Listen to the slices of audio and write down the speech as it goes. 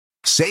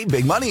Save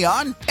big money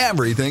on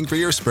everything for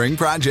your spring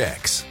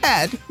projects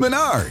at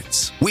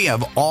Menards. We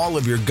have all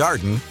of your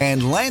garden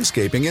and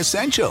landscaping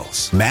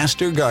essentials.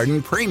 Master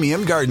Garden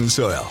Premium Garden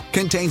Soil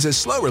contains a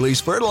slow-release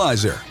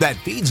fertilizer that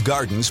feeds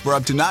gardens for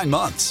up to 9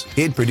 months.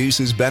 It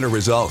produces better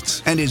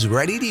results and is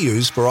ready to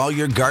use for all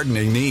your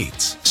gardening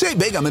needs. Save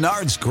big on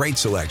Menards' great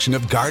selection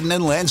of garden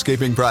and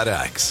landscaping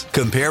products.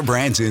 Compare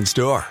brands in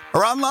store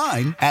or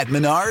online at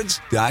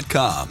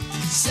menards.com.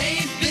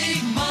 Save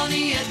big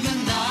money at Menards.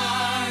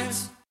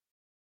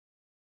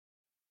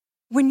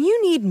 When you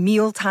need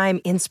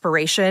mealtime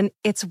inspiration,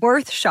 it's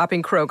worth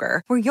shopping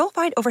Kroger, where you'll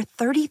find over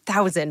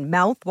 30,000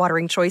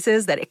 mouth-watering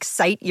choices that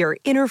excite your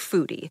inner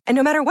foodie. And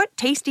no matter what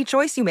tasty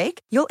choice you make,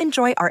 you'll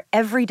enjoy our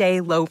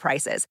everyday low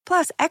prices,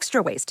 plus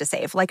extra ways to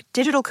save, like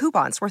digital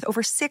coupons worth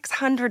over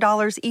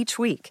 $600 each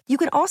week. You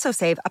can also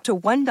save up to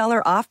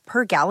 $1 off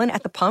per gallon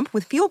at the pump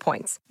with fuel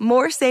points.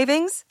 More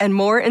savings and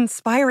more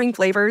inspiring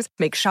flavors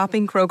make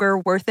shopping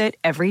Kroger worth it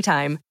every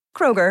time.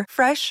 Kroger,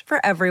 fresh for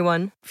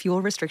everyone.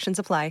 Fuel restrictions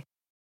apply.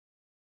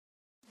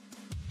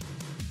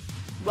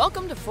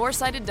 Welcome to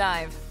Four-Sided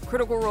Dive,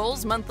 Critical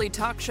Role's monthly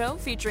talk show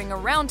featuring a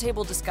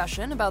roundtable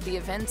discussion about the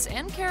events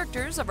and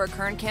characters of our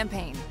current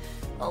campaign,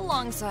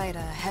 alongside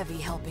a heavy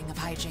helping of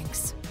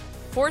hijinks.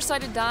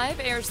 Four-Sided Dive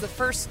airs the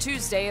first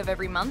Tuesday of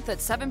every month at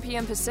 7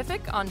 p.m.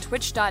 Pacific on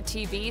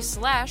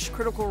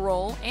twitch.tv/Critical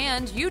Role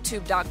and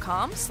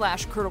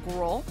youtube.com/Critical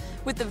Role,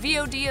 with the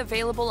VOD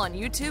available on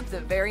YouTube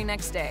the very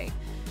next day.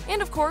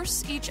 And of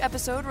course, each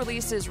episode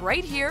releases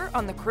right here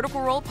on the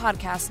Critical Role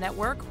Podcast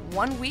Network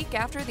 1 week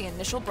after the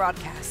initial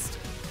broadcast.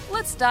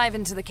 Let's dive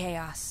into the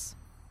chaos.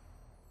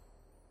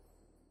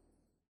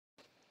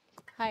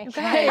 Hi.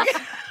 Okay.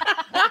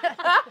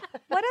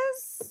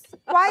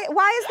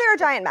 Why is there a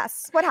giant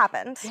mess? What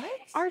happened? What?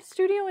 Our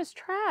studio is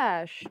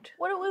trashed.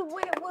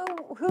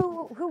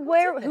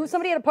 Who,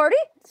 somebody at a party?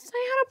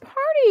 I had a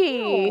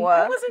party. No.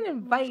 I wasn't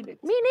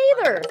invited. Me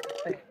neither.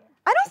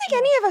 I don't think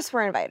any of us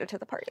were invited to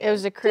the party. It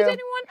was a crew. Did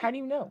anyone? How do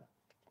you know?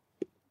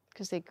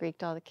 Because they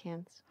Greeked all the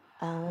cans.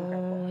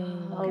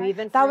 Oh,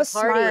 even for that a was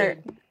party.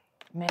 smart.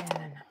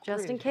 Man.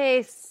 Just in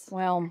case.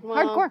 Well,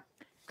 Hardcore.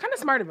 Kind of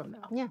smart of him,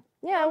 though. Yeah.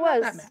 Yeah, it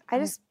was. I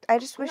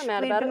just wish we'd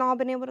all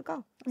been able to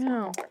go.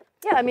 No.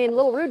 Yeah, I mean, a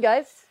little rude,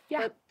 guys.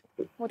 Yeah.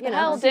 What The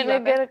hell,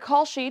 didn't get a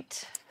call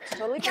sheet.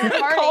 Totally Get a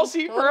call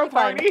sheet for a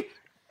party.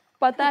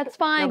 But that's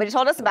fine. Nobody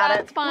told us about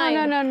That's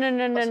fine.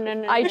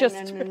 No. I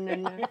just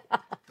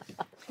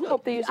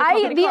hope they use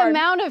the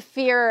amount of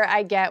fear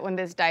I get when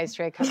this dice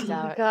tray comes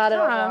out. God, I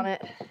don't want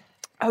it.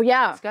 Oh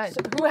yeah. Good.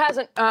 So who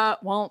hasn't?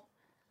 Well,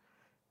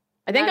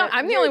 I think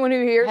I'm the only one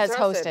who here has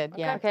hosted.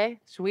 Yeah. Okay.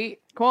 Sweet.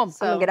 Cool. I'm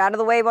gonna get out of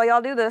the way while y'all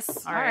do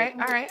this. All right.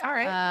 Which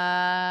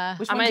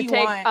I'm one gonna do you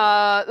take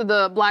want?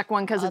 the black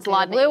one because it's take the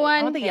laudanum. blue I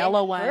one. want the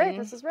yellow one. All right,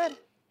 this is red.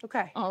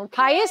 Okay.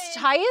 Highest.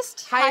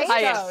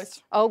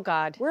 Highest. Oh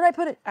God. Where did I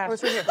put it? Ash. Oh,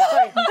 it's right here.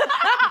 Sorry.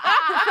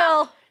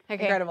 Phil.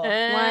 Okay. Incredible.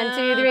 1,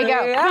 2, 3,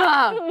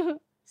 go.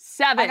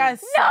 7. I got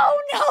No.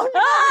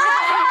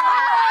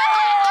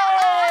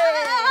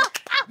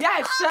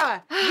 Yes.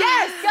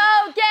 Yes.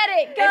 Go get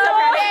it. Go It's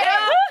okay. get it.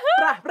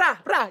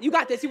 Brah. You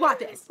got this.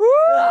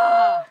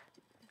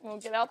 We'll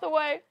get out the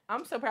way.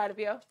 I'm so proud of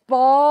you.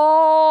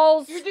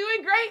 Balls. You're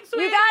doing great,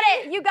 sweetie. You got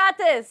it. You got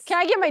this. Can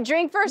I get my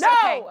drink first? No.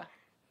 Okay.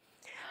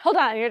 Hold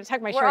on. I gotta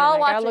tuck my shirt in. all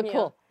I gotta watching look you.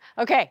 cool.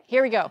 Okay.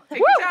 Here we go. Take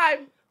your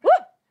time.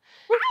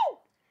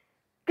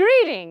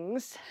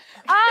 Greetings.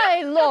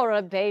 I,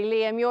 Laura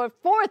Bailey, am your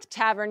 4th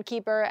tavern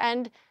keeper,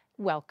 and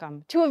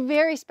welcome to a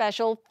very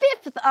special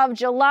 5th of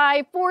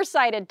July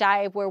Four-Sided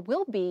Dive, where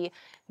we'll be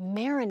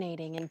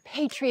marinating in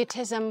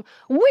patriotism,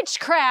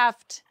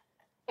 witchcraft,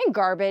 and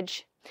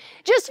garbage.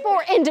 Just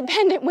 4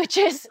 independent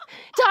witches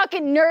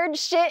talking nerd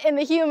shit in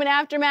the human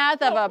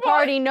aftermath of a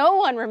party no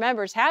one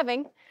remembers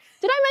having.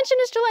 Did I mention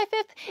it's July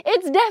 5th?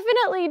 It's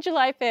definitely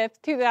July 5th,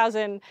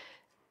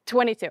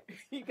 2022.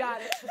 You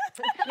got it.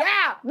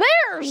 Yeah.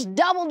 There's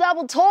double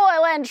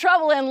toil and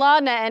trouble in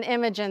Laudna and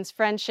Imogen's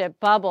friendship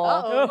bubble.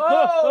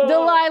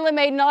 Delilah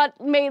made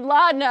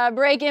Laudna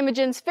break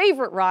Imogen's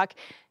favorite rock,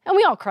 and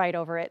we all cried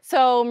over it.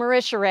 So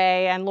Marisha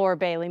Ray and Laura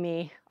Bailey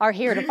me are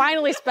here to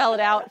finally spell it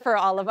out for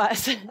all of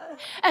us.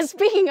 And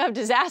speaking of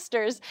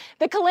disasters,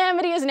 the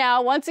Calamity is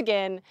now once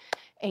again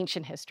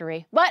ancient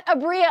history. But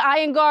Abria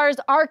Iyengar's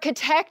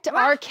architect,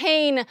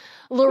 arcane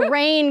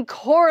Lorraine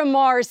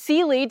Coromar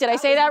Seeley, did I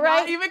say that right?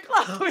 Not even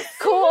close.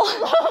 Cool.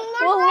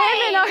 We'll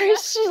live in our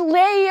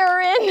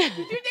layer-in. Did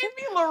you name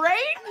me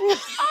Lorraine?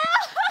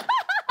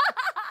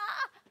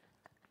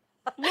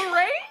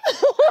 Lorraine?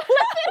 We'll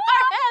live in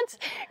our heads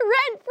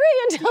rent-free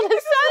until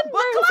the sun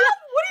Book brings club?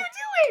 What are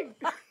you doing?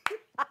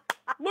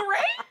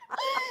 Lorraine?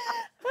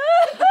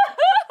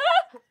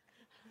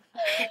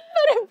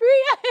 But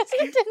Abria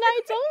isn't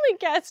tonight's only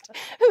guest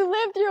who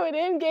lived through an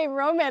in-game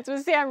romance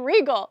with Sam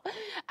Riegel.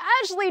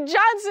 Ashley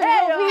Johnson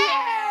will be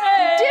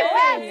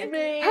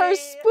dipping her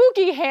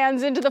spooky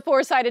hands into the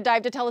Four-Sided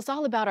Dive to tell us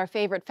all about our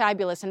favorite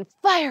fabulous and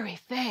fiery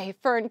fae,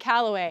 Fern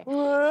Calloway.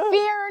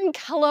 Fern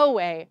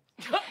Calloway.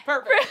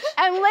 Perfect.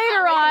 And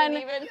later on,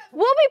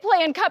 we'll be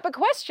playing Cup of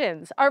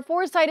Questions, our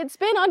four-sided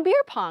spin on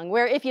beer pong,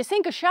 where if you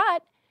sink a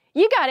shot,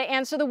 you gotta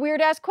answer the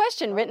weird-ass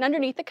question written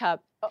underneath the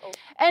cup.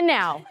 And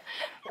now,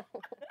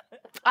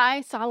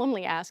 I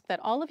solemnly ask that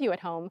all of you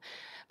at home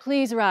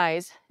please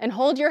rise and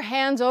hold your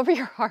hands over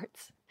your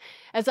hearts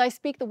as I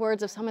speak the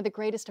words of some of the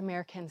greatest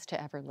Americans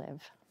to ever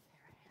live.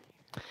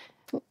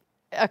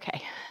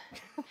 Okay.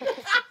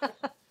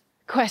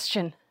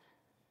 Question.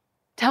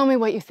 Tell me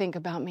what you think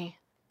about me.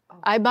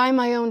 I buy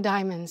my own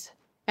diamonds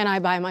and I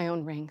buy my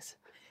own rings.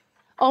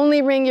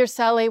 Only ring your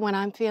celly when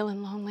I'm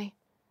feeling lonely.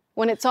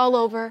 When it's all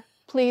over,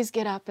 please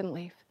get up and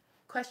leave.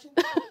 Question?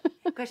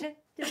 Question?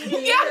 It's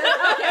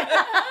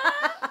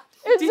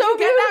Did so you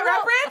get that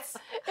beautiful. reference?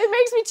 It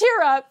makes me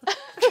tear up.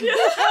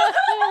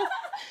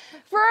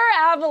 For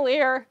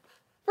Avalier,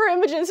 for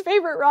Imogen's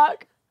favorite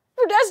rock,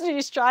 for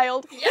Destiny's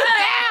Child.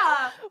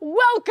 Yeah!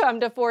 Welcome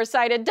to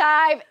Four-Sided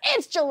Dive.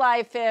 It's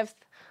July 5th.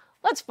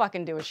 Let's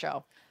fucking do a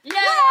show.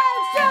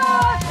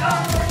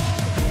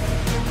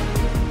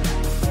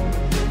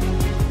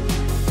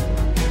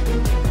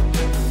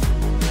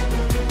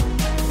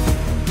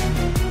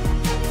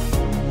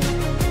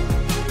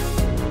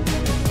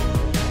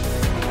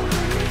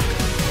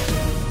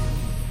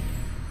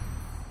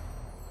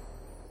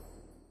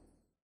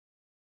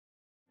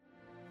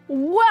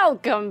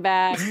 Welcome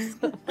back.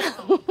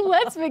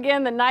 Let's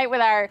begin the night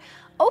with our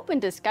open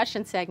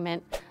discussion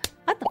segment.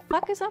 What the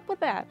fuck is up with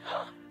that?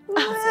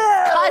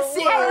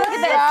 Cussing. Hey, look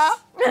at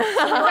this. We've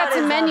got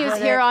some menus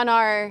here on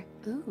our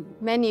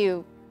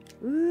menu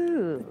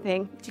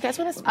thing. Do you guys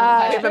want to We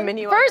have a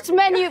menu.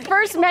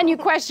 First menu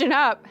question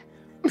up.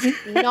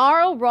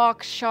 Gnarl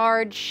rock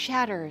shard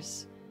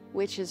shatters.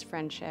 Which is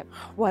friendship?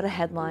 What a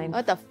headline.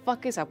 What the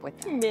fuck is up with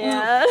that?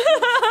 Yeah.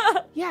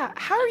 Yeah,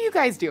 how are you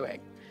guys doing?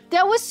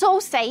 That was so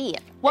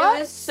sad. What? It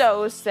was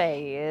so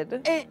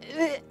sad.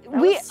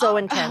 So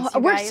intense,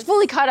 you We're guys.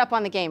 fully caught up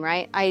on the game,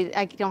 right?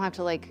 I don't have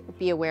to like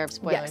be aware of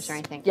spoilers or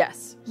anything.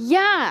 Yes.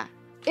 Yeah.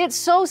 It's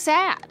so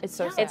sad. It's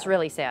so sad. It's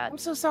really sad. I'm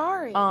so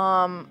sorry.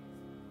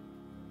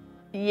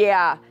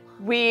 Yeah,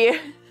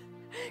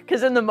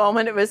 because in the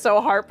moment it was so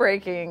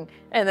heartbreaking,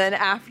 and then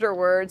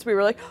afterwards we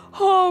were like,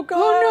 oh God,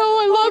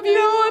 I love you.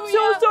 no, I'm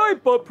so sorry,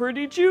 but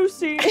pretty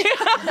juicy.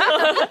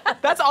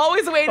 That's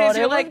always the way it is.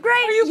 You're like,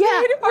 great. are you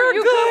Yeah. good? Are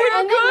you good?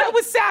 And then, That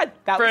was sad.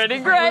 That Pretty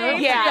was great.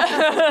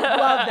 Yeah.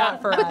 Love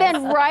that for us. But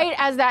then right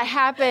as that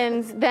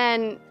happens,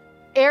 then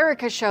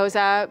Erica shows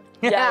up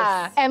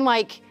Yeah. and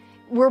like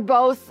we're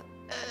both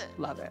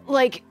Love it.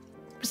 like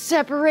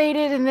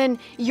separated, and then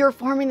you're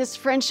forming this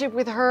friendship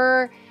with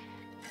her.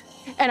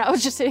 And I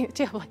was just sitting at the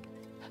table like,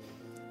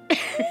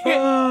 You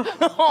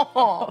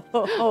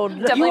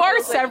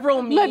are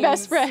several memes my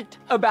best friend.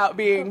 about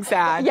being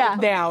sad. Yeah.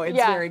 Now it's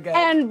Yeah. very good.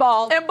 And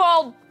bald. And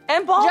bald.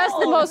 And bald. Just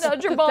the most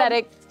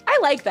pathetic. I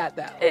like that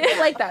though. I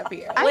like that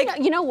beer. Like,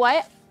 You know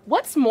what?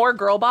 what's more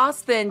girl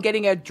boss than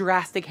getting a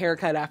drastic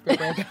haircut after a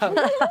breakup?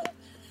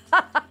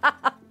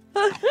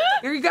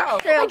 Here you go.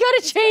 I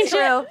gotta change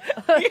it.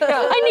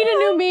 I need a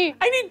new me.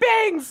 I need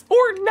bangs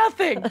or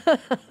nothing.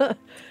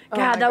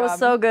 God, that was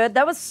so good.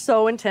 That was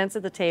so intense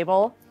at the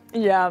table.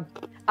 Yeah.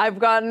 I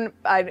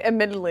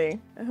admittedly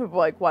have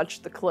like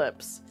watched the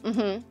clips,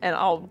 and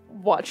I'll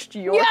watch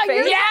your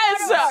face.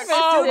 Yes.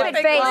 Oh my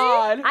Stupid face.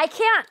 God. I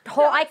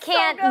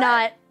can't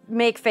not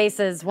make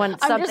faces when I'm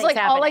something's just like,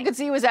 happening. all I could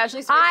see was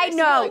Ashley's face. I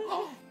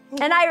know.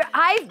 And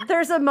I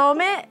there's a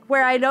moment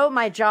where I know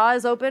my jaw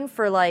is open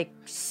for like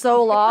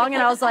so long,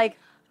 and I was like,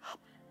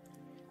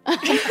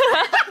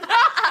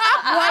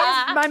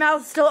 why is my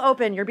mouth still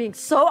open? You're being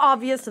so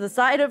obvious to the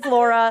side of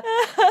Laura.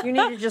 You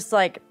need to just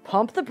like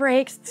pump the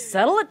brakes,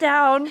 settle it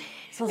down.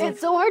 So I was like,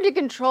 It's so hard to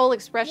control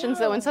expressions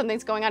though when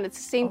something's going on. It's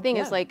the same thing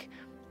as like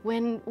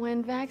when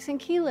Vax and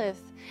Keyleth.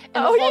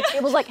 And the whole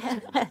table's like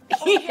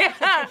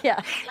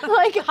yeah.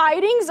 like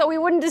hiding so we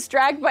wouldn't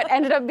distract, but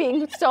ended up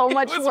being so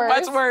much It was worse.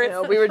 much worse.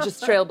 No, we were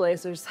just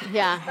trailblazers.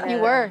 Yeah, you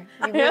were.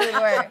 You really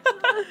were.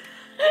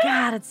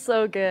 God, it's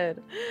so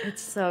good.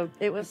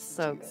 It was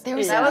so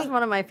good. That was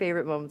one of my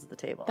favorite moments at the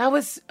table. That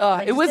was,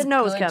 it was didn't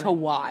know it was good to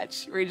coming.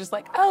 watch. Where you're just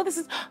like, oh, this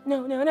is,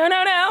 no. Their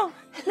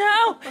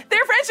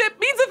friendship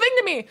means a thing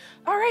to me.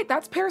 All right,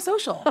 that's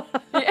parasocial.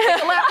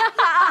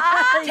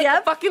 Take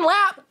a fucking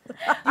lap.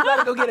 You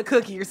gotta go get a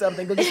cookie or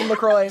something. Go get some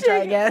LaCroix and try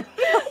again.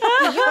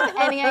 Did you have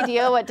any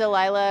idea what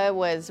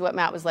what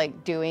Matt was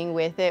like doing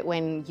with it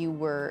when you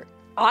were?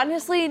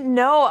 Honestly,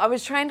 no. I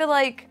was trying to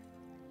like,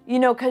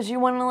 because you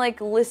want to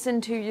like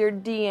listen to your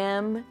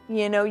DM,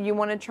 you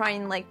want to try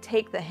and like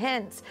take the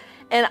hints.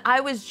 And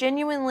I was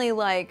genuinely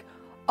like,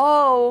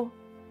 oh,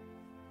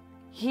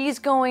 he's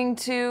going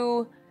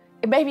to,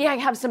 maybe I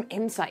have some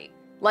insight.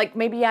 Like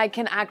maybe I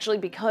can actually,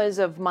 because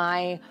of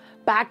my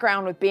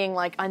background with being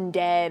like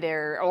undead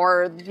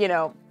or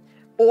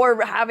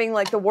having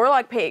like the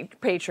warlock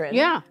patron.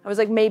 Yeah. I was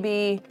like,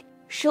 maybe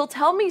she'll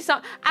tell me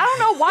something. I don't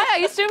know why I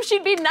assumed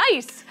she'd be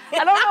nice.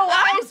 I don't know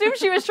why I assumed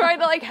she was trying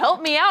to like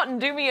help me out and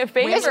do me a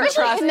favor. Never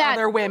Especially trust in that-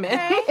 other women.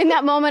 In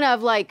that moment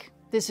of like,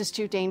 this is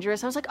too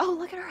dangerous, I was like, oh,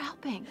 look at her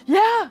helping.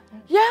 Yeah.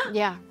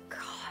 Yeah.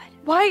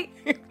 Why?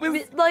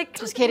 Like,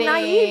 Just kidding.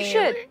 naive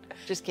shit.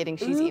 Just kidding.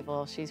 She's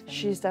evil.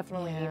 She's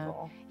definitely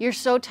evil. You're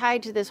so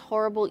tied to this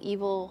horrible,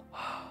 evil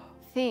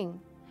thing.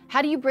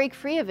 How do you break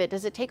free of it?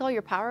 Does it take all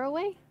your power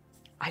away?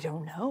 I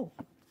don't know.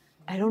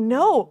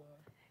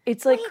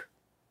 It's like,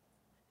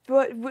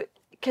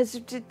 because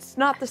it's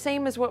not the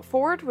same as what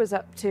Ford was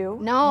up to.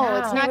 No,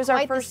 it's He not was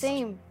quite the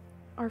same.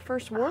 Our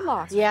first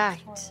warlock. Yeah.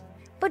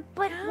 But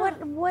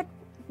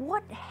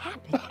what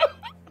happened?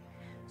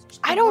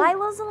 I don't.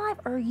 Lila's alive?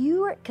 Or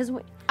you? Because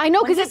I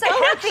know, because it's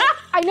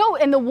I know,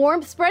 and the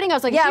warmth spreading. I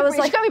was like, Yeah, she, I was she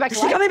like, got me back to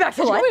she life. got me back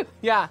to life.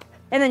 Yeah.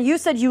 And then you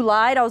said you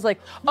lied. I was like,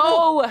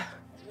 Oh,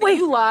 wait,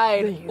 you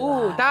lied.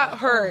 Ooh, that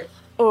hurt.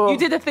 You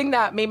did the thing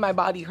that made my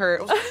body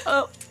hurt.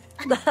 Oh.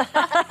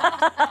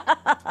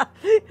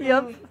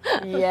 yep.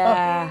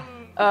 Yeah.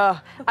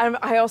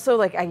 I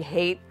also I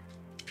hate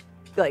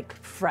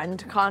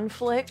friend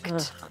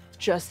conflict.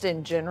 Just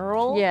in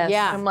general. Yes.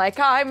 Yeah. I'm like,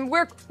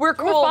 we're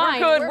cool,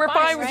 fine, we're good, we're we're fine,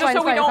 fine, right? just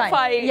so we don't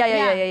fight.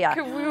 Yeah.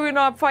 Can we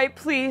not fight,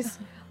 please?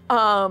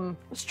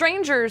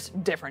 Strangers,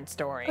 different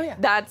story. Oh,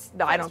 yeah.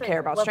 I don't care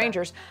about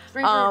strangers.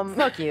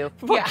 Fuck you.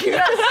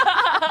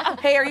 Yeah.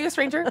 Hey, are you a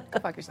stranger? Go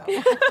fuck yourself.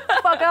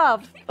 Fuck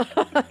off.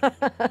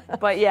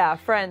 But yeah,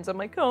 friends, I'm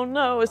like, oh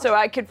no. So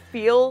I could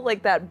feel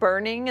like that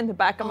burning in the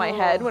back of my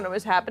head when it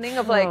was happening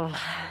of like,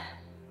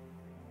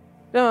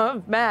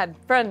 oh, mad,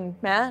 friend,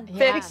 mad,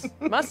 Yeah. fix,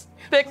 must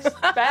fix,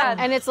 bad.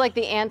 And it's like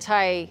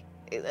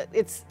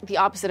it's the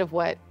opposite of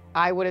what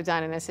I would have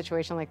done in a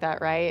situation like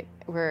that, right?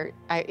 Where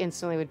I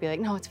instantly would be like,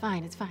 no, it's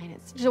fine.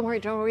 Don't worry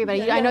about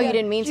it. I know you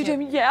didn't mean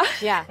to.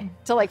 Yeah.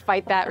 To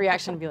fight that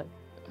reaction and be like,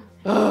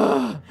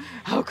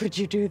 how could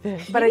you do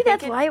this? But maybe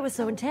that's why it was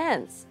so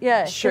intense.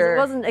 Yeah. 'cause Sure. it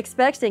wasn't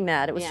expecting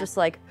that. It was Yeah. just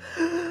like,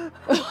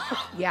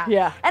 Yeah.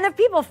 Yeah. and if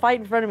people fight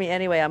in front of me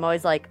anyway, I'm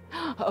always like,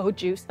 Oh,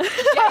 juice.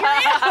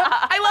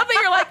 I love that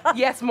you're like,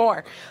 yes,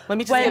 more. Let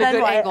me just Wait, get a then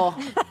good what? angle.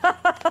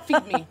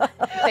 Feed me.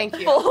 Thank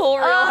you. Full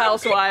Real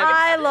Housewives.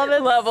 I love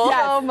it Level.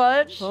 so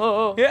much.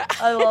 Oh. Yeah.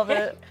 I love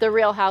it. The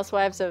Real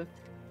Housewives of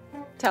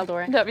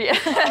Taldora.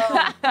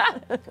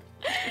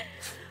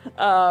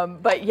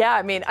 But yeah,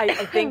 I mean,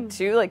 I think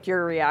too,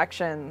 your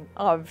reaction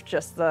of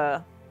just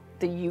the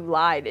you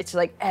lied. It's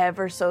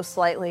ever so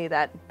slightly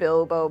that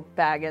Bilbo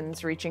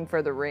Baggins reaching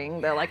for the ring,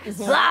 the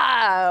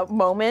zah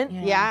moment.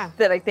 Yeah.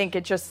 That I think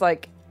it just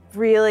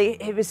really,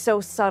 it was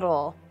so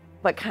subtle,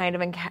 but kind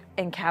of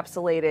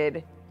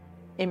encapsulated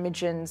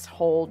Imogen's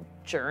whole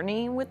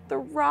journey with the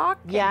rock.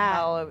 Yeah. And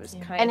how it was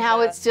kind And of.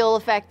 how it's still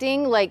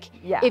affecting,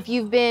 Yeah. if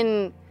you've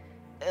been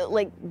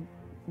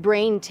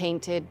brain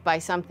tainted by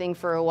something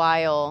for a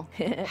while,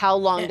 how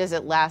long does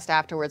it last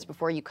afterwards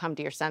before you come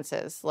to your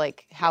senses?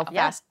 How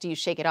fast do you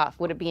shake it off?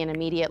 Would it be an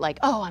immediate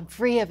oh, I'm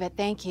free of it,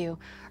 thank you?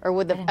 Or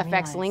would the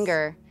effects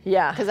linger?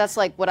 Yeah. Because that's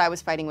what I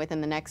was fighting with in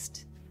the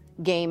next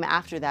game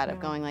after that of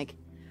going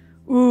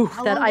Ooh,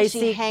 how that long does she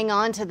icy. hang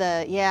on to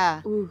the,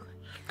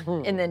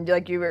 And then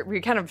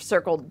you kind of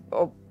circled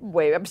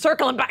away. I'm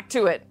circling back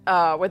to it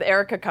with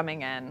Erica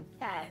coming in.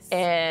 Yes.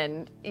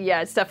 And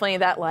yeah, it's definitely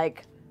that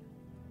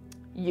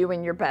you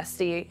and your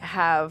bestie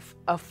have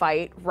a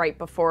fight right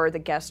before the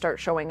guests start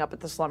showing up at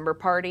the slumber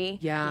party.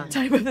 Yeah.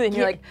 Type of thing.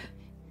 You're like,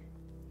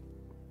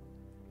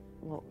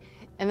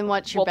 and then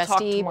watch your We'll talk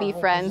bestie be tomorrow.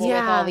 friends with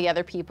Yeah. all the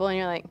other people, and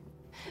you're like,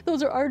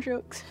 those are our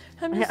jokes.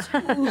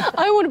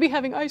 I want to be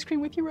having ice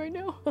cream with you right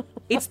now.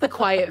 It's the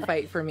quiet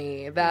fight for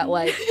me that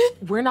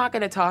we're not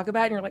going to talk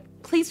about it. And you're like,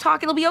 please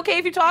talk. It'll be okay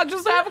if you talk.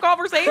 Just have a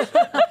conversation.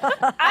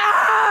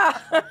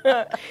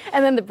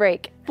 And then the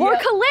break for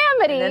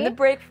Calamity. and then the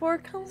break for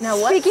Calamity. Now,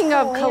 speaking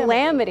of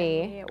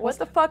Calamity, What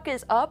the fuck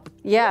is up?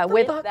 yeah,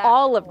 with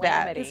all of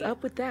that. Calamity? What's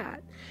up with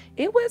that?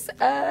 It was,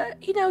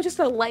 just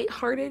a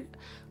lighthearted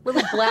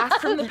little blast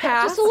from the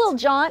past. Just a little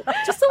jaunt.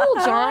 Just a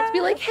little jaunt to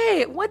be like,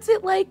 hey, what's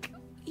it like,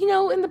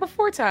 in the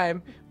before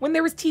time when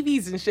there was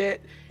TVs and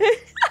shit.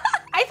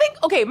 I think,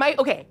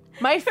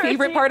 my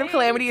favorite part of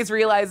Calamity is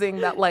realizing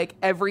that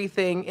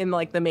everything in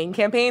the main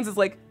campaigns is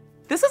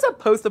this is a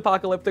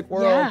post-apocalyptic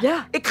world.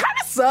 Yeah. It kind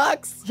of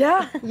sucks.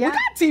 Yeah. We got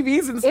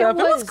TVs and stuff.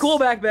 It was was- cool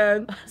back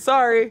then.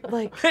 Sorry.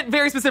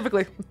 Very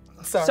specifically.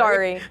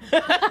 Sorry.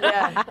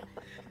 Yeah.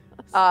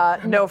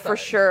 No, for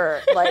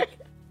sure.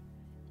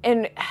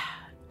 And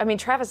I mean,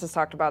 Travis has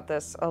talked about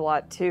this a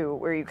lot too,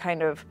 where you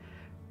kind of,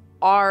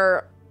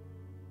 our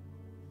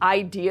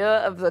idea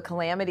of the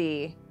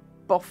Calamity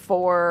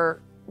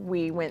before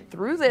we went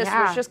through this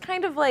was just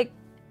kind of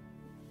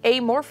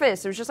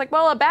amorphous. It was just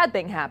a bad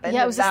thing happened. Yeah,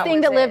 it and was this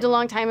thing that it. lived a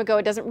long time ago.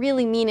 It doesn't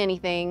really mean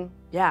anything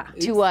Yeah.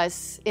 to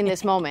us in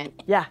this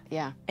moment. Yeah.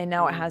 Yeah. And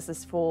now it has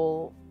this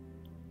full,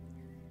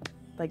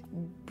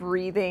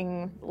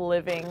 breathing,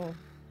 living,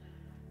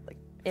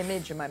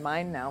 image in my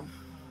mind now.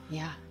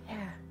 Yeah.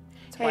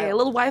 Hey, a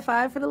little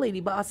Wi-Fi for the lady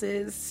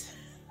bosses.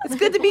 It's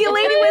good to be a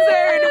lady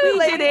wizard. We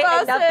did it.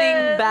 And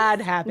nothing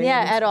bad happened. Yeah,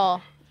 at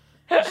all.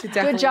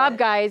 Good job,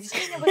 guys.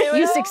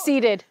 You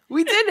succeeded.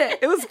 We did it.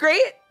 It was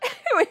great.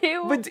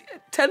 But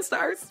 10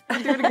 stars.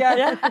 Do it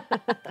again.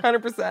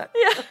 100%.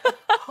 Yeah.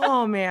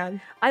 Oh,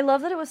 man. I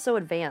love that it was so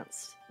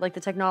advanced. The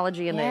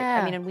technology and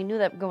Yeah. and we knew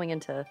that going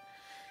into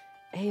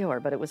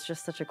Aor, but it was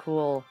just such a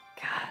cool.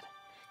 God,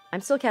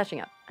 I'm still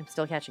catching up.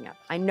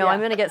 I know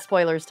I'm gonna get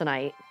spoilers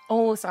tonight,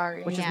 Oh,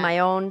 sorry. which is my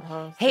own.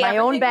 Hey, my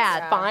own everything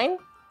bad. was fine,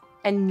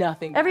 and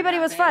nothing. Everybody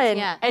was fine.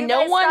 Yeah. And You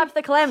no guys one stopped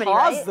the calamity,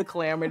 caused right? the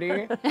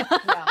calamity.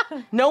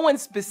 No one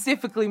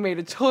specifically made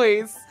a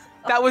choice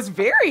that was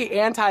very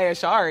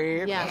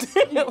anti-Ashari. Yeah.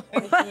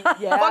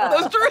 Fuck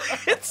those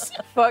druids.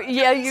 But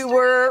yeah, you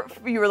were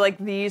like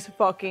these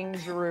fucking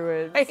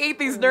druids. I hate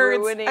these nerds.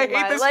 ruining I hate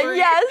my- this like street.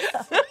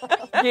 yes,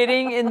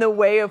 getting in the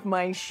way of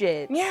my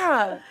shit.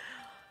 Yeah.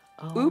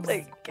 Oops.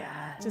 my God.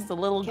 Just a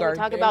little Can we guard.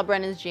 talk about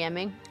Brennan's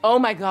jamming? Oh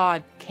my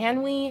God.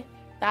 Can we?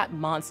 That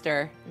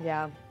monster.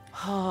 Yeah.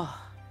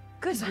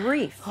 Good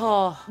grief.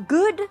 Oh,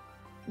 Good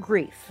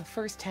grief. the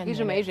first 10 He's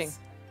minutes. amazing.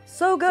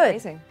 So good.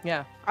 Amazing.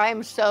 Yeah. I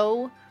am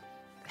so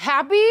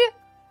happy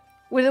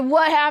with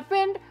what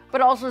happened,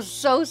 but also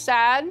so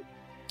sad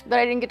that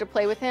I didn't get to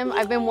play with him.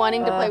 I've been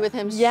wanting to play with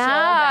him so bad.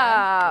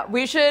 Yeah,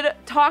 we should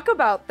talk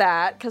about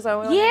that because I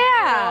want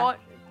to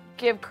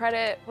give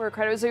credit where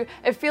credit was due.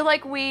 I feel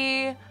like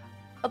we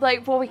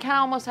kind of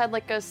almost had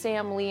like a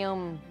Sam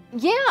Liam.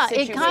 Yeah,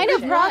 it kind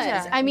of situation.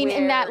 was. I mean,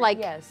 in that Where- like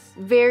yes.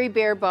 very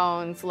bare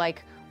bones,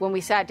 like when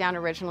we sat down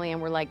originally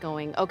and we're like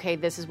going, okay,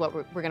 this is what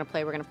we're gonna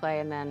play,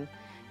 and then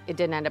it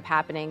didn't end up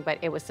happening. But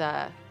it was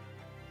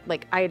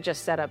like I had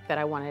just set up that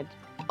I wanted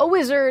a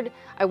wizard.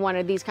 I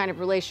wanted these kind of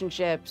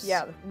relationships.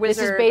 Yeah, this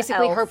is wizard,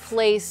 basically her elf.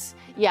 place.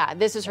 Yeah,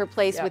 this is her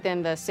place Yeah.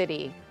 within the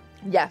city,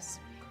 Yes,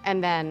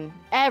 and then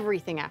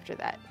everything after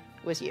that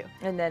was you.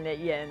 and then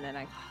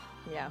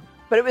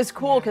But it was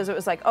cool because it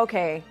was like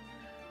okay,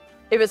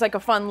 it was like a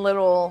fun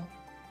little.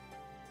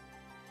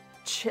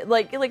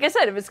 Like I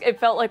said, it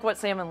felt like what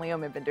Sam and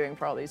Liam had been doing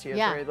for all these years.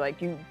 Yeah. Where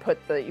like you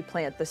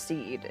plant the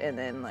seed and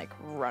then like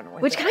run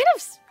with Which it. kind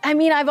of, I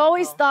mean, I've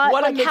always thought,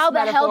 What a like, how the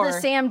mixed hell metaphor.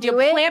 does Sam do you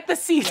it? plant the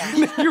seed.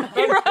 You run with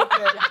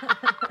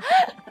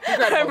it.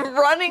 I'm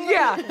running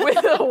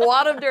with a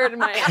wad of dirt in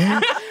my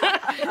hand.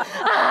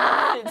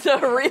 It's a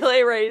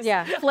relay race.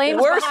 Yeah,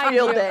 flames Worst behind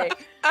field you. day.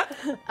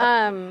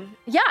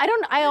 Yeah,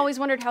 I always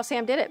wondered how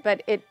Sam did it,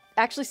 but it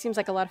actually seems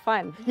like a lot of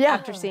fun. Yeah.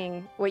 After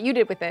seeing what you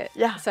did with it.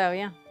 Yeah. So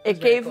yeah. It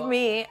gave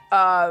me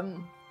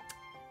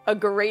a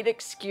great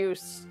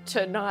excuse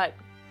to not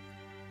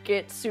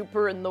get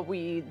super in the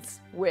weeds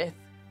with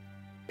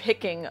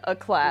picking a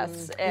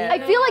class. And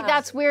I feel like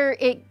that's where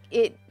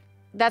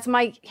that's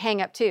my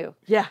hang up too.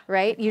 yeah,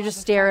 Right? You just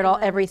stare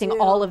at everything,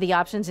 all of the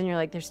options, and you're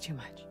like, there's too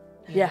much.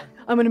 yeah,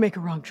 I'm gonna make a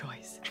wrong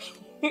choice.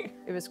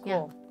 it was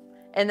cool.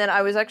 And then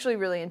I was actually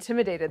really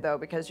intimidated though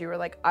because you were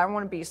like, I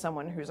want to be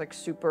someone who's like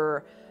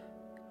super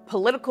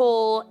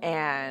political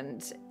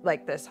and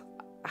like this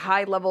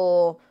high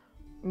level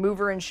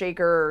mover and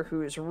shaker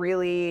who's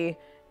really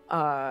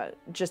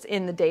just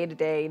in the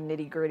day-to-day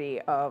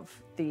nitty-gritty of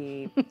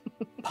the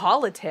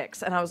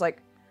politics. And I was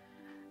like,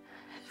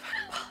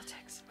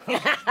 politics.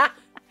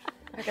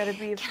 I gotta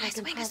be. Can I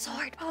swing a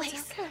sword,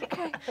 please?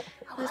 Okay.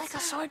 I would like a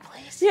sword,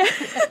 please.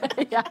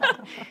 Yeah.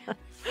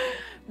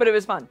 But it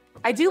was fun.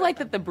 I do like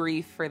that the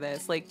brief for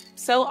this, like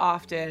so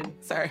often,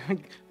 sorry,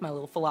 my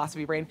little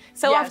philosophy brain.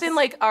 So Yes. often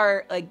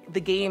the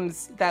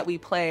games that we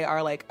play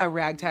are like a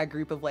ragtag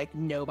group of like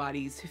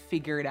nobodies who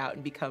figure it out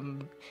and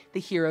become the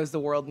heroes the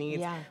world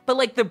needs. Yeah. But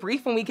like the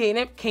brief when we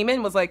came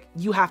in was like,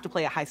 you have to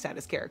play a high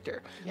status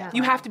character. Yeah.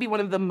 You have to be one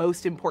of the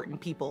most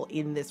important people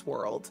in this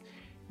world.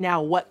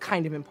 Now, what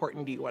kind of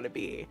important do you want to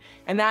be?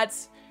 And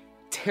that's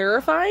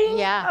terrifying.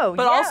 Yeah. Oh,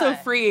 But yeah. also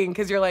freeing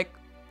because you're like,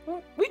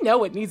 well, we know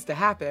what needs to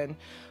happen.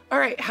 All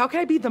right, how can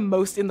I be the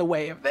most in the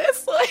way of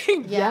this? Like,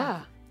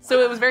 Yeah. So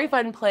it was very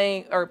fun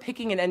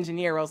picking an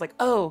engineer where I was like,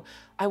 oh,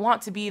 I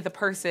want to be the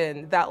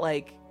person that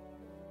like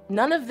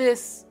none of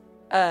this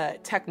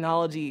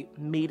technology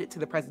made it to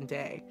the present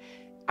day.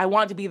 I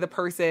want to be the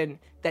person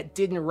that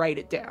didn't write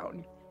it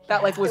down.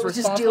 That like was That was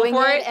just responsible doing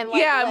for it it. and,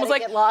 like, yeah, let and was it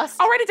like, get lost.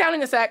 I'll write it down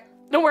in a sec.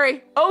 Don't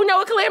worry. Oh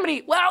no, a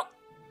calamity. Well,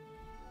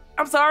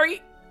 I'm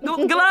sorry.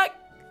 Good luck.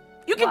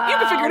 You can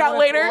figure it out what a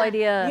later. cool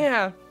idea.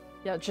 Yeah.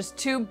 Yeah, just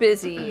too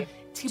busy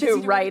Too to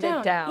busy to write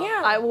it down.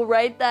 Yeah. I will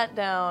write that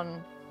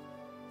down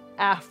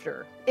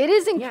after. It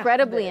is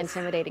incredibly this.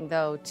 intimidating,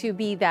 though, to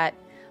be that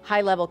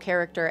high-level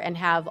character and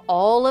have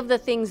all of the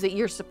things that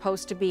you're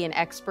supposed to be an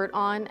expert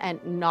on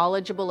and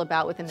knowledgeable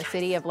about within the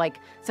city of like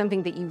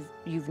something that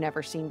you've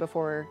never seen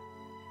before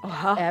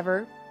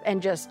ever,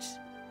 and just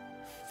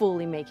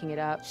fully making it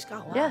up.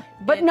 Yeah.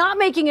 But not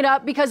making it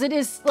up because it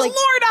is like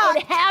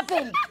it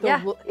happened.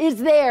 Yeah. It's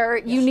there.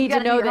 You need to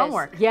gotta do know your this.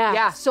 homework.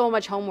 Yeah. So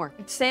much homework.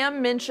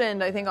 Sam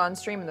mentioned, I think on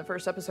stream in the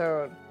first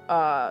episode,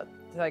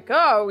 like,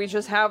 oh, we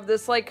just have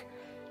this like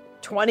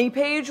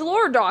 20-page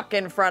lore doc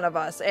in front of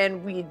us,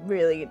 and we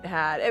really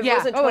had it Yeah.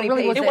 wasn't Oh, 20 it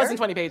really pages. It wasn't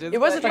 20 pages. It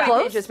wasn't but- 20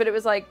 Close? pages, but it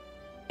was like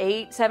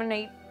 8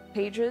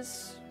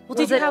 pages. Well, Was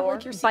did you it have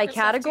like your by secret stuff,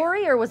 too?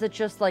 category or was it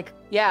just like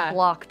Yeah.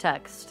 block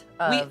text?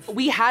 Of...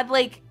 We had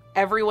like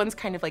everyone's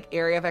kind of like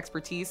area of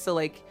expertise. So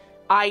like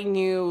I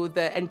knew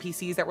the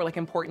NPCs that were like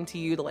important to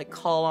you to like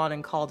call on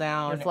and call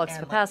down. Your flux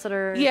and,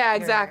 capacitor. Yeah,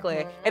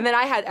 exactly. And then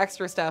I had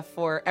extra stuff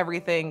for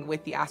everything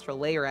with the astral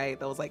layerite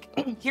that was like,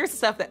 here's the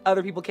stuff that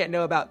other people can't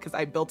know about because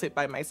I built it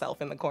by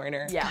myself in the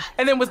corner. Yeah.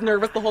 And then was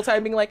nervous the whole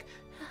time being like,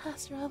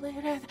 astral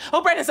layerite.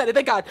 Oh, Brandon said it,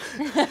 thank God.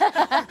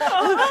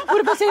 What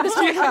if I say this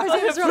wrong? What if I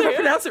say this wrong? I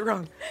pronounce it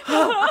wrong.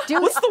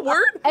 What's the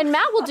word? And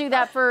Matt will do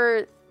that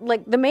for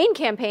like the main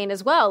campaign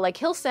as well. Like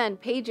he'll send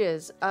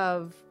pages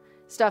of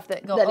stuff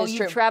that go, That oh, is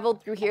you've true.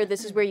 traveled through here.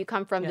 This is where you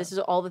come from. This is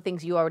all the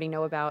things you already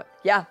know about.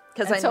 Yeah,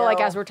 because And I so know. like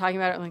as we're talking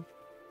about it, I'm like,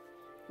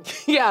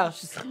 Yeah.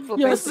 Yes,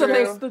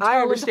 something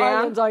I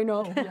understand. I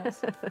know.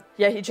 Yes.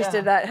 Yeah, he just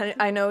did that.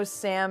 I know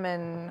Sam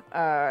and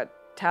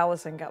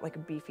Taliesin got like a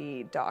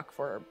beefy doc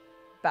for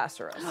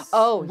Bassaros.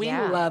 Oh, We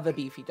yeah. love a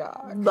beefy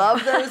dog.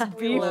 Love those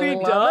beefy Beefy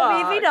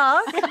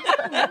dog.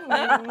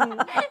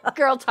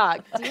 Girl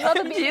talk. Do you love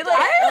the beefy dog?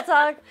 Girl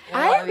talk.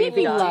 I love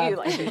beefy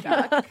dog.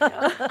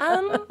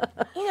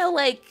 You know,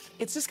 like,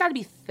 it's just got to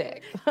be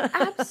thick.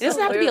 It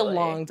doesn't have to be a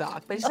long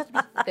doc, but it just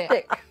has to be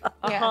thick.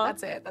 Yeah,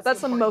 that's it.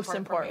 That's the most part for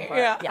important me.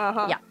 part.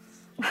 Yeah.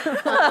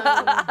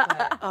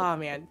 Yeah. Oh,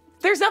 man.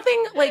 There's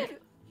nothing,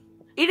 like,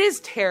 it is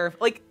terrifying.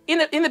 Like,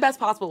 in the best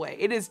possible way,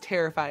 it is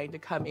terrifying to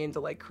come into,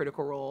 like,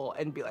 Critical Role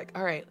and be like,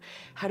 all right,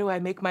 how do I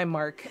make my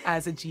mark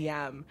as a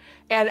GM?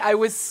 And I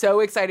was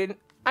so excited.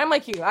 I'm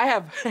like you. I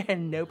have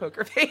no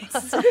poker face.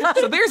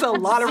 So there's a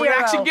lot of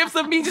reaction gifs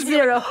of me just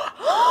being like,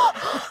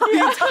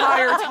 the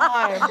entire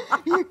time.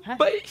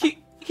 But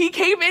he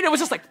came in and was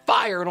just like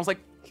fire. And I was like,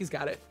 he's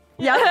got it.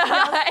 Yeah.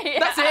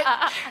 That's it.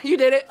 You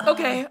did it.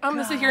 Okay, I'm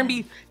going to sit here and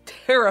be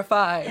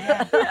terrified.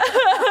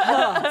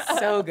 Oh,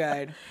 so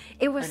good.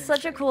 It was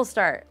such a cool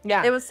start.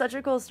 Yeah. It was such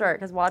a cool start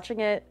because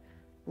watching it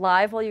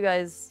live while you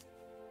guys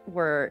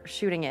were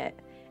shooting it,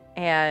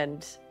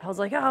 and I was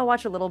like, oh, I'll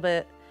watch a little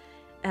bit.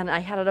 And I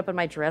had it up in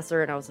my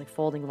dresser and I was like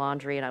folding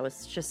laundry and I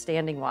was just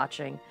standing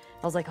watching.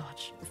 I was like, oh,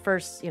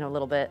 first,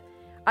 little bit.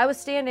 I was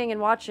standing and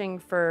watching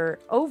for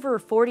over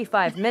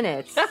 45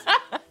 minutes.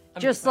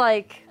 Just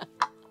like,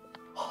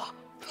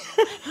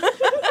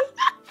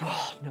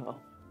 oh, no.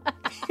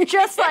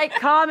 Just like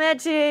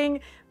commenting,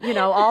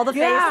 all the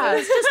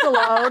faces, just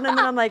alone. And then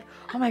I'm like,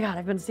 oh my God,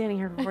 I've been standing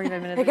here for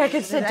 45 minutes. I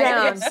could sit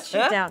down.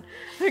 Sit down.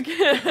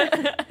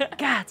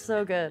 God,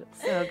 so good.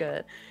 So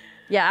good.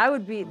 Yeah,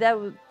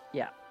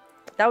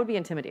 that would be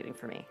intimidating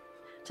for me.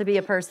 To be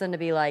a person to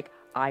be like,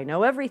 I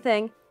know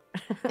everything.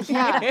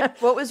 Yeah.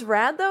 What was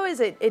rad though is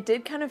it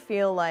did kind of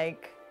feel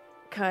like,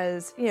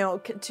 because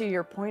to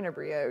your point,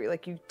 Abria,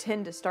 like you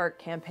tend to start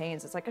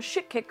campaigns. It's like a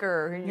shit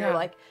kicker, and you're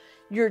like,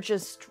 you're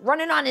just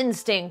running on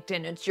instinct,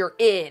 and it's your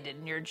id,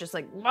 and you're just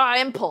like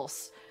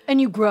impulse, And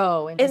you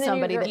grow into and then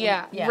somebody you grow,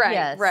 that right,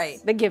 Yes. right,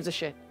 that gives a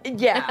shit.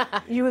 yeah.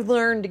 You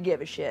learn to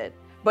give a shit,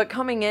 but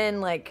coming in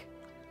like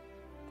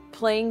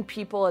playing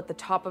people at the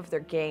top of their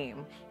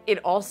game, it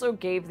also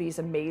gave these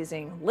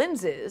amazing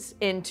lenses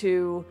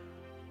into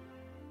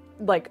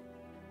like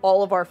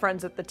all of our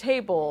friends at the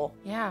table.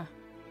 Yeah.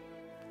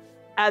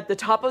 At the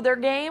top of their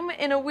game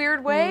in a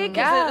weird way,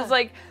 because it was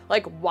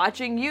like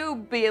watching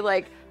you be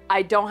like,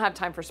 I don't have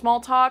time for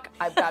small talk.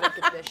 I've got to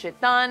get this shit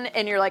done.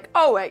 And you're like,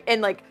 oh,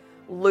 and like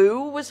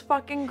Lou was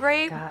fucking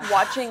great.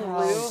 Watching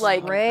Lou,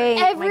 like, Great.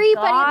 Everybody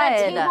at that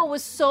God. table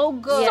was so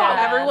good.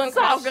 Yeah. Everyone's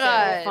so so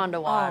good. Fun to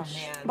watch.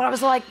 But I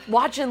was like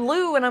watching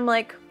Lou, and I'm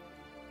like,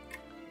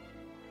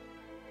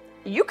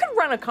 you could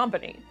run a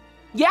company.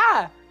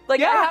 Yeah.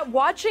 Like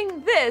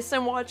watching this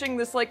and watching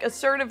this like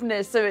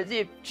assertiveness, so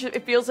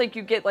it feels like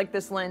you get like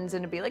this lens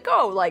and to be like,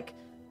 oh, like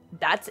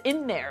that's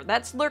in there,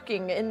 that's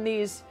lurking in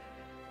these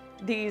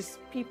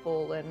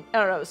people, and I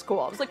don't know, it was cool.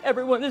 I was like,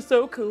 everyone is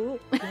so cool.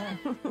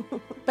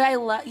 But I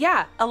love,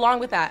 along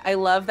with that, I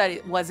love that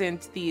it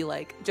wasn't the,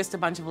 like, just a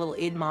bunch of little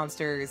id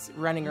monsters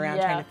running around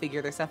trying to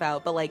figure their stuff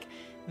out. But, like,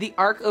 the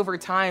arc over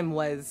time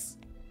was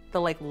the,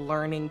 like,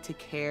 learning to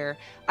care.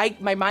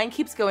 My mind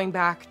keeps going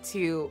back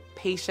to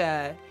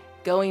Paisha,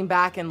 going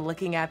back and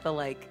looking at the,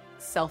 like,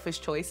 selfish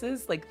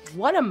choices. Like,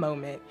 what a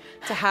moment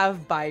to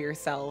have by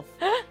yourself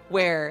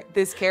where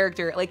this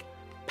character, like,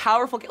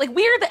 powerful, like,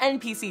 we're the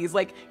NPCs.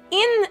 Like,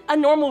 in a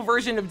normal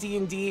version of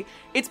D&D,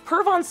 it's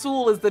Pervon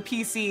Soul is the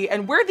PC,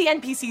 and we're the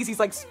NPCs he's,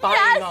 like,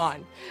 spying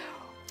on.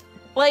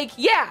 Like,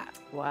 yeah.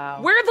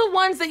 Wow. We're the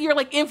ones that you're,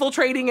 like,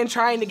 infiltrating and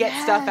trying to get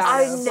stuff out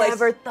I of.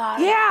 never thought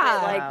of it Yeah.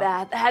 like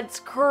that. That's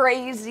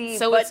crazy.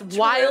 So but it's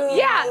wild. true.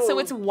 Yeah, so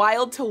it's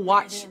wild to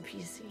watch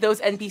those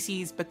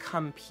NPCs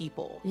become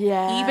people.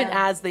 Yeah. Even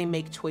as they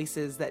make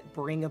choices that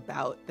bring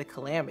about the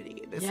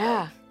calamity. This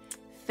like,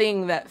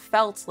 thing that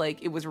felt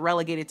like it was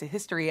relegated to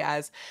history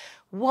as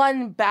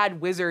one bad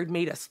wizard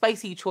made a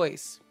spicy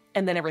choice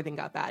and then everything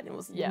got bad. And it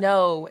was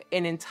no,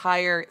 an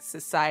entire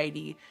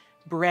society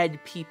bred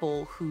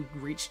people who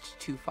reached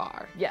too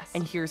far. Yes.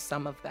 And here's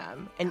some of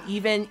them. And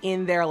even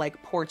in their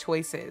like poor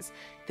choices,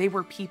 they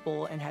were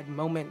people and had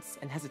moments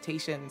and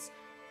hesitations,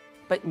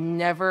 but they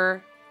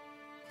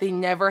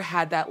never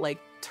had that like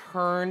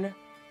turn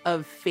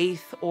of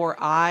faith or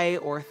eye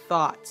or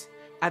thought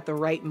at the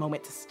right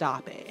moment to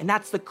stop it. And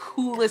that's the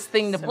coolest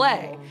thing to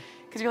play,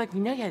 because you're like, you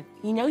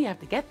know you have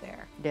to get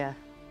there. Yeah.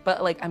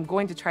 But like, I'm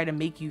going to try to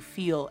make you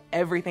feel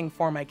everything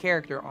for my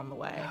character on the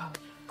way.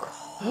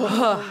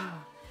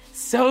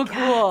 So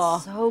cool.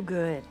 So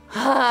good.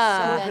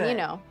 And then, you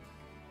know,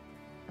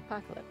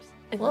 apocalypse.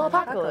 A little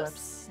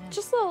apocalypse.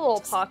 Just a little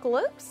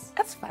apocalypse.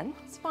 That's fun.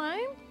 It's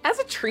fine. As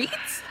a treat.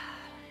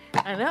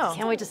 I know.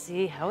 Can't wait to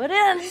see how it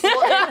ends. Like,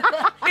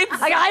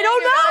 I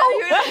don't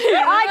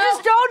know. I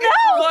just don't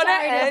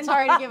know.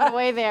 Sorry to give it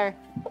away there.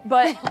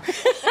 But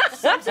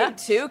something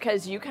too,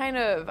 because you kind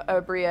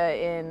of, Bria,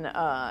 in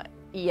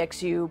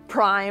EXU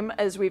Prime,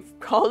 as we've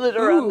called it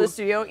around the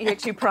studio,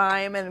 EXU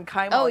Prime and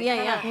kind of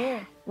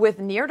with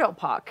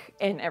Neardopuck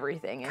and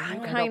everything,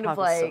 and you kind of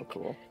like, so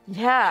cool.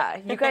 yeah,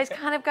 you guys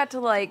kind of got to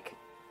like,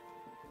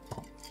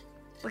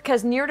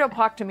 because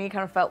Neardopuck to me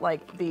kind of felt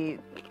like the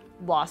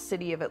lost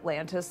city of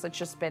Atlantis that's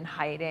just been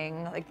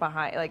hiding like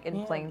behind, like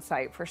in plain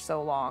sight for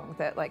so long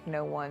that like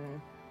no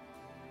one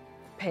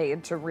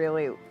paid to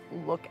really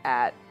look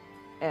at,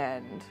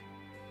 and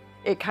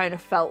it kind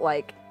of felt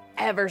like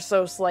ever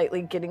so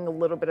slightly getting a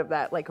little bit of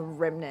that like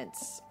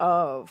remnants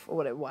of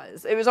what it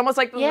was. It was almost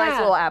like a nice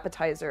little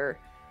appetizer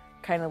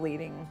kind of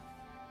leading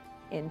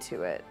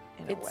into it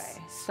in a way.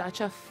 It's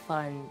such a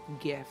fun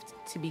gift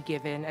to be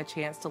given a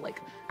chance to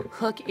like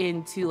hook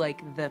into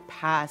like the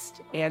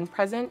past and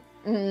present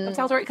of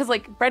Tal'Dorei, because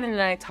like Brendan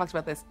and I talked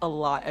about this a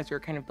lot as we were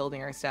kind of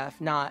building our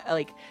stuff, not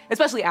like,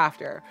 especially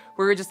after,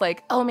 where we were just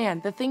like, oh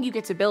man, the thing you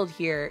get to build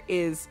here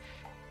is,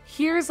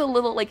 here's a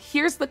little, like,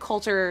 here's the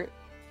culture,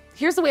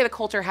 here's the way the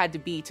culture had to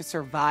be to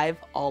survive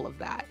all of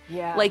that.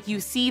 Yeah. Like,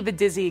 you see the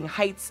dizzying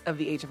heights of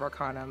the Age of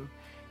Arcanum,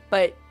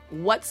 but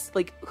what's,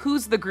 like,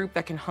 who's the group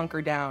that can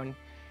hunker down?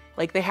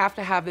 Like, they have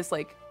to have this,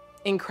 like,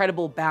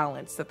 incredible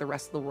balance that the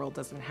rest of the world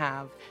doesn't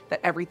have, that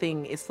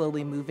everything is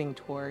slowly moving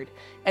toward.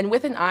 And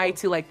with an eye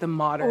to, like, the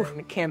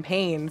modern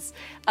campaigns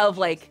of,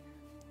 like,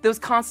 those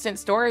constant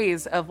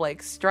stories of,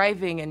 like,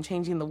 striving and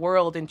changing the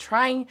world and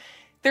trying,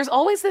 there's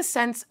always this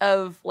sense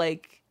of,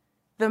 like,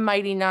 the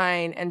Mighty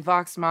Nine and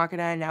Vox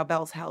Machina and now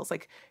Bell's Hells,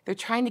 like, they're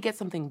trying to get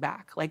something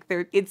back. Like,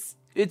 it's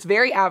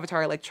very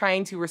Avatar, like,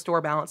 trying to restore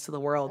balance to the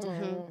world.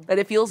 That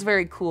it feels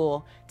very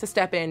cool to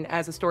step in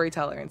as a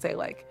storyteller and say,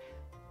 like,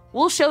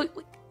 we'll show,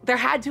 there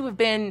had to have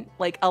been,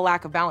 like, a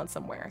lack of balance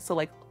somewhere. So,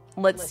 like,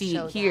 let's see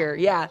it here.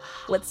 That. Yeah,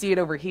 let's see it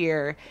over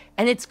here.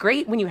 And it's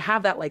great when you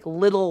have that, like,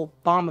 little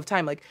bomb of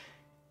time. Like,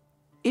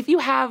 if you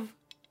have,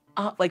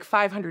 like,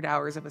 500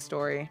 hours of a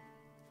story,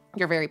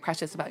 you're very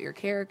precious about your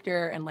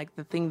character and, like,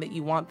 the thing that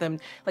you want them,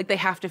 like, they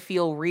have to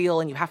feel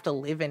real and you have to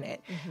live in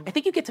it. I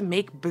think you get to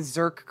make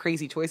berserk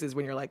crazy choices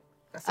when you're like,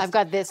 I've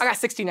got this. I got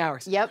 16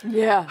 hours. Yep.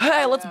 Yeah.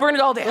 Hey, let's burn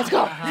it all down. Let's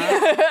go.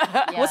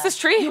 What's this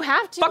tree? You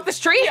have to. Fuck this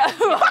tree.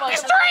 Fuck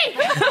this tree.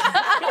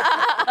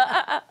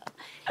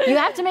 You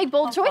have to make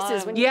bold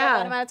choices when you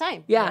have that amount of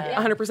time. Yeah,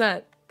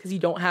 100%. Because you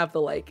don't have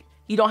the, like,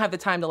 you don't have the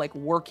time to, like,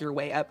 work your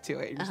way up to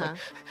it. You're just like,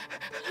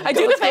 I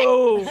do the thing.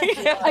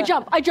 I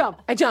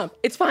jump.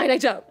 It's fine, I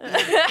jump.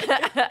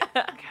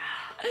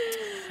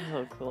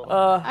 So cool.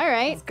 All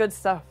right. It's good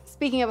stuff.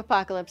 Speaking of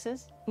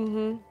apocalypses,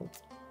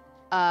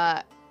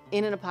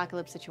 in an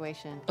apocalypse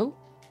situation,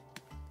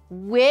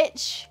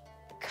 which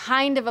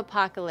kind of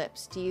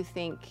apocalypse do you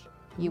think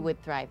you would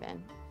thrive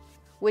in?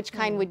 Which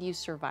kind would you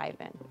survive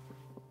in?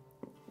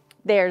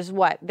 There's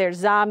what? There's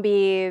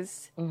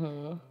zombies.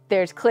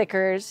 There's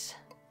clickers.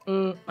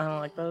 I don't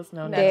like those.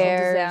 No.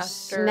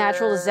 There's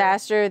natural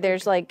disaster.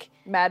 There's like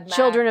Mad Max.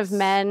 Children of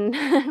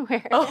Men.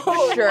 where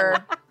Sure.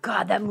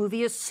 God, that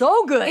movie is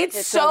so good.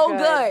 It's so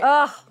good.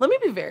 Let me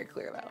be very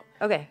clear,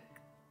 though. Okay.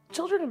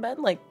 Children of Men,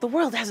 like, the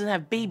world doesn't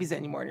have babies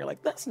anymore. And you're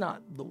like, that's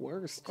not the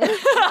worst. Have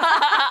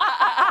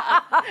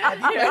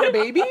you had a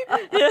baby?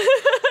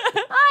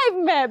 I've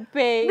met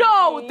babies.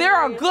 No,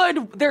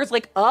 there's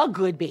like a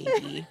good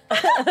baby.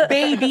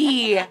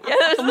 Baby.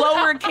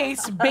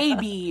 Lowercase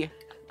baby.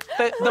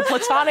 The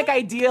platonic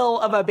ideal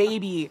of a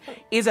baby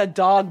is a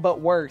dog, but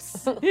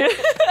worse.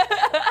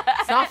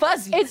 It's not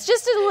fuzzy. It's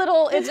just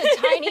it's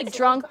a tiny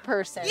drunk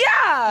person.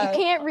 Yeah. You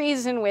can't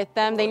reason with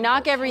them. They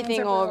knock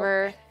everything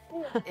over.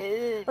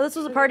 Well, this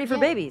was a party for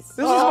babies.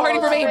 This was a party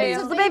for babies. This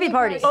was the baby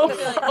party.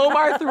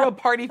 Omar threw a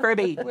party for a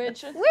baby. Where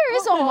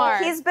is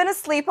Omar? He's been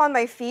asleep on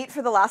my feet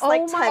for the last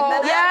like 10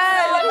 minutes.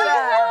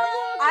 Yes.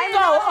 I'm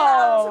not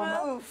allowed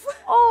to move.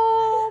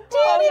 Oh,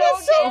 Danny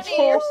is so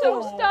cute. You're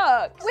so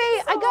stuck.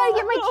 Wait, I gotta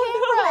get my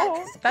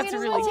camera. That's Wait,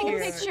 really take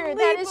cute. a picture.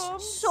 That is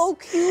so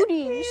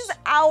cutie. He's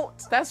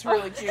out. That's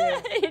really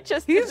cute.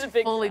 He's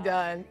fully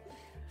done.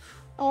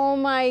 Oh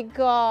my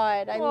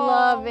God, I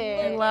love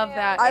it. I love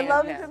that. I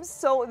love him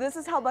so. This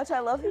is how much I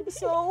love him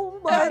so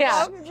much.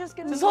 Yeah. I'm just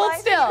gonna Just hold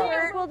still.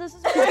 Well, this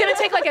is We're gonna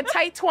take like a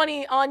tight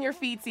 20 on your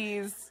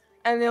feetsies,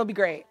 and it'll be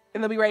great,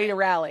 and they'll be ready to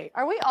rally.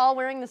 Are we all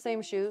wearing the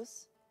same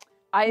shoes?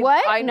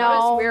 What? I No.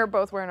 noticed we were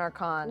both wearing our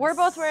cons. We're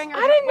both wearing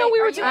our I didn't know we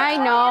were doing I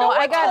that. know. No one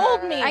I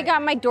told me.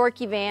 got my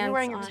dorky Vans. You're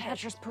wearing your on.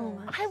 Tetris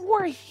Puma. I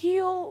wore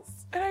heels,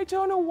 and I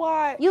don't know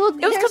why. You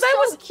look. It was because I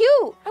was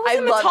cute. I was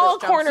in the love tall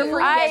this corner jumpsuit.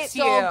 for I ESU.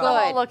 so good.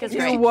 Oh, look, it's You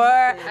great.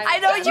 were. I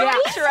know you Yeah.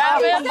 and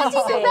Travis.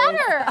 That's even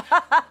better.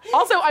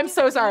 Also, I'm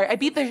so sorry. I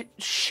beat the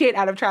shit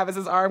out of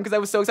Travis's arm because I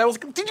was so excited. I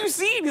was like, "Did you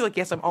see?" And he's like,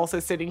 "Yes, I'm also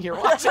sitting here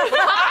watching."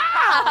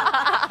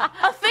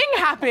 A thing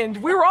happened.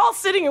 We were all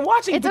sitting and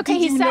watching. It's but okay.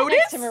 Did He you sat notice?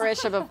 next to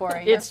Marisha before.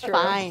 It's true.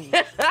 Fine.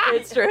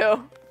 It's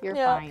true. You're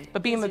fine.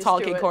 But being the tall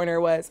kid corner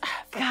was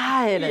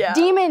God. Yeah.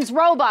 Demons,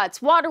 robots,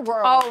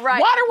 Waterworld. Oh,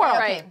 right. Waterworld.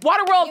 Right.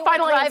 Waterworld. You would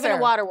Final thrive answer. in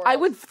a Waterworld. I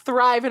would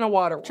thrive in a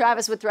Waterworld.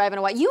 Travis would thrive in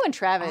a white. You and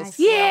Travis.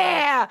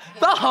 Yeah,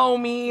 the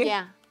homie.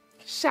 Yeah.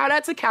 Shout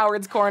out to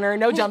Coward's Corner.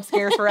 No jump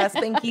scares for us.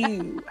 Thank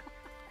you.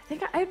 I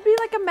think I'd be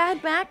like a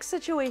Mad Max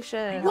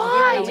situation.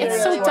 Why? leaning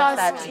It's so towards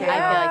that dusty. too. I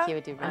feel like you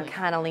would do I'm really.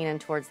 kind of leaning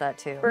towards that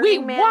too. Wait,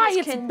 Burning Man why?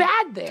 was It's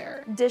bad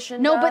there.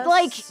 conditioned No, but us.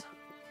 like,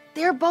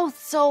 they're both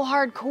so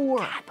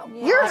hardcore.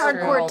 You're That's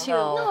hardcore true, too.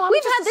 though. No, I'm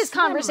We've just had this a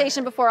swimmer.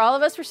 conversation before. All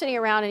of us were sitting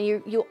around, and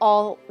you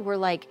all were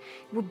like,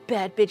 "We're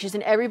bad bitches,"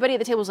 and everybody at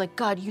the table was like,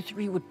 "God, you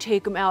three would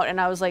take them out,"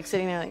 and I was like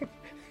sitting there like,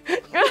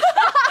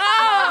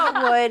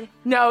 Would.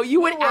 No,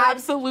 you would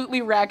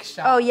absolutely wreck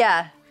shop. Oh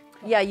yeah.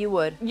 Yeah, you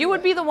would. you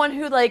would be the one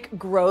who like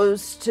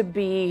grows to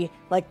be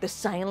like the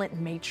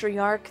silent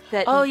matriarch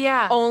that Oh,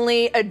 yeah.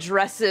 only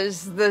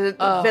addresses the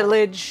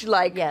village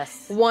like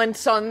Yes.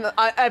 once on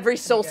every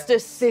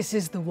solstice. "This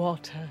is the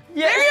water."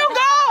 There you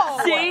go.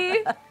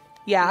 See?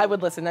 Yeah, I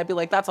would listen. I'd be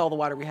like, "That's all the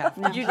water we have."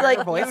 You'd Her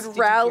like voice. you'd Did you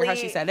hear rally how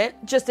she said it.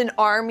 just an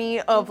army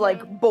of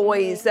like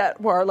boys that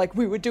were like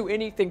we would do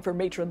anything for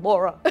matron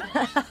Laura.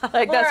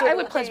 Like that's what I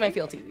would pledge my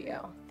fealty to you.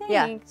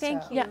 Yeah.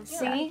 Thank you. Yeah.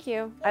 Thank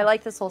you. I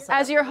like this whole setup.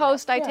 As your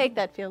host, I take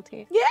that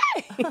fealty.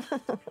 Yay!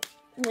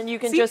 And you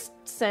can See? just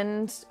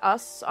send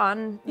us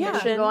on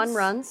missions. Go on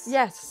runs.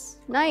 Yes.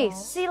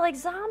 Nice. See, like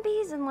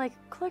zombies and like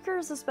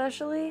clickers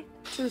especially,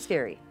 too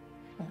scary.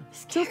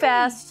 Too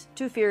fast,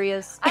 too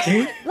furious.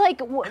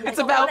 Like It's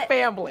about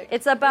family.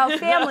 It's about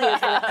family.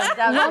 Is what it comes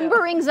down to.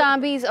 lumbering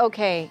zombies,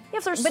 okay.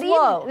 If they're But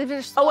slow. even if they're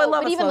Oh, slow, I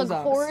love but a even slow the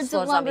zombie. hordes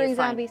Slow of zombie lumbering is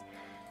fine. zombies.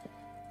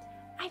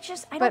 I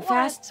don't But want,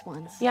 fast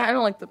ones. Yeah, I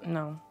don't like the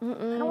no. I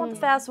don't want the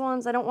fast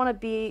ones. I don't want to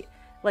be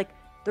like.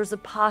 There's a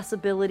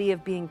possibility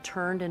of being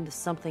turned into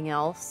something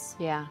else.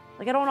 Yeah.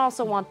 Like I don't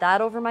also want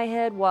that over my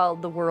head while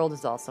the world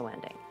is also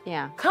ending.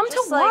 Yeah. Come to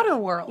Just like-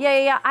 Waterworld.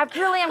 Yeah. I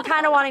really am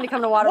kind of wanting to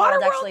come to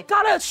Waterworld actually. Waterworld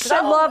got a show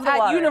I love the at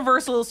water.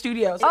 Universal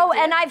Studios. Oh,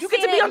 and I've you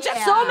seen get to be it on jet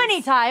so skis.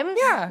 many times.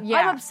 Yeah. Yeah.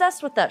 I'm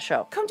obsessed with that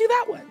show. Come do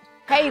that one.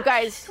 Hey, you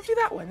guys, Come do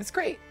that one. It's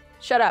great.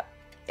 shut up.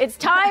 It's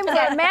time for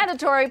a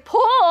mandatory pull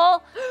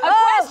a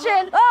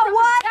question from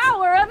the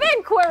Tower of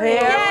Inquiry.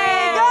 Here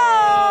we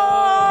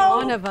go.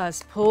 One of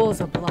us pulls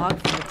a block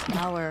from the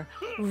tower,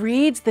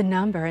 reads the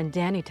number, and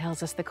Danny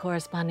tells us the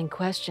corresponding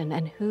question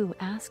and who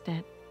asked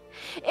it.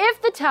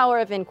 If the Tower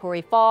of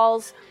Inquiry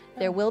falls,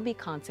 there will be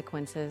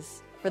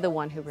consequences for the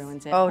one who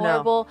ruins it. Oh, no.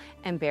 Horrible,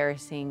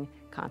 embarrassing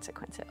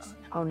consequences.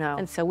 Oh no.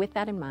 And so with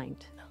that in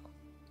mind,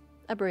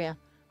 Abria,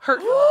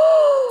 Hurtful.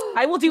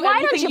 I will do why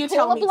anything don't you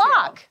tell pull a me to.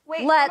 block?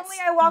 Wait, Let's normally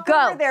I walk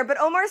go. over there, but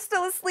Omar's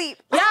still asleep.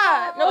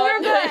 Yeah, no, you're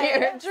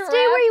good. Stay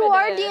where you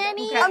are,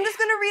 Danny. I'm just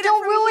gonna read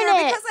Don't it from ruin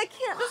here it. because I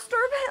can't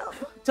disturb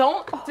him.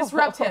 Don't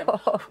disrupt him.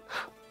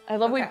 I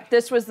love Okay.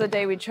 this was the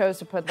day we chose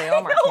to put the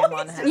Omar cam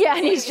on him. Yeah,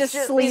 and he's just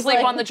sleeping.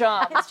 Sleep on the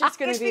job. It's just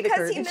gonna It's be the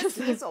because he curtain. missed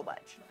me so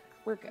much.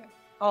 We're good.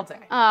 All day.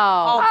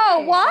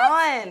 Oh, what?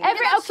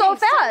 Fun. So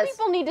fast.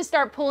 People need to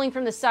start pulling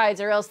from the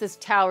sides, or else this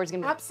tower's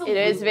gonna. Absolutely.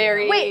 It is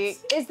very Wait,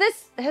 is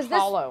this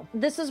hollow.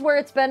 This is where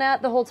it's been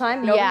at the whole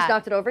time? Nobody's Yeah.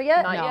 knocked it over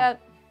yet? Not No.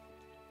 yet.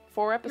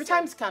 4 Your episodes.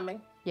 time's coming.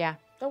 Yeah.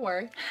 Don't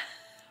worry.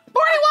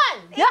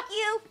 41. Thank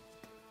you.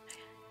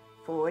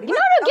 40. No,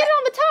 get it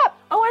on the top.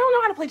 Oh, I don't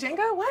know how to play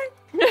Jenga. What?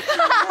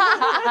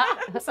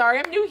 I'm sorry,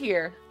 I'm new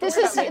here. This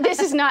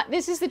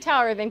is the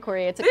Tower of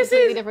Inquiry. It's a This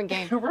completely is different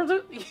game.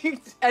 You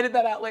edit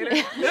that out later.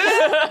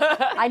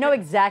 I know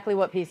exactly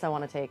what piece I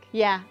want to take.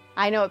 Yeah,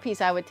 I know what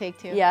piece I would take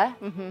too. Yeah?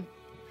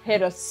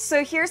 Hit us.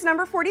 So here's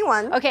number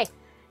 41. Okay.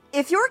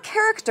 If your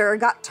character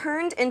got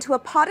turned into a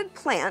potted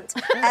plant,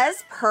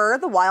 as per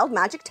the wild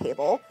magic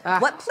table,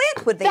 what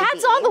plant would they be?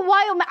 That's all the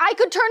wild. I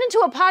could turn into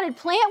a potted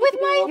plant with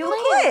my You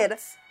plant. could.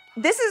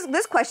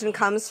 This question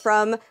comes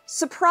from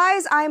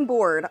Surprise I'm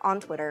Bored on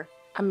Twitter.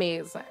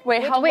 Amazing.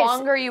 Wait, how wait,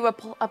 long are you a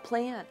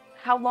plant?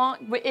 How long?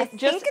 Wait, I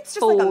think it's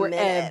just like a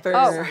minute or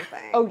forever.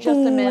 something. Oh, just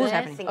a minute.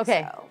 I think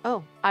Okay. so.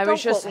 Oh, I was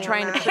Don't just quote me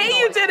trying on to. that. Hey,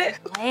 you did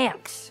it.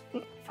 Plants.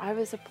 If I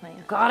was a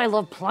plant. God, I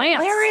love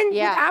plants. Laren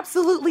Yeah. would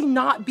absolutely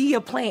not be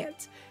a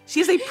plant. She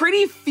has a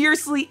pretty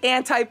fiercely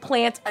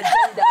anti-plant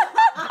agenda.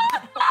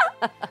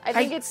 I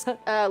think it's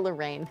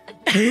Lorraine.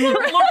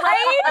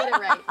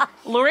 Lorraine?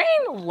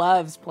 Lorraine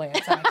loves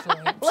plants,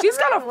 actually. She's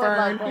got a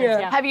fern.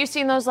 Yeah. Have you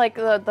seen those like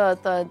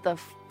the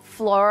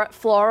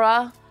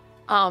flora?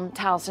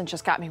 Taliesin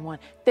just got me one.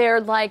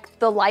 They're like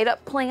the light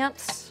up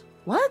plants.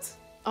 What?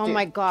 Oh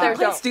my god.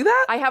 Airplanes do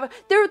that? I have.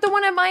 They're the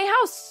one at my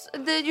house.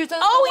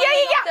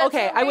 Yeah.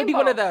 Okay, I would be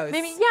one of those.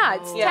 Maybe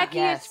it's techy,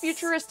 Yes. it's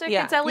futuristic,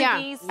 Yeah. it's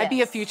LEDs. I'd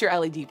be a future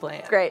LED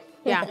plant. Great.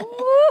 Yeah.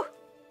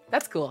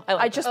 That's cool. I I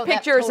like just Oh,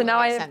 picked that yours, totally and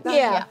now makes I. sense.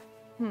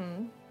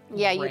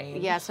 Yeah.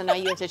 Yeah, so now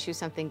you have to choose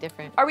something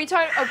different. Are we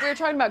talking? Oh, we're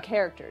talking about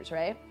characters,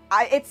 right?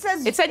 It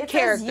said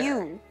character.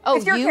 you. Oh,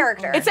 it's your you?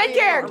 character. It said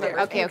character.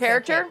 Okay,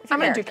 Character. It's a I'm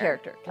gonna do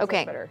character. character. 'cause Okay.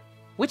 that's better.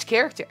 Which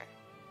character?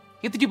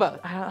 You have to do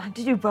both.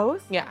 To do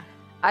both? Yeah.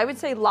 I would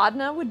say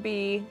Ladna would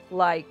be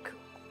like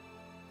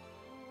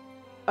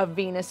a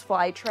Venus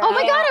flytrap. Oh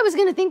my god, I was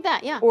gonna think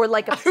that, yeah. Or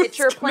like a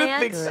pitcher gonna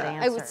plant. think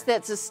that.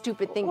 That's a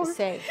stupid thing to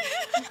say.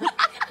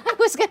 I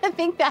was gonna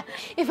think that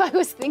if I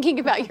was thinking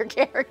about your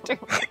character.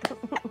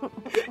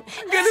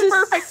 Good and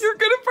perfect. You're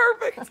good and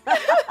perfect.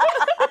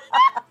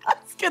 I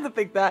was gonna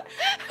think that.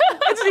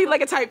 I just need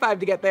like a type 5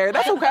 to get there.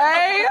 That's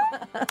okay.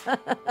 You're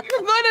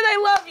good and I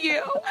love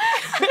you.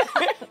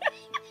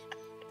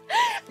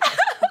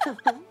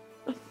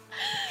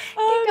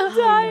 I'm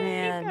dying.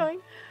 Man.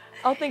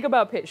 I'll think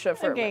about Pitcha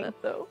for Okay. a minute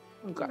though.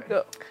 Okay.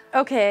 Go.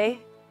 Okay.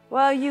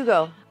 Well, you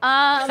go.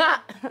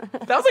 That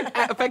was like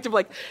effective,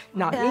 like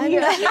not me.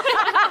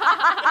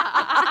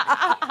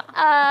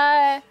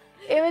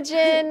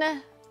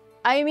 Imogen,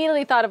 I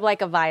immediately thought of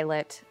like a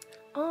violet.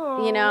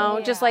 Oh, You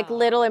know, just like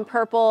little and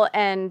purple,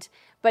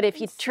 but if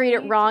you treat it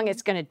wrong,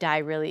 it's gonna die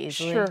really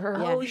easily. Sure.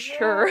 Yeah. Oh,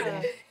 sure.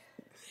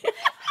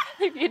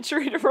 If you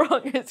treat it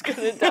wrong, it's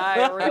gonna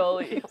die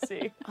real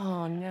easy.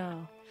 Oh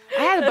no.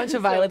 I had a bunch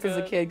of violets as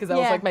a kid because that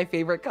was like my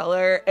favorite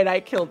color, and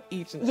I killed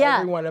each and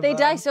every one of them. they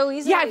die so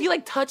easily. Yeah, if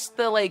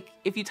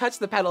you touch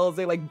the petals,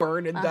 they like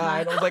burn and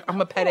die. And I was like, I'm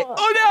gonna pet it.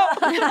 Oh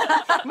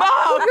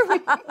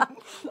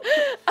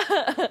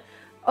no, Mom!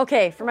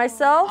 Okay, for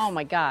myself, Oh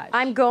my god.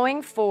 I'm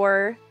going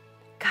for,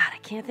 God, I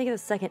can't think of the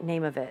second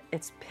name of it.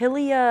 It's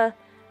Pilia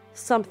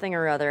something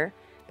or other,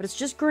 but it's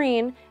just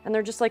green, and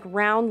they're just like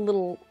round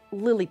little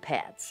lily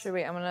pads. Should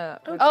we? I'm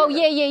gonna. Oh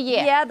yeah.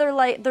 Yeah,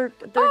 they're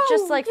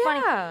just like yeah.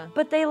 funny,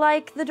 but they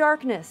like the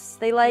darkness.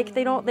 They like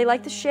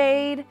the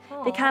shade.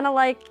 They kind of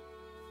like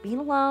being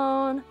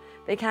alone.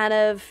 They kind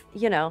of,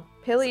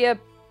 Pilia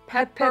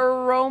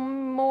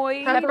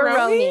pepperoni.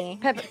 Pepperoni.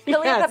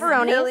 Pilia Yes.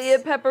 pepperonis. Pilia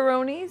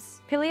pepperonis.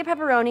 Pilia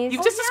pepperonis.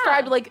 You've just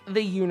described like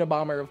the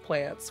Unabomber of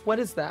plants. What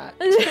is that?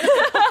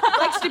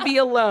 Likes to be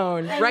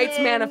alone. Writes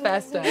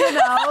manifesto.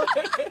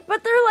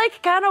 But they're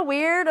like kind of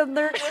weird, and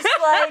they're just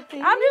like,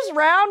 I'm just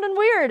round and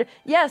weird.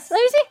 Yes. Let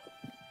me see.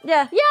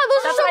 Yeah. Yeah,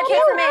 those That's are what I so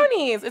picked for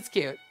me. Pepperonis. It's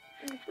cute.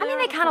 I mean,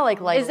 they kind of like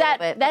light Is a little that-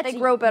 bit, but that's they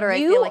grow better. I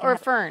you feel like or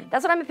fern?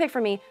 That's what I'm gonna pick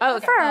for me. Oh,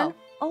 For okay. fern,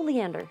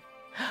 oleander.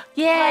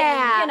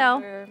 Yeah.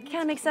 Kind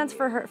of makes sense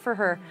for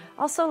her.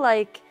 Also,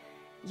 like,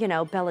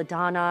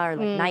 belladonna or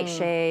like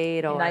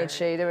nightshade or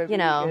Nightshade, it would be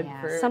good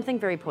for- something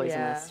very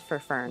poisonous for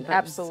fern. But,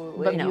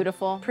 Absolutely. But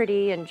beautiful.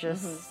 pretty and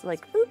just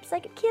like, oops, I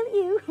could kill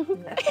you.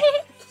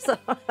 So,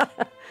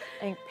 I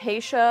think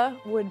Pasha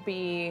would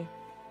be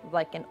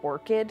like an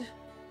orchid.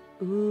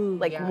 ooh,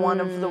 Like one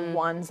of the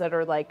ones that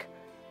are like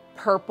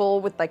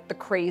purple with like the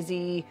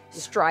crazy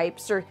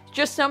stripes, or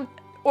just some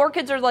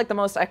orchids are like the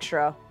most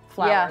extra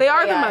flower. Yeah, They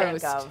are I the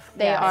think most. of.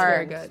 They Yeah, are.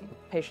 Very good.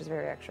 Pasha's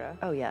very extra.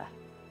 oh yeah.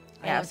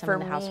 I have some in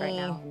for the house right me-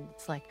 now. And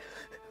it's like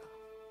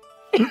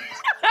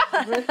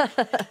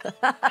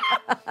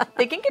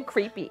They can get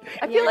creepy.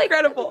 I Feel feel like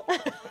incredible.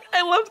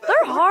 I love that.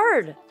 They're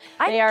hard.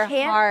 They are I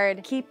can't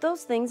hard. keep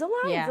those things alive.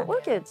 Yeah. The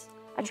orchids.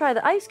 I try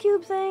the ice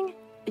cube thing.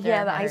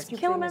 yeah, the hard. ice cube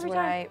Kill 'em thing is every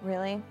what time.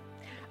 really.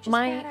 Just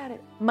bad at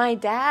it. My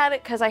dad,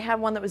 because I had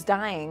one that was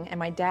dying, and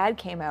my dad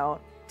came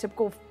out,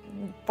 typical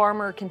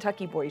farmer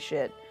Kentucky boy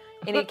shit,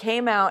 and he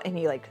came out and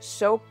he like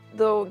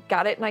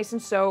got it nice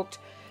and soaked,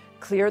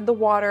 cleared the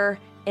water,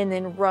 and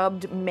then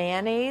rubbed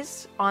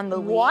mayonnaise on the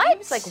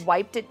leaves, like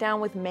wiped it down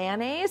with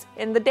mayonnaise,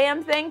 and the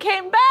damn thing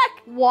came back.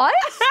 what?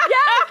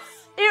 Yes,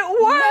 it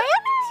worked.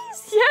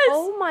 Mayonnaise? Yes.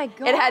 Oh my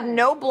god. It had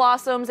no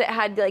blossoms. It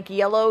had like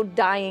yellow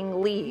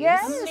dying leaves.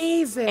 Yes.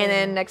 Amazing. And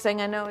then next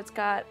thing I know, it's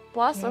got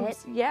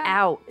blossoms. Yeah.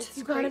 out.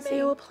 you got a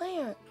mayo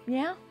plant.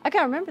 Yeah. I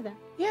can't remember that.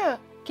 Yeah.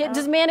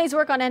 Does mayonnaise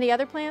work on any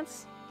other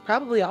plants?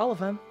 Probably all of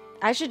them.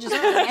 I should just.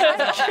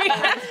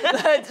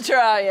 Let's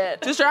try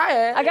it. Just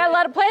try it. I got a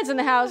lot of plants in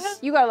the house.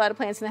 You got a lot of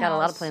plants in the Got house. a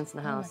lot of plants in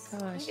the house.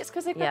 It's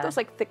because they've got Yeah. those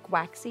like thick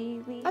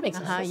waxy leaves. That makes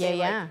sense.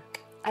 Yeah.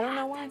 I don't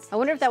know why. I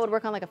wonder if that would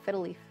work on like a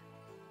fiddle leaf.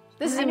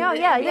 This is I know,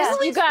 yeah.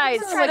 You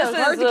guys, This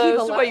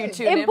is what you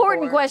tune in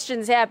important for.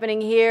 questions happening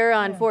here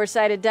on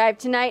Four-Sided Dive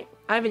tonight.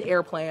 I have an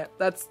air plant.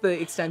 That's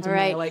the extent of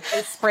Right. me. Like,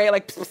 I spray it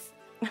like,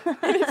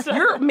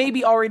 you're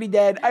maybe already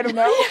dead. I don't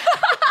know.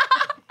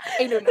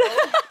 I don't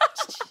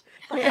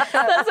know. That's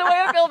the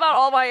way I feel about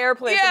all my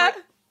airplanes. I'm Yeah.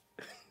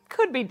 like,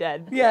 could be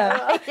dead.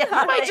 Yeah. You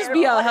might just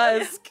be a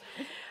husk.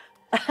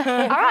 All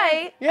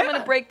right. I'm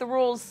gonna break the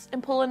rules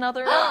and pull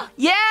another.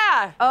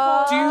 Yeah.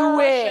 Do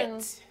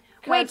it.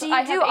 Wait, do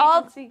I you do have all?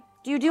 agency.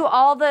 Do you do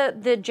all the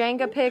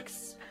Jenga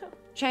picks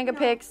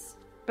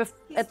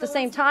at the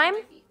same time?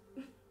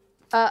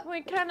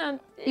 We kind of.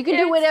 You can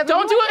do whatever.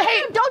 Don't do it.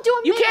 Hey, Don't do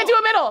a you middle. can't do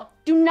a middle.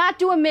 Do not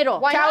do a middle.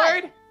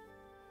 Coward.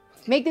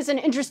 Make this an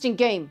interesting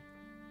game.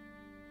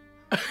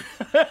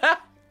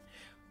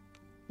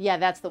 Yeah,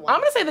 that's the one.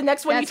 I'm gonna say the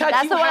next one you touch,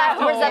 that's you the one have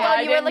to. was that the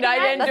one you were looking at? I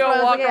didn't That's do what a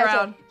I was walk looking at.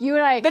 around. You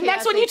and I. The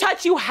next one you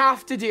touch, you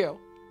have to do.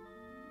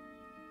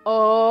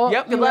 Oh,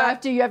 Yep, good you luck.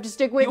 have to. You have to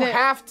stick with You it.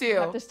 have to. You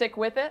have to stick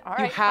with it. All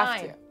right, have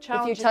fine. to.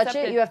 Challenge If you touch it,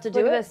 accepted. you have to do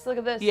Look it? At this. Look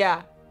at this.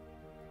 Yeah.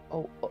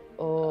 Oh. You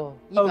Oh,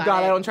 got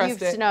God, it. I don't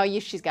trust it. No,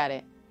 she's got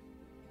it.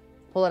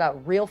 Pull it out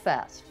real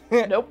fast.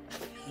 Nope.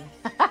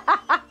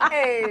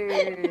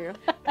 Hey.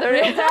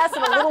 Real fast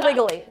and a little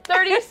wiggly.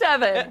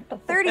 37.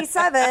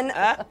 37.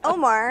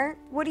 Omar,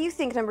 what do you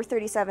think number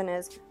 37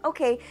 is?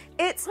 Okay,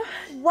 it's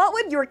what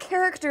would be your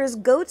character's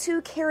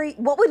go-to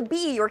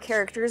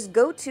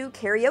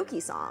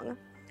karaoke song?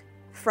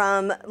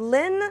 From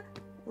Lynn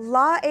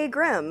La A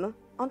Grim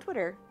on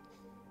Twitter.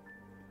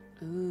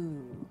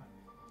 Ooh.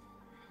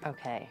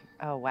 Okay.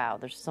 Oh, wow.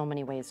 There's so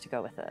many ways to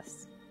go with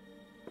this.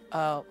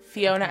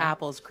 Fiona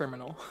Apple's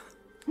Criminal.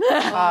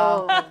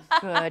 Oh,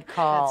 good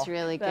call. That's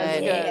really good. That's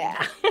good.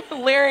 Yeah.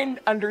 Laren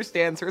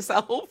understands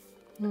herself.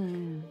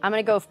 I'm going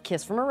to go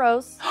Kiss from a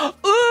Rose.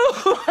 Ooh!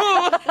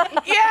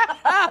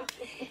 Yeah!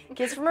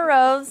 Kiss from a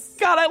Rose.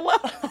 God, I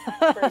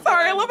love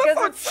Sorry, I love that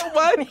song so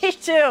much. Me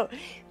too.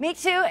 Me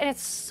too. And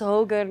it's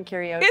so good in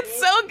karaoke. It's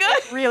so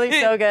good. really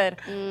so good.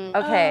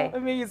 Okay.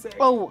 Amazing.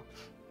 Oh,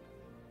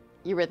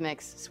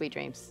 Eurythmics, Sweet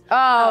Dreams.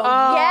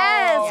 Oh,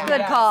 yes. yeah. Good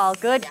Yes. call.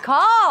 Good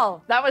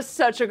call. That was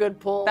such a good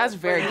pull. That's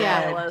very good.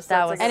 Yeah. List.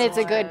 That That's was- a And it's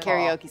a good good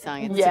karaoke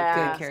song. It's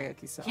Yeah. Good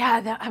karaoke song.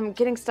 Yeah, I'm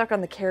getting stuck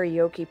on the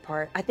karaoke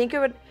part. I think it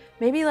would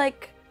maybe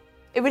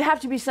it would have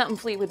to be something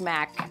Fleetwood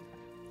Mac.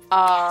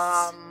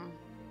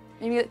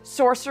 Maybe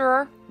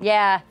Sorcerer.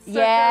 Yeah.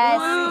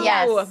 Yes. Ooh,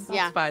 Yes. That's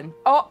Yeah. fun.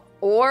 Oh,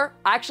 or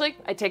actually,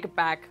 I take it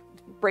back.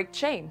 Break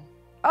Chain.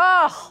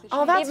 Oh,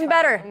 that's even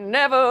better.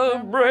 Never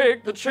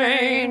break the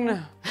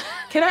chain.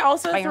 Can I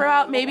also throw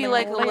out maybe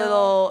like a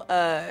little,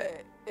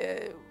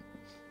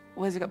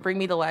 what is it called? Bring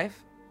Me to Life?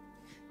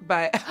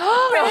 But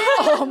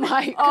Oh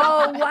my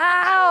god.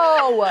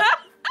 Oh, wow.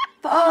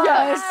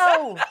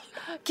 Yes.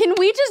 Can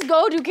we just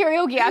go do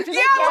karaoke after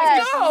this? Yeah,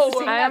 let's go.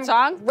 Sing that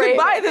song?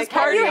 goodbye this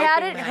Have party. you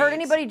heard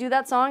anybody do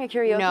that song at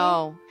karaoke?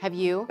 No. Have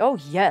you? Oh,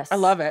 yes. I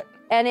love it.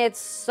 And it's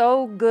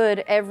so good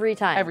every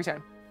time. Every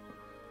time.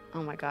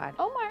 Oh my god.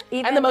 Omar.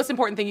 Even, And the most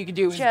important thing you can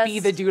do is Just- be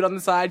the dude on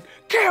the side.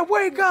 Can't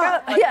wake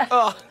up. yeah.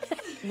 Oh.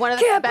 One of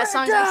the best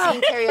songs I've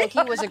seen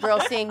karaoke was a girl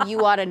sing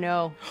 "You Oughta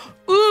Know."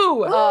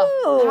 Ooh.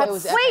 Ooh, it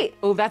was epic. wait.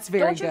 Oh, that's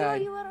very Don't you know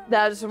good. you oughta know?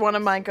 That's one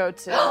of my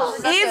go-tos.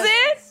 Is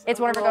it? It's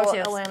one of her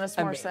go-tos. Alanis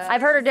Morissette. I've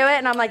heard her do it,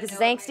 and I'm like, this is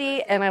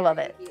angsty, and I love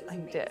it. I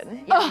did.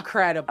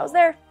 Incredible. I was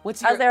there.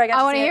 What's I was your- there. I got I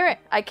to want to see hear it.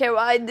 I can't.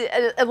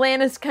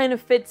 Atlantis kind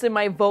of fits in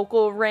my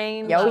vocal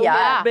range Oh, a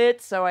yeah. little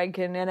bit, so I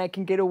can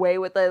get away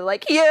with it.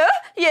 Like yeah.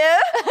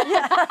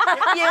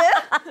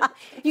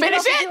 You Finish can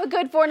also it. do a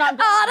good four not.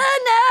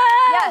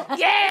 Yes.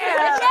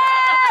 Yeah.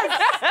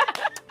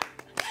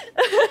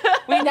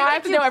 We now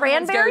have to know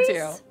everyone's cranberries?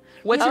 go-to.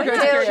 What's your Okay.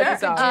 go-to Sure. karaoke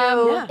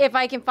song? If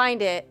I can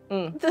find it,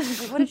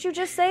 What did you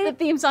just say? the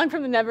theme song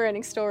from The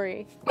Never-Ending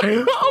Story. Oh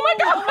my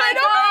God!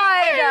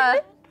 I know.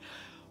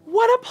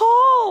 What a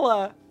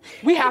poll!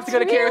 We have to go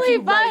to It's really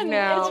karaoke right fun.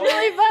 now. It's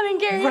really fun in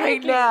karaoke.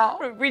 Right now.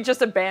 We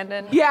just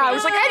abandoned. Yeah, I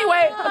was like,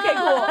 anyway, okay,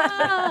 cool.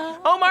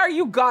 Omar,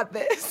 you got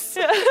this.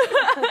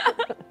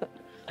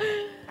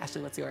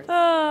 Ashley, what's yours?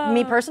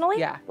 Me personally?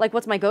 Yeah. Like,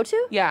 what's my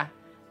go-to? Yeah.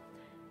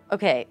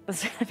 Okay,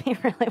 this is gonna be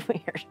really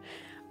weird.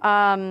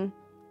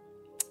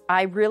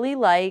 I really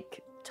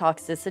like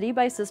Toxicity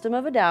by System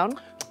of a Down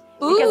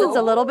because it's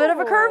a little bit of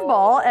a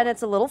curveball and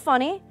it's a little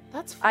funny.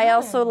 That's I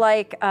also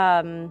like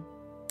the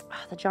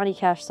Johnny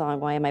Cash song.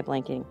 Why am I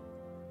blanking?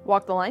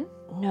 Walk the line.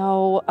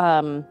 No,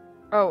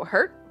 Oh,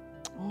 hurt.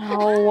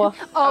 no,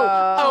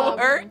 Oh,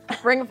 Hurt?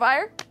 Ring of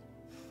Fire.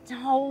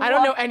 no. I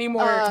don't know any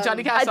more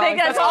Johnny Cash I songs. think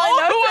that's all all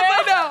I know, the ones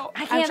I know.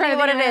 I can't think of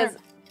what it is.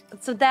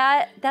 So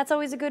that's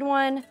always a good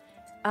one.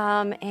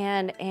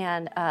 And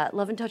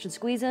Love and Touch and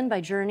Squeezin'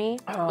 by Journey.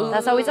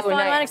 That's always a fun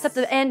nice. one, except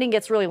the ending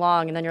gets really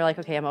long, and then you're like,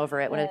 okay, I'm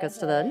over it. When it gets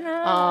to the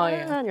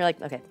and you're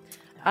like, okay.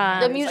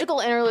 The musical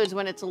interludes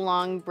when it's a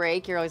long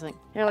break, you're always like,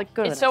 You're like,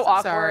 go to It's the so next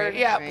awkward. Sorry.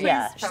 Yeah, please.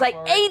 Yeah. She's like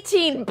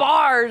 18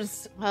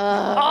 bars.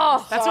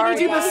 Oh, That's when you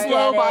do the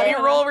slow body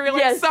roll where you're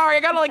like, Yes. sorry,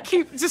 I gotta like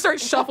just start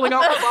shuffling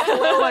off the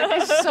buffalo.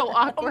 Like, it's so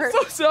awkward. I'm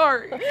so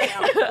sorry.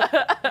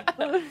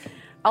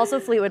 Also,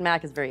 Fleetwood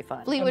Mac is very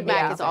fun. Fleetwood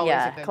Mac is always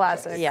a good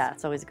classic. choice. Yeah,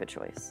 it's always a good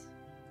choice.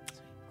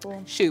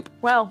 Shoop.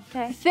 Well,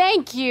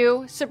 Thank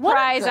you.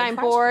 Surprise, good I'm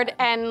bored.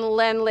 And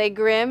Lenley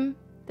Grimm.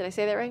 Did I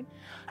say that right?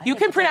 You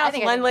can pronounce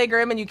think I did. Lenley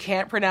Grimm and you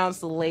can't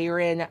pronounce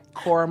Laren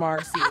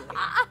Koromar Seeley.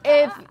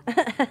 If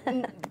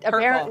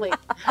apparently.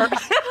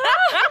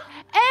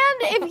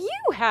 And if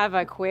you have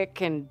a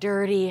quick and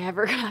dirty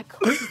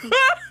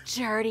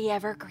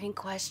evergreen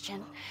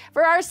question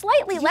for our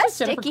slightly less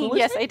Jennifer sticky, Coolidge?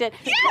 yes I did,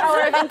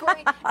 hour of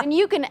inquiry, then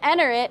you can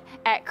enter it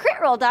at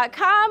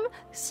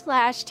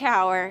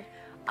critroll.com/tower.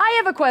 I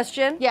have a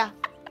question. Yeah.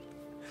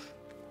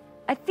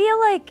 I feel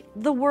like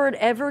the word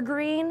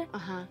evergreen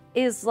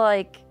is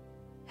like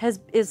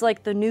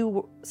the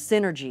new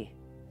synergy.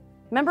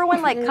 Remember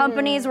when like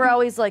companies were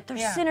always like,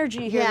 there's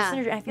synergy here, Yeah.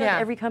 there's synergy. I feel like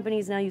every company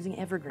is now using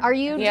evergreen. Are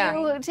you, do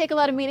you take a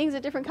lot of meetings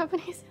at different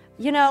companies?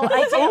 You know,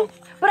 I do.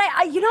 But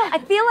I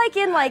feel like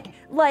in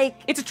like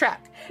It's a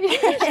trap.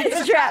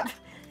 it's a trap.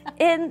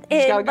 In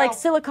gotta like go.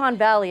 Silicon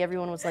Valley,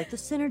 everyone was like, the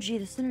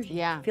synergy.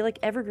 Yeah. I feel like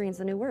evergreen's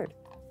the new word.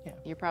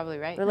 You're probably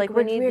right. They're like,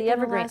 we need the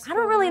evergreen. I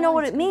don't really know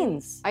what it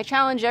means. I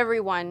challenge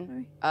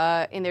everyone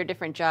in their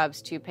different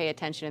jobs to pay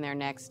attention in their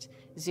next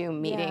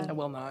Zoom meeting I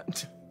will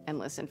not. and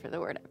listen for the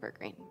word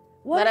evergreen.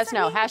 What Let does us it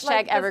know. mean? Hashtag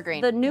Like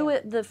evergreen.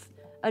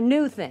 A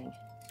new thing.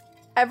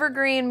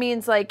 Evergreen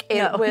means like it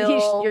No,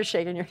 will. you're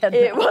shaking your head.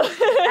 It no. will.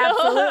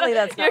 Absolutely,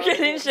 that's You're not what it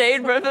getting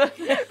shade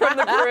from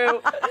the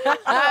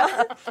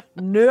crew.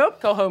 Nope.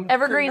 Go home.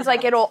 Evergreen's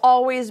like it'll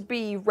always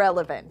be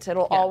relevant.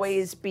 It'll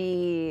always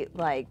be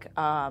like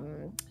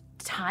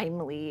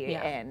timely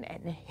and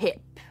hip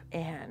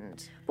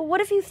and. But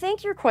what if you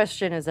think your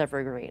question is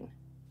evergreen?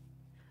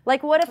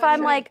 Like, what if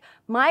I'm like,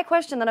 my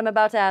question that I'm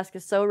about to ask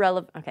is so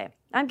relevant? Okay,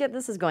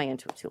 this is going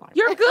into it too long.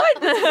 You're good.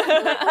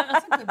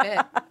 That's a good bit.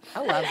 I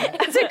love it.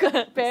 That's a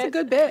good bit. It's a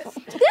good bit.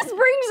 This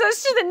brings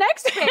us to the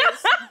next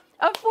phase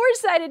of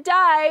Four-Sided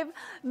Dive,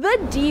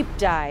 the deep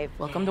dive.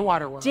 Welcome to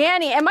Waterworld.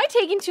 Danny, am I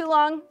taking too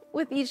long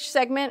with each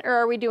segment, or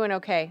are we doing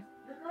okay?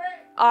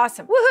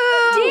 Awesome.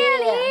 Woohoo!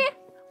 Danny,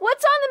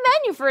 what's on the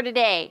menu for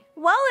today?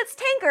 Well, it's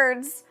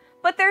tankards,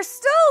 but there's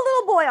still a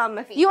little boy on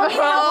my feet. You want me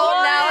to help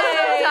you?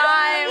 Now's the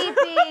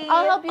time.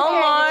 I'll help you.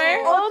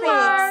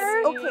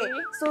 Okay,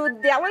 so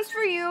that one's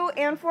for you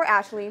and for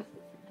Ashley.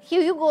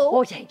 Here you go.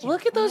 Oh, thank you.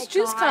 Look at those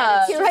juice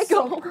cups. Here I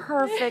go.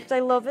 Perfect. I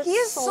love it. He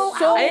is so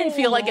I didn't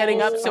feel like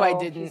getting up, so I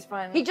didn't.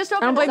 He just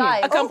opened his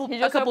eyes. A couple, He a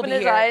just couple opened to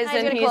his here. eyes I'm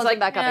and gonna he's close like, them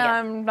back up again.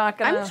 I'm not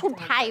gonna. I'm so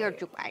tired,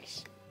 you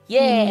guys.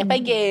 Yeah,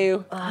 thank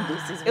you.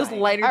 It was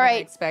lighter All than I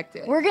right.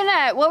 expected. What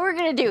we're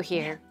gonna do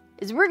here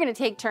is we're gonna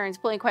take turns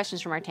pulling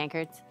questions from our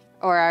tankards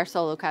or our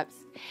solo cups.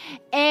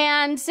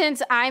 And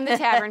since I'm the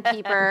tavern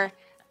keeper,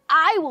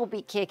 I will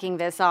be kicking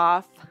this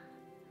off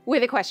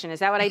with a question. Is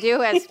that what I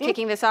do as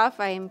kicking this off?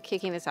 I am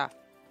kicking this off.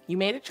 You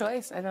made a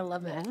choice, and I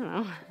love it. I don't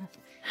know.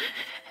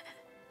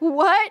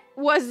 What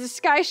was the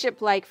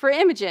skyship like for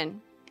Imogen?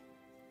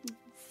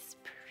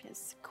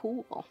 It's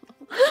cool.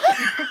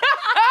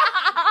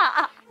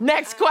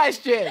 Next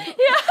question.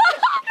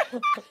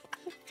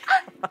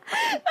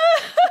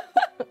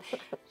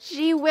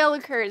 Gee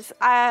willikers.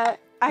 I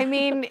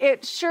mean,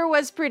 it sure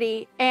was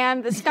pretty,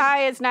 and the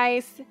sky is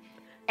nice,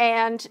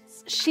 and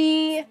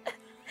she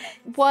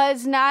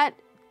was not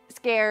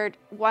scared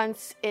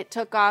once it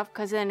took off,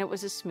 because then it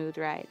was a smooth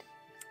ride.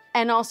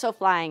 And also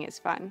flying is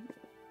fun.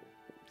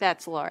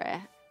 That's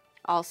Laura.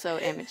 Also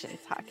Imogen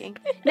talking.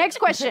 Next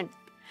question.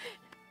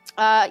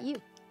 You.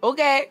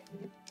 Okay.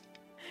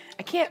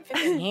 I can't fit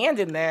my hand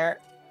in there.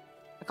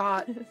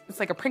 God, it's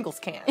like a Pringles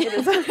can. You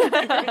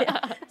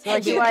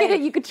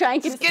could try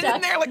and get Just it get in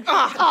stuck. there like,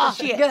 oh,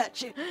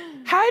 shit.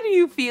 How do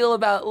you feel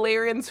about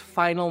Laren's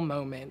final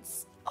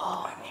moments?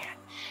 Oh, man.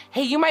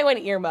 Hey, you might want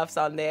earmuffs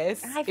on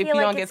this. I if feel you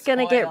like don't it's get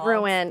gonna get spoiled.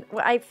 ruined.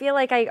 Well, I feel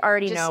like I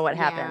already Just- know what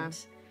yeah. happened.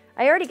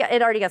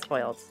 It already got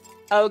spoiled.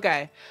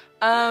 Okay.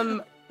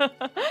 I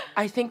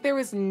think there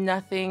was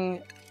no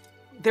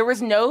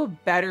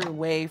better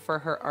way for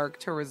her arc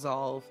to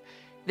resolve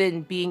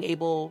than being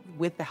able,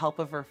 with the help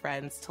of her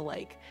friends, to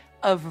like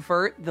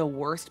avert the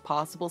worst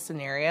possible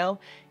scenario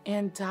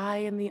and die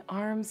in the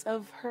arms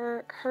of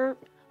her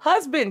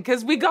husband,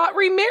 because we got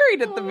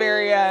remarried at the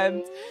very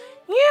end.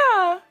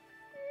 Yeah.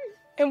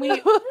 And we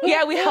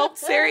helped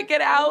Sarah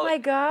get out. Oh my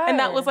god! And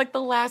that was like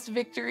the last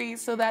victory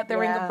so that the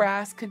Ring of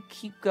Brass could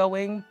keep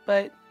going.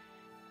 But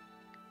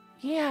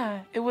yeah,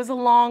 it was a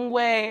long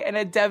way and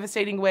a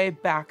devastating way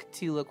back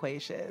to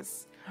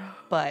Loquacious.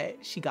 But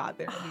she got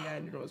there in the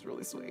end and it was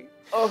really sweet.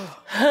 Oh.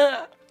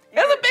 It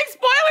was a big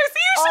spoiler, so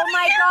you should Oh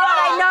my god!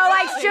 I know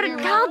I should have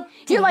come.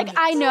 You're like,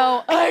 I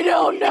know. I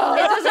don't know. It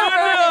doesn't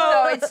ruin it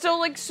though. It's still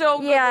like so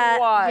good Yeah. to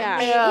watch.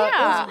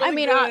 Yeah. really I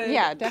mean, good.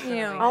 yeah,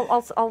 definitely.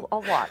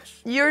 I'll watch.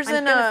 Yours I'm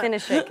and gonna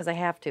finish it because I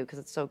have to because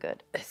it's so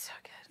good. It's so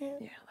good.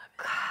 Yeah,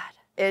 I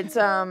love it.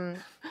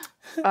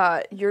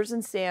 It's yours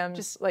and Sam's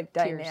just like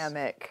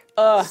dynamic.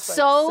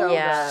 So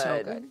Yeah.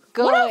 So good.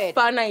 good. What a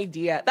fun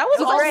idea. That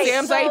was all Great.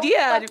 Sam's So idea.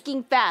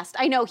 fucking fast.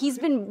 I know he's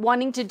been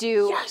wanting to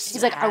do.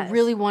 He's like, I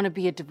really want to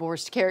be a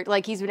divorced character.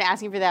 Like he's been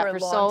asking for that for a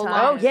so long long.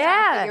 time. Oh, yeah.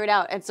 Trying to figure it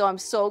out, and so I'm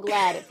so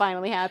glad it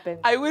finally happened.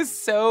 I was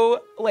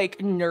so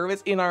like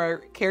nervous in our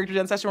character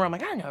gen session where I'm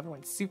like, I don't know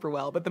everyone super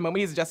well, but the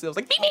moment he suggested it, I was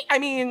like, beat me. I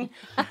mean,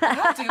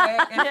 I'll do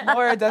it if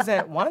Laura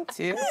doesn't want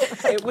to.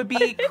 It would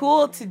be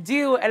cool to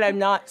do, and I'm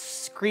not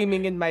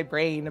screaming in my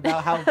brain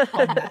about how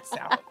fun that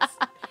sounds.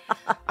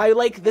 I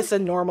like this a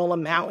normal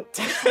amount.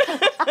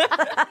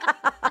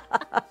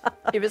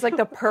 It was like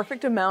the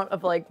perfect amount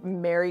of like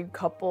married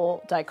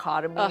couple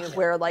dichotomy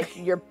where like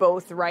you're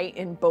both right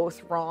and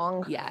both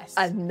wrong. Yes.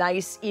 A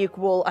nice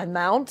equal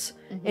amount.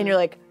 And you're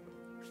like,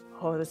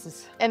 oh, this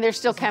is. And there's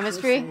still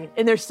chemistry.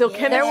 And there's still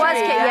chemistry. There was,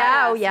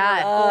 oh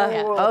yeah,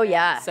 oh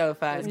yeah. So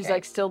fun. He's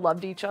like still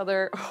loved each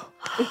other.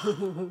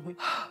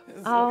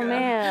 Oh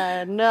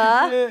man.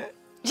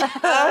 So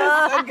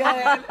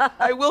good.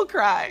 I will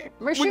cry.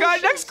 We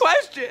got next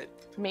question.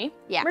 Me?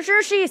 Yeah.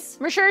 Mershurshis.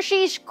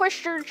 Mershurshis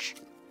questions.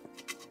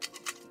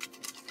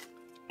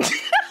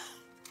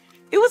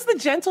 It was the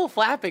gentle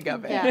flapping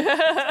of it.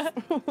 Yeah.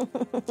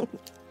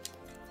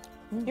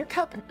 Your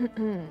cup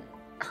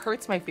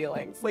hurts my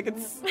feelings. Like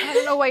it's. I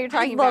don't know what you're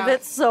talking Love about.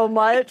 it so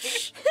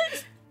much.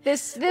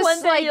 This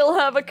One day like you'll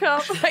have a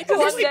cup.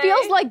 this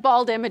feels like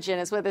bald Imogen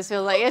is what this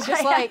feels like. It's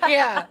just like,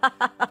 Yeah.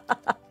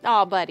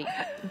 oh, buddy.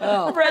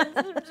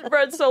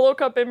 Red solo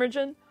cup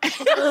Imogen.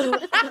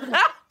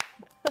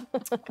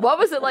 What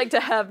was it like to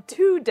have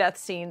 2 death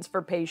scenes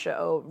for Paisha?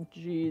 Oh,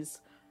 jeez.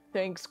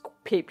 Thanks,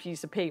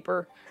 piece of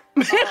paper.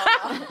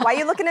 Why are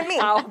you looking at me?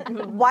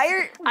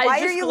 Why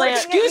are you looking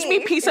at me? Excuse me,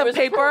 piece of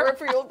paper.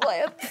 Peripheral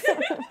glance.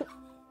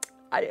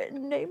 I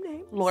didn't name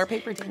names. Lore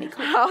paper, Danny.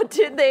 How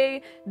did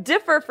they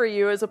differ for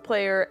you as a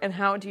player, and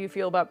how do you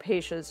feel about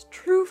Paisha's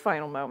true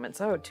final moments?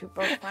 Oh, both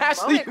final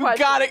Ashley, moment you questions.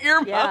 got it.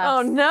 Earmuffs. Yeah.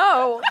 Oh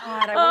no.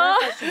 God, I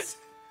wonder if I should.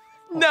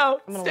 No,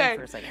 I'm gonna stay. leave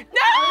for a second.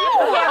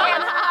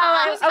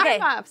 No! Okay,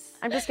 Earmuffs.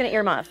 I'm just gonna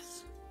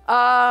earmuffs.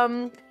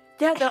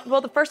 Yeah,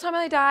 the first time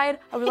I died,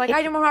 I was like,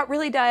 I'm not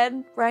really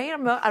dead, right?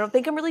 I don't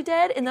think I'm really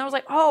dead. And then I was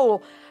like,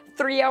 oh,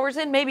 3 hours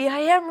in, maybe I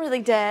am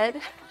really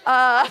dead.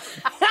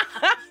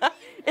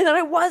 And then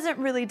I wasn't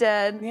really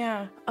dead.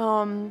 Yeah.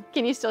 Can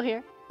you still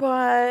hear?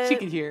 But She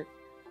could hear.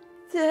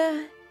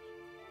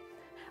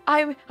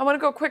 I want to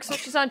go quick so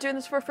she's not doing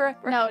this for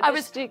forever. No, I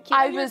just was keep-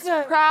 I you're was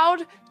good.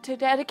 proud to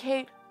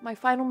dedicate my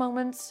final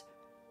moments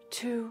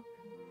to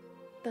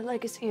the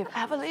legacy of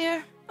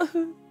Avalier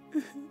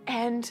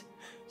and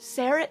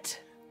Saret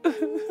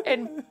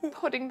and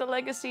putting the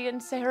legacy in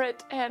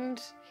Saret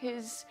and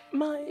his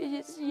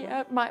Maya.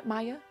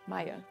 Maya.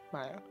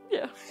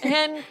 Yeah.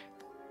 And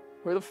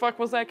where the fuck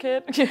was that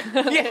kid?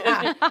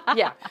 Yeah.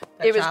 Yeah.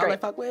 That It was child I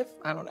great. fuck with?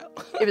 I don't know.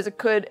 It was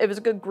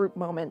a good group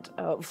moment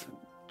of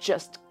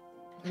just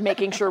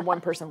making sure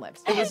one person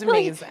lives. It was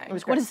amazing. It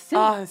was great.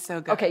 Oh, it's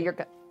so good. Okay, you're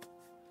good.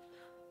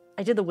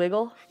 I did the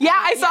wiggle. Yeah,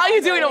 I saw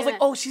you doing it. I was like,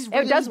 oh, she's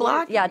really It does blocking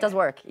work. Yeah, it does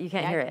work. You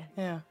can't hear it.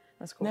 Yeah.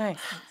 That's cool. Nice.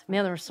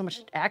 Man, there was so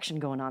much action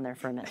going on there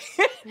for a minute.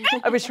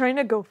 I was trying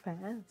to go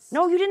fast.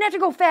 No, you didn't have to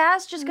go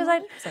fast just because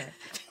I. Sorry.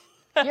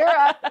 You're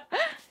up.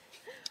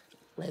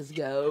 Let's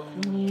go.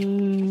 So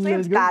I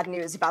have bad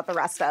news about the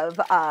rest of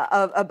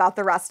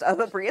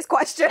Bria's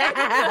question. You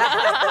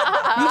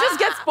just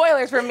get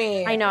spoilers from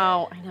me. I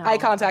know. Eye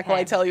contact while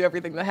I tell you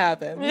everything that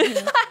happened.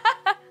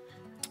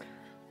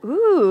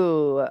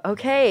 Ooh,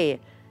 okay.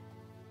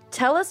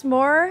 Tell us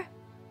more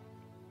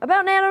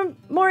about Nana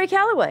Maury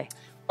Calloway.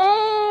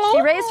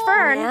 She raised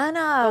Fern.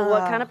 Nana. But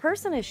what kind of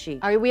person is she?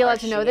 Are we allowed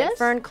to know this?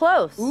 Fern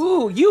Close.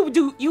 Ooh, you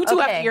two have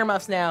Okay. the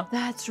earmuffs now.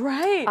 That's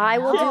right. I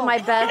will do my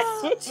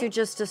best to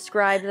just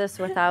describe this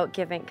without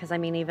giving, because I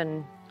mean,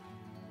 even,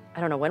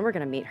 I don't know when we're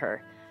going to meet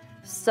her.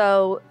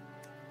 So,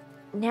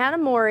 Nana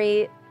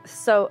Maury,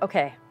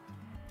 okay.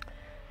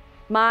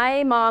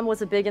 My mom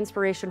was a big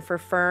inspiration for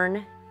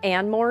Fern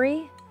and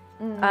Maury.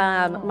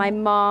 My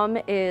mom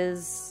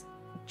is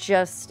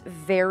just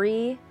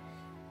very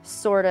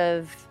sort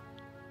of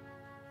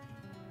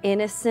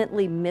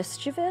innocently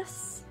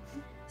mischievous.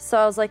 So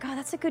I was like, oh,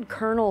 that's a good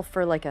kernel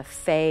for like a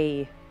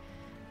fae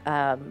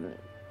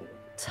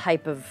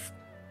type of,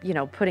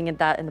 putting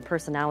that in the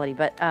personality.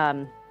 But I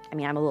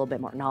mean, I'm a little bit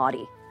more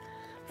naughty.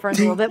 Fern's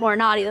a little bit more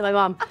naughty than my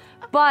mom.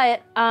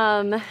 But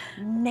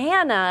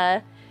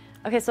Nana,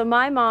 okay, so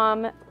my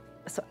mom,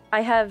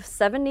 I have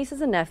 7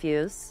 nieces and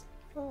nephews.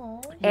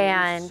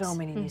 And so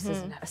many nieces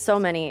and nephews. so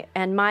many.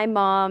 And my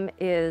mom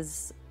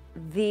is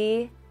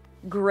the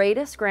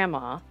greatest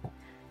grandma.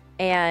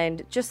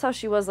 And just how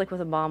she was like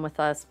with a mom with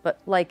us, but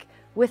like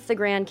with the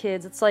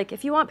grandkids, it's like,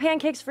 if you want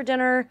pancakes for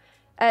dinner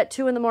at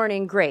 2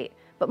 a.m, great.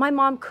 But my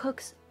mom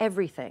cooks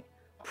everything.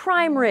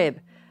 Prime rib,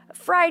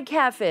 fried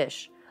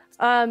catfish,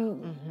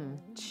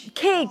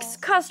 cakes,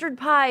 custard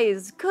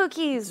pies,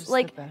 cookies.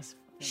 Like,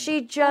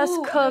 she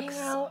just cooks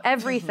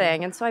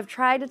everything. And so I've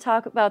tried to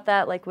talk about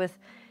that, like with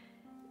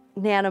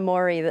Nana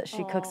Maury, that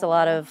she cooks a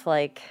lot of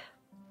like,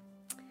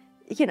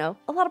 a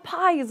lot of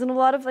pies and a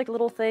lot of like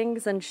little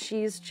things. And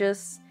she's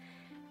just,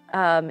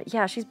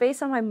 she's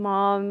based on my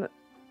mom,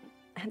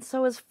 and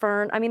so is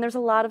Fern. I mean, there's a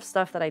lot of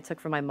stuff that I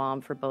took from my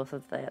mom for both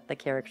of the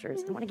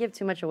characters. I don't want to give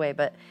too much away,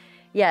 but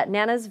yeah,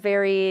 Nana's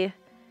very,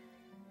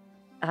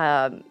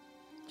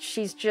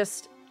 she's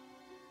just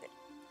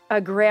a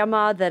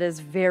grandma that is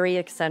very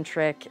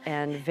eccentric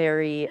and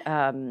very,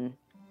 I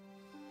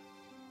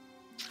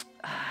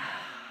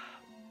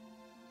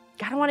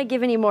don't want to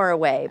give any more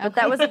away, but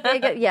that was a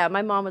big,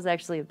 my mom was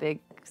actually a big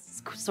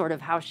sort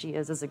of how she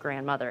is as a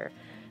grandmother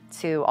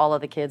to all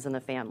of the kids in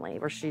the family,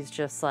 where she's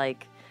just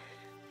like,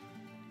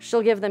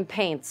 she'll give them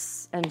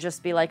paints and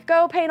just be like,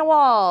 go paint a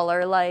wall,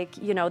 or like,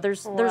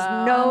 there's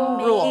no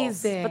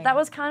rules. But that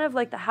was kind of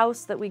like the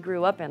house that we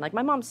grew up in. Like,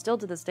 my mom still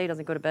to this day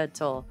doesn't go to bed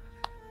till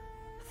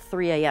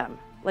 3 a.m.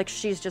 Like,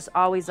 she's just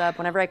always up.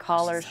 Whenever I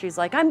call her, she's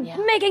like, I'm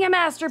making a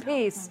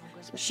masterpiece.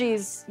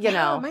 She's,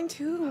 Yeah, mine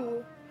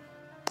too.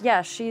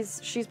 yeah,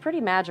 she's pretty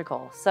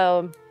magical.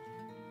 So,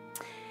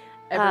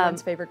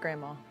 Everyone's favorite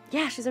grandma.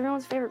 Yeah, she's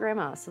everyone's favorite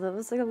grandma. So there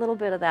was like a little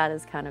bit of that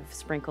is kind of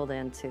sprinkled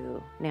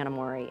into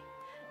Nanamori.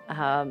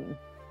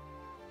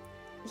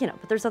 You know,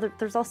 but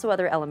there's also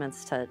other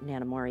elements to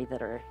Nanamori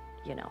that are,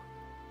 you know.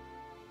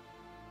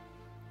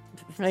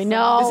 I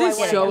know. This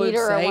is so I want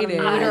to meet exciting.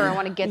 her. I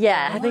want to get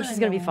Yeah, there. I think she's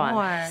gonna be fun.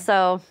 more.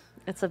 So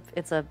it's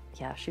a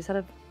yeah. She's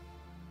had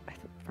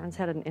Fern's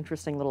had an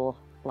interesting little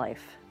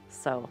life.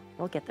 So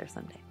we'll get there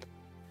someday.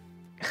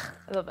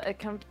 I love it. It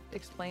kind of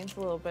explains a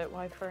little bit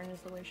why Fern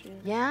is the way she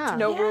is. Yeah.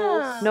 No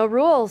rules. No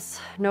rules.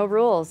 No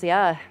rules.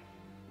 Yeah.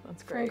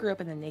 That's Fern great. grew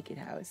up in a naked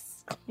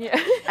house. Yeah.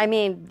 I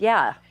mean,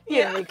 yeah.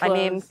 Yeah. I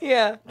mean,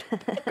 Yeah.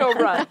 Go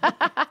run.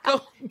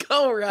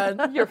 Go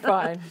run. You're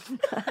fine.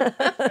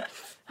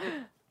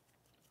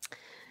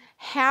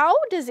 How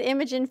does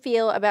Imogen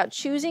feel about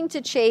choosing to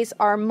chase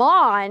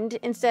Armand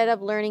instead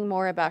of learning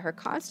more about her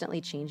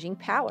constantly changing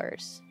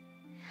powers?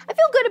 I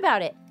feel good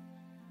about it.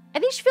 I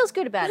think she feels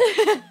good about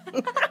it.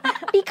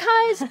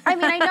 Because, I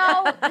mean, I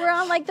know we're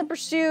on like the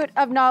pursuit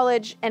of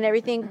knowledge and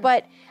everything,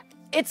 but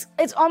it's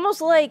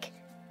almost like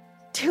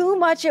too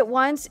much at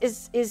once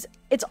is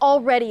it's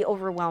already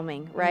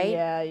overwhelming, right?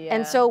 Yeah.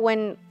 And so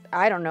when,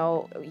 I don't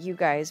know you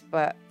guys,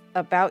 but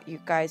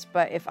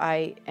if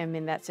I am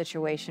in that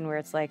situation where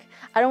it's like,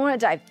 I don't want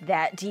to dive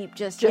that deep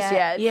just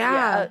yet.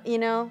 Yeah. You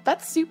know?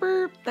 That's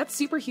super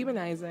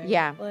humanizing.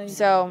 Yeah. Like,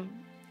 So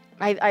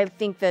I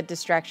think the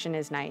distraction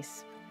is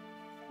nice.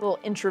 little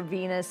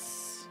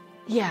intravenous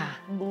Yeah.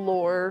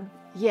 lore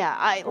Yeah.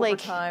 I over like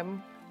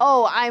time.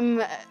 oh,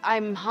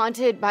 I'm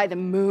haunted by the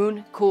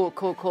moon. Cool.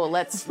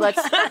 Let's find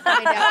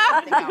out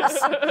something else.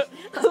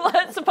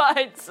 Let's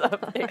find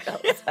something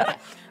else.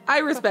 I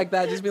respect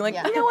that. Just being like,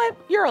 Yeah. you know what?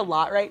 You're a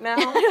lot right now.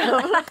 We're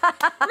gonna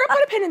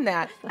put a pin in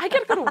that. I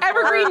gotta go to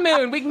Evergreen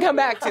Moon. We can come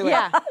back to it.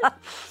 Yeah.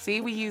 See,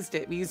 we used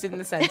it. We used it in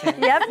the sentence.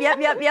 Yep.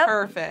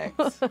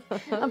 Perfect.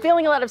 I'm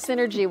feeling a lot of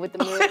synergy with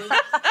the moon.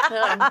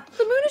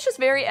 The moon is just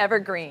very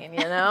evergreen, you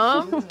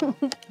know?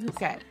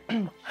 Okay.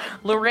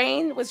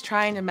 Lorraine was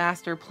trying to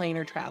master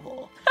planar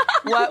travel.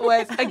 What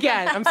was,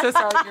 again, I'm so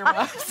sorry, your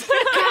moms.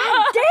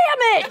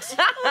 Damn it!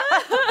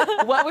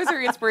 What was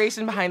her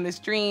inspiration behind this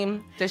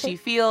dream? Does she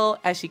feel,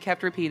 as she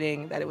kept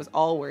repeating, that it was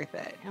all worth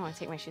it? I don't want to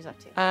take my shoes off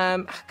too.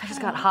 I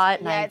just got hot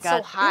and I it's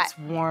got so hot. It's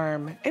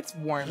warm. It's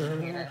warm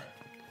in here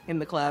in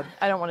the club.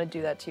 I don't want to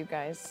do that to you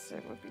guys.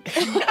 It would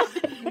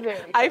be very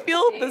I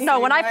feel the No,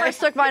 when I first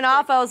took mine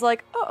off, I was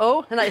like,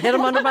 uh-oh, and I hit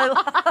him under my...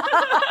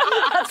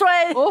 That's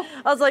why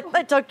I was like,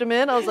 I tucked him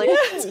in. I was like,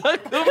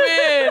 Tuck them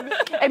in.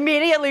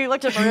 immediately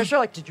looked at Marisha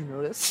like, did you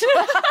notice?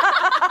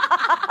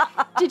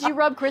 Did you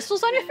rub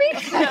crystals on your feet?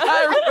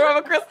 I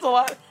rub a crystal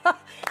on.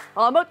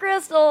 All my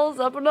crystals,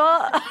 up and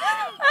up.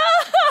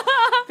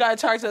 Gotta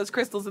charge those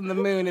crystals in the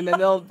moon, and then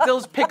they'll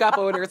just pick up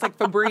odors like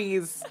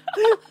Febreze.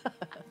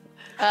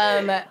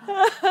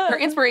 Her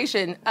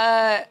inspiration.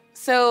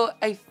 So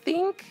I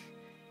think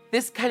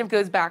this kind of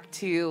goes back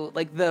to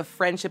like the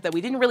friendship that we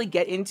didn't really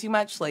get into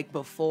much like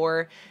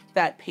before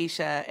that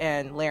Paisha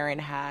and Laren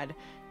had,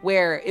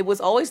 where it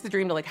was always the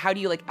dream to like, how do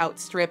you like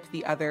outstrip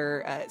the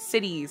other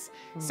cities?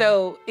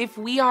 So if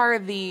we are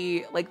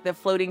the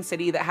floating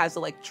city that has to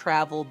like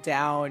travel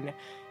down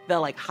the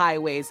like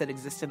highways that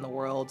exist in the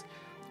world,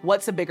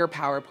 what's a bigger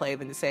power play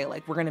than to say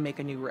like, we're going to make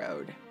a new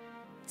road?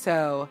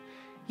 So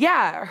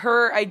yeah,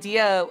 her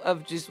idea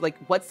of just like,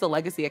 what's the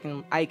legacy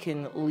I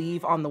can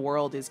leave on the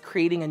world is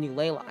creating a new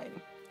ley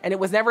line. And it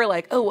was never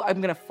like, oh, I'm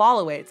going to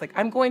follow it. It's like,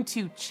 I'm going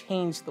to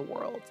change the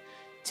world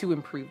to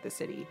improve the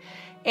city.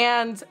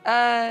 And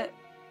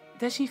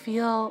does she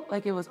feel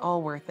like it was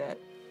all worth it?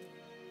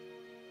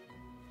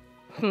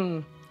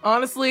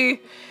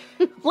 Honestly,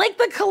 like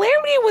the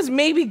calamity was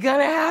maybe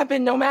gonna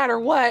happen no matter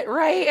what,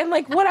 right? And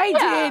like what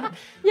I did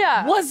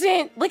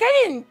wasn't, like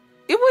there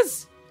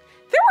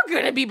were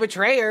gonna be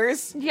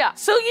betrayers. Yeah.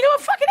 So you know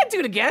what, fuck it, I'd do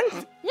it again.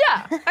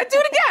 Yeah. I'd do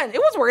it again. It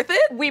was worth it.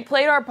 We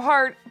played our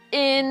part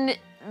in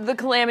the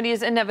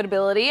calamity's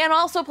inevitability and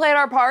also played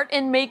our part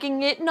in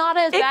making it not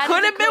as bad as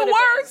Could have been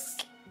worse.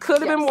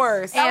 Could have been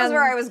worse. That was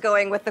where I was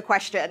going with the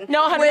question.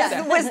 No,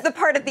 100%. was the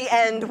part at the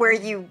end where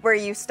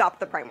you stopped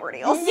the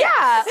primordials.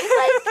 Yeah,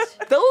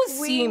 like, those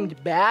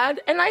seemed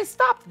bad, and I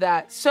stopped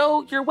that.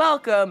 So you're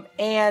welcome.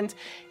 And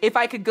if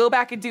I could go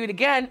back and do it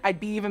again, I'd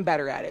be even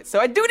better at it. So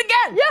I'd do it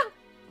again. Yeah.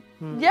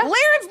 Yeah.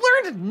 Laren's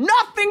learned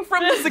nothing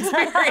from this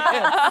experience.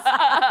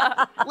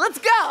 Let's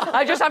go.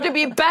 I just have to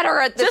be better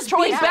at this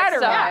choice better.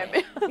 next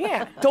time.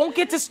 Yeah. Don't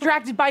get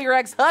distracted by your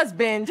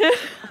ex-husband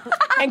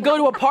and go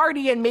to a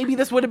party and maybe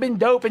this would have been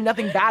dope and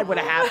nothing bad would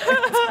have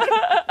happened.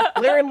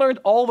 Laren learned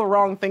all the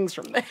wrong things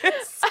from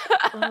this.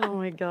 Oh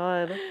my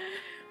god.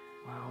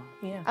 Wow.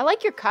 Yeah. I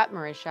like your cut,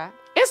 Marisha.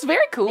 It's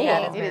very cool.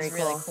 Yeah, It is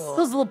really cool.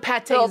 Those little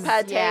pates. Little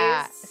pates.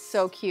 Yeah,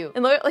 so cute.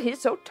 And look, he's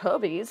so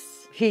tubbies.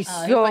 He's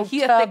so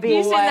so tubby.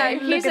 He's in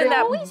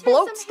that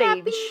bloat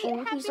stage.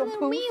 He's so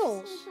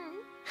meals.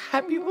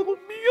 Happy little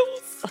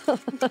meals.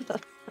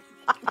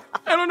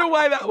 I don't know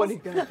why that was.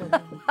 I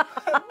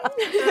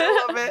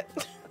love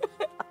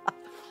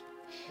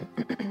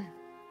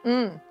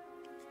it.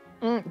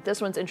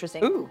 This one's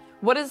interesting. Ooh.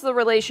 What is the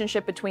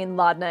relationship between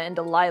Laudna and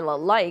Delilah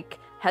like?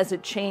 Has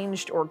it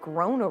changed or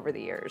grown over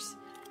the years?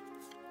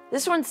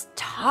 This one's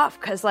tough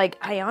because, like,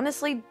 I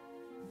honestly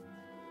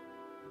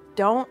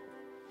don't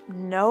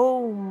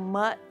know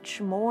much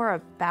more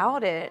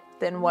about it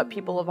than what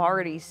people have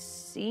already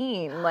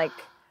seen. Like,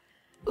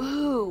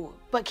 Ooh,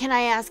 but can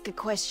I ask a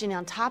question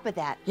on top of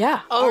that?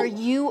 yeah. Are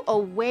you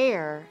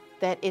aware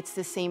that it's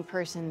the same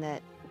person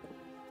that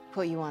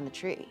put you on the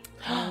tree?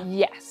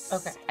 Yes.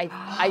 Okay.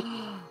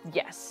 I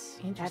yes.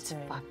 That's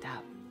Interesting. fucked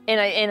up.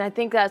 And I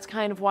think that's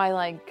kind of why,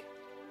 like,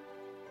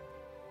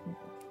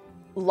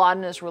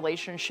 Laudna's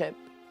relationship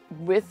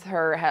with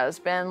her has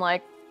been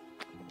like,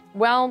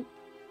 well,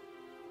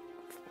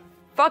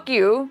 fuck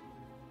you.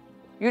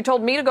 You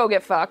told me to go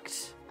get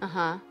fucked.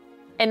 Uh-huh.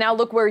 And now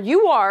look where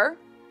you are.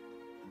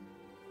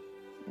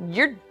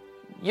 You're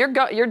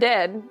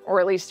dead,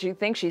 or at least you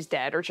think she's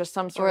dead, or just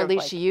some sort Or of at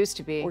least like, she used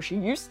to be. or she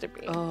used to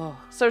be. Oh.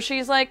 So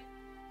she's like,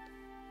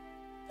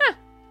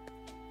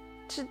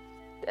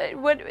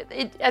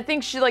 I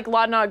think she, like,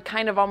 Laudna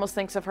kind of almost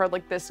thinks of her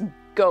like this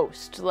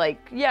ghost. Like,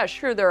 yeah,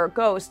 sure, there are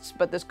ghosts,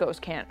 but this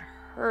ghost can't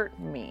hurt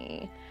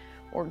me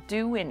or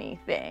do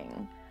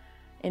anything.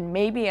 And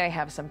maybe I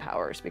have some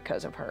powers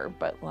because of her,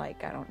 but,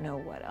 like, I don't know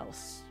what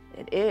else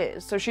it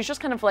is. So she's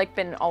just kind of, like,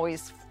 been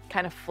always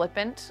kind of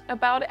flippant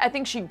about it. I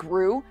think she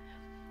grew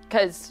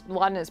because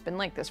Laudna's been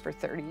like this for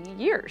 30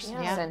 years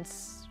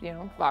since, you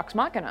know, Vox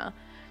Machina.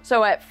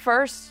 So at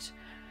first,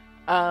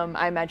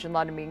 I imagine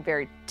Laudna being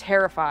very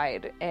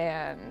terrified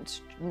and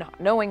not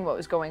knowing what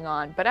was going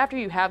on. But after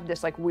you have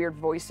this, like, weird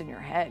voice in your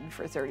head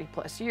for 30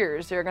 plus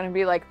years, you're going to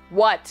be like,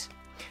 what?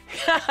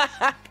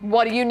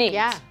 What do you need?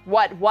 Yeah.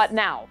 What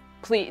now?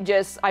 Please,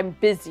 just, I'm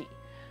busy.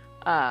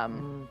 I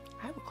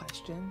have a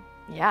question.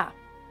 Yeah.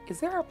 Is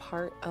there a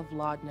part of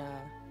Laudna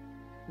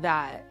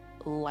that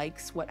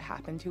likes what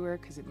happened to her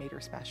because it made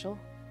her special?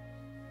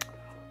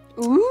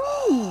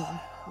 Ooh.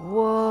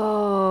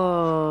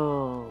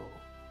 Whoa.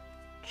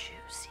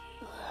 Juicy.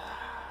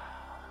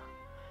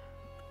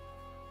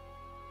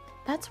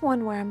 That's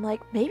one where I'm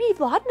like, maybe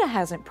Laudna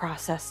hasn't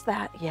processed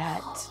that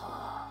yet.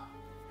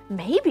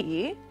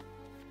 Maybe.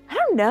 I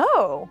don't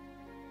know.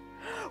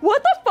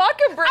 What the fuck,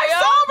 Abrea?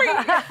 I'm sorry.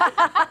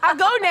 I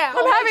go now.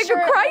 I'm having a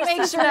crisis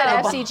Make sure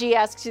now. that FCG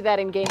asks you that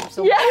in game.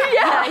 So Yeah.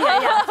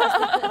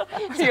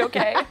 Are you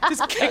okay?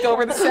 Just kick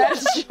over the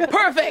set.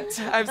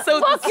 Perfect. I'm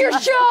so Fuck your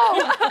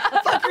show.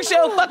 Fuck your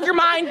show. Fuck your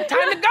mind.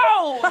 Time to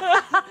go.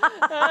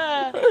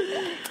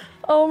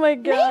 Oh my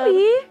god.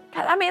 Maybe.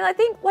 I mean, I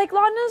think, like,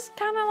 Laudna's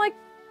kind of, like,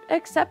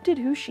 accepted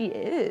who she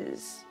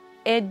is.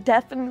 It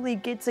definitely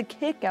gets a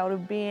kick out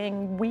of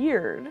being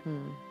weird.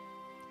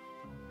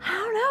 I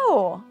don't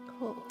know.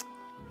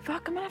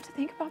 Fuck, I'm gonna have to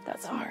think about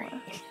that some more.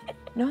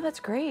 No,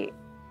 that's great.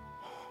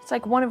 It's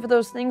like one of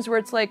those things where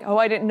it's like, oh,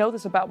 I didn't know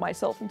this about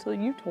myself until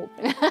you told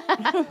me.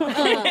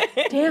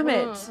 Damn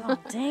it. Oh,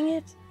 dang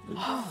it.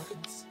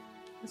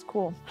 That's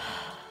cool.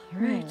 All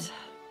right.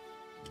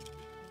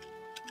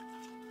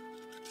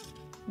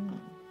 I'm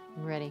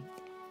ready.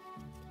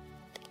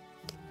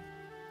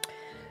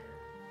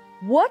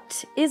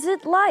 What is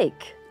it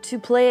like to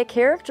play a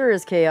character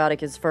as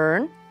chaotic as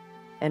Fern?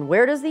 And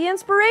where does the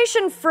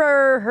inspiration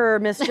for her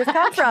mischief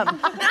come from?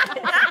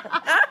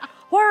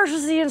 Where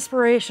does the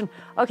inspiration?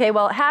 Okay,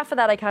 well, half of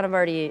that I kind of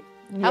already...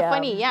 How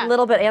funny, yeah. A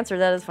little bit answered.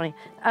 That is funny.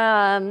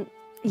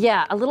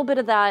 Yeah, a little bit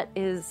of that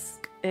is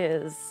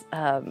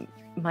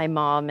my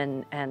mom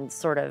and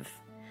sort of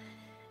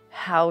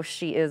how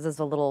she is as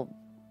a little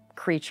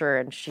creature,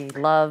 and she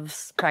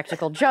loves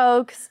practical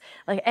jokes,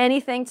 like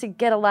anything to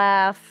get a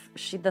laugh.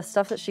 The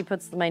stuff that she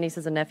puts my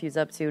nieces and nephews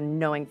up to,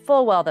 knowing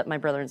full well that my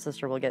brother and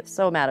sister will get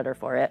so mad at her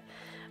for it.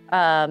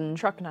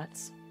 Truck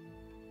Nuts.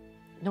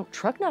 No,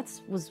 Truck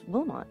Nuts was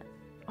Wilmot.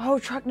 Oh,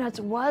 Truck Nuts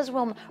was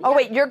Wilma. Oh,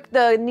 wait,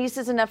 the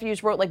nieces and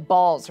nephews wrote, like,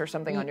 balls or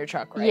something on your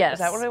truck, right? Yes. Is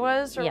that what it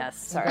was? Or- Yes,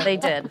 Sorry. they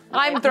did.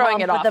 I'm throwing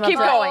Mom it put off. them Keep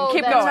up top. going.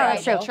 Keep going.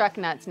 Right. True. Truck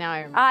Nuts, now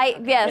I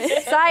remember.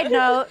 Yes, side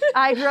note,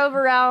 I drove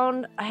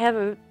around, I have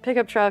a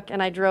pickup truck,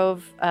 and I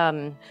drove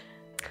around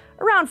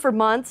for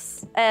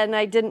months, and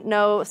I didn't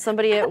know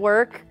somebody at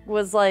work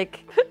was, like,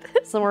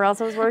 somewhere else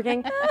I was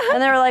working,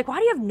 and they were like, why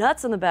do you have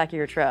nuts in the back of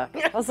your truck?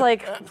 I was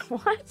like,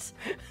 what?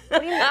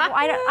 What do you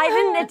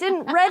mean? It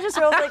didn't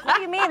register. I was like, what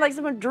do you mean? Like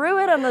someone drew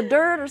it on the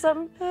dirt or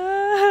something?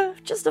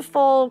 Just a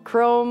full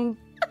chrome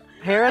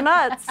pair of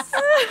nuts.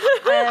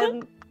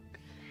 And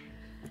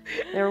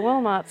they were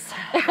Wilmots.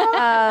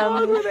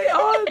 What were they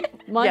on?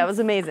 Months. Yeah, it was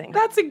amazing.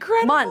 That's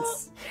incredible.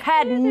 Months.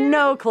 Had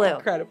no clue.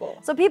 Incredible.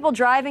 So people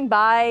driving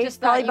by,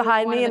 Just thought probably you were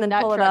behind one me, of and the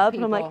then nut pull it truck up,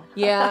 and I'm like, people.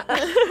 Yeah.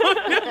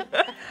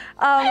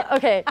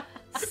 okay.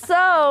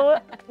 So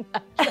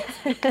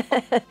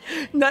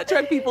Nut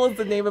truck people is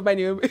the name of my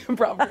new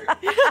improv group.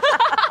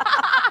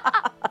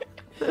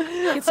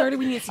 Get started.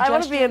 We need I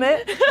want to be in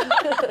it.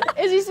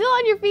 Is he still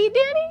on your feet,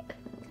 Danny?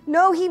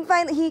 No, he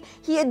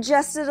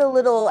adjusted a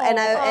little, and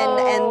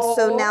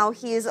so now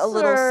he's a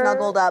little Sir.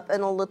 snuggled up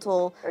and a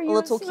little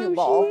cute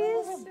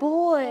ball.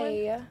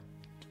 Boy.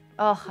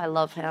 Oh, I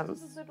love him.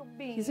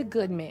 He's a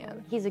good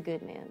man. He's a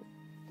good man.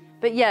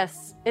 But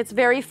yes, it's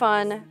very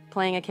fun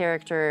playing a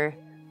character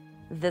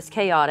this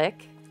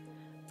chaotic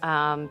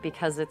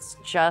because it's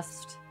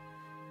just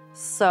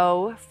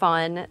so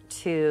fun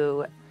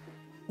to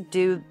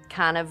do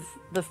kind of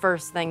the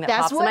first thing that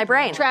pops in my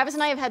brain. Travis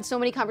and I have had so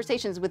many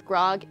conversations with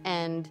Grog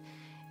and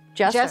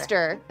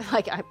Jester.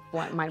 Like, I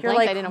blanked. You're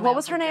like, I didn't know what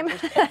was her name?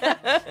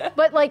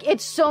 But like,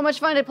 it's so much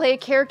fun to play a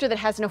character that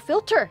has no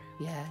filter.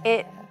 Yeah.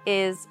 It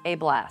is a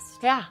blast.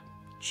 Yeah.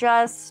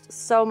 Just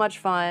so much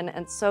fun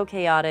and so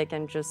chaotic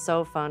and just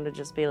so fun to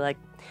just be like,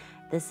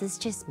 this is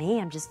just me.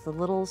 I'm just a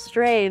little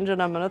strange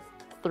and I'm gonna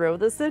throw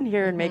this in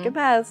here and make a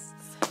mess.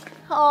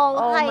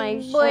 Oh, hi, my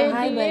buddy.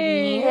 Hi,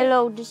 buddy.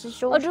 Hello, this is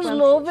so I just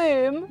love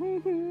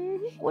him.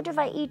 What if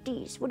I eat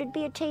these? Would it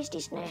be a tasty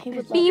snack?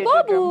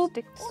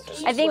 Bee-bop-boop.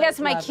 I think that's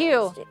my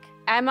cue.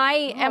 Am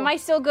I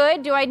still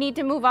good? Do I need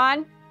to move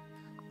on?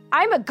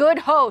 I'm a good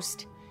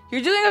host.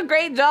 You're doing a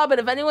great job, but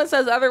if anyone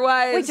says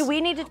otherwise... Wait, do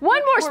we need to...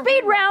 One more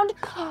speed round.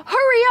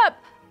 Hurry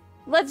up.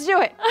 Let's do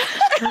it.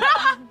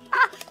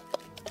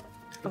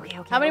 Okay.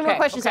 How many more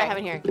questions do I have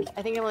in here?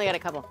 I think I only got a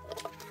couple.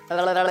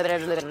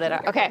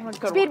 Okay,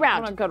 speed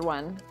round. A good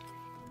one.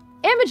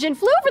 Imogen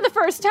flew for the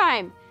first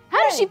time.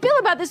 How does she feel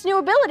about this new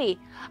ability?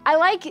 I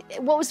like,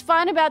 what was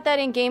fun about that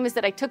in game is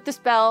that I took the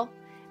spell,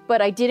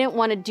 but I didn't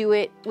want to do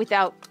it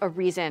without a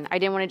reason. I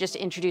didn't want to just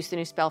introduce the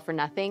new spell for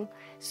nothing.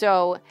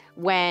 So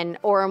when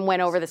Orem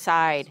went over the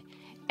side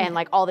and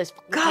like all this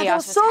God, chaos that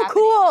was so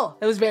happening, cool.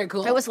 It was very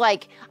cool. it was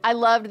like, I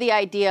loved the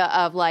idea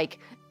of like,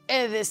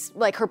 this,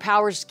 like her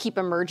powers keep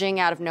emerging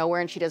out of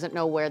nowhere and she doesn't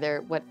know where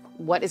they're,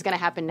 what is going to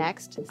happen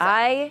next. So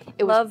I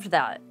loved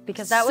that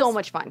because that was so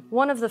much fun.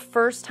 One of the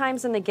first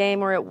times in the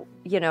game where it,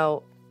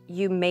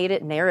 you made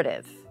it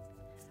narrative,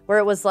 where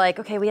it was like,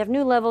 okay, we have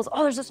new levels.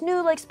 Oh, there's this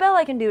new like spell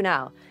I can do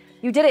now.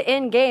 You did it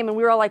in game, and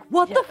we were all like,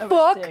 what the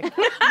fuck?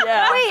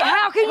 Yeah. Wait,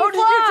 how can you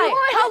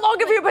fly? How long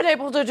have you been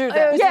able to do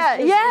that?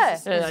 Yeah.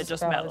 I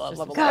just met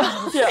level.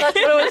 But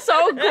it was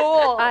so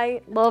cool. I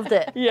loved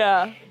it.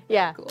 Yeah.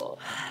 Yeah. cool.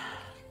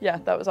 Yeah,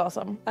 that was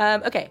awesome.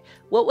 Okay,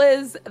 what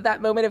was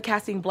that moment of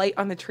casting Blight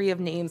on the Tree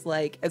of Names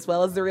like, as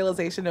well as the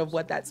realization of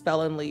what that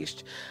spell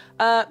unleashed?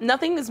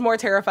 Nothing is more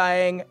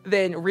terrifying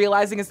than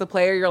realizing as the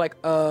player, you're like,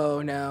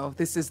 oh no,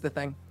 this is the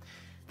thing.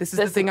 This is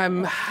the thing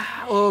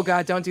oh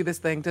God, don't do this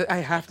thing. I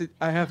have to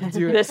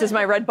do it. This is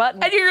my red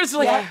button. And you're just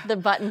like, The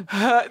button.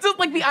 just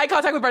like the eye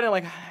contact with Brendan,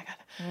 like, oh my God.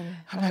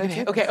 I'm not gonna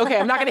hit. Okay,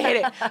 I'm not gonna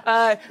hit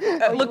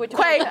it. Look,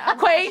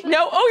 Quay,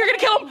 no. Oh, you're gonna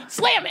kill him.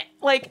 Slam it.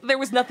 Like there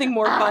was nothing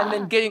more fun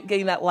than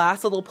getting that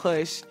last little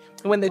push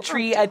when the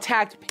tree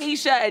attacked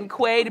Paisha and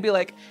Quay to be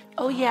like,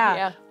 oh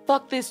yeah.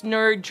 Fuck this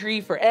nerd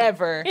tree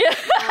forever.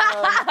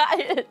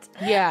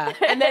 Yeah.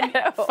 And then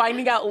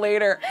finding out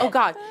later, oh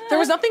God, there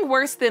was nothing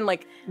worse than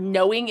like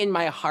knowing in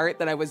my heart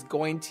that I was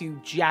going to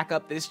jack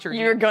up this tree.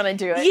 You're gonna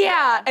do it.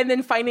 Yeah. And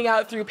then finding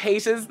out through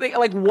Paisha's thing,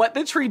 like what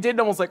the tree did,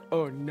 and I was like,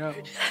 oh no.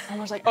 I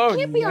was like, Oh, I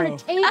can't be on no. a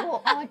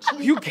table. Oh,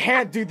 geez. You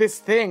can't do this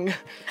thing.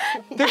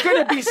 They're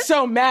gonna be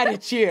so mad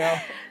at you.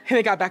 And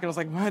they got back and I was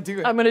like, I'm gonna do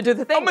it. I'm gonna do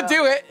the thing. I'm gonna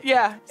do it.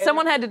 Yeah.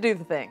 Someone had to do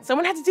the thing.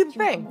 Someone had to do the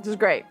thing. This is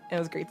great. And it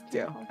was great to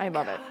do. I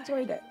love it.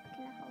 Enjoyed it.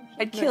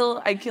 I'd kill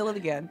it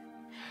again.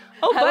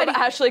 Oh, I love buddy.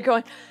 Ashley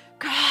going,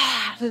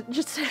 God,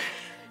 just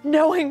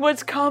knowing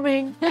what's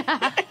coming.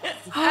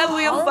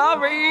 Ashley, I'm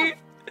sorry.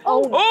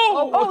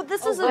 Oh,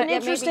 this is an yeah,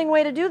 interesting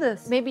way to do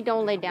this. Maybe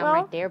don't lay down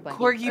right there, buddy.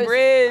 Corky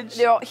Bridge.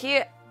 You know,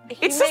 he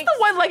It's just the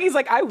one, like, he's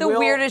like, I the will.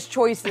 weirdest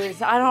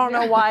choices. I don't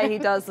know why he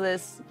does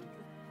this.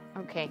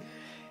 Okay.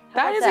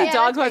 That is that? a Yeah,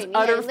 dog who that's has great.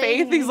 utter Yeah,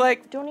 faith. lady. He's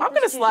like, I'm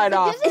gonna slide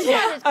off. This is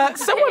not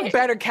as Someone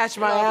better catch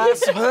my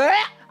ass.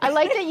 I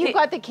like that you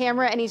got the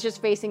camera and he's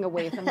just facing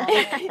away from us.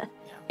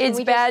 It's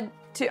we bad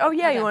to. Oh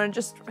yeah, you want to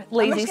just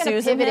lazy I'm just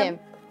gonna Susan pivot him.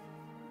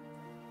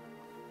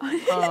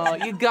 Oh,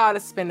 you gotta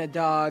spin a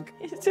dog.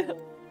 He's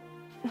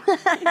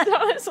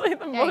honestly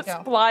the most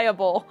go.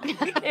 pliable.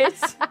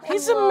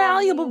 He's a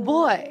malleable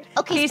boy.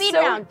 Okay, He's speed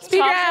so round. speed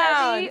Top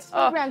round. heavy, Speed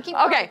round. Keep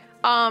going. Okay.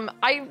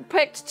 I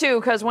picked two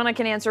because one I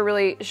can answer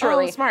really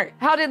shortly. Oh, smart.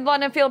 How did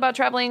London feel about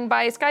traveling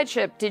by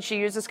skyship? Did she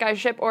use a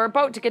skyship or a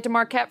boat to get to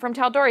Marquette from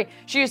Tal'Dorei?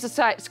 She used a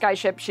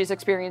skyship. She's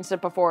experienced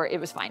it before. It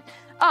was fine.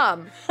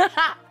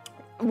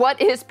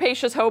 What is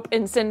Paisha's hope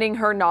in sending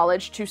her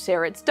knowledge to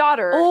Saret's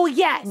daughter? Oh,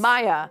 yes.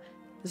 Maya.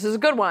 This is a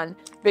good one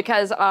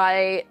because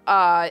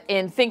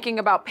in thinking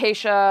about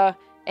Paisha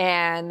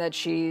and that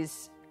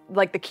she's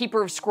like the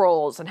keeper of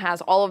scrolls and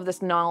has all of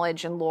this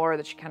knowledge and lore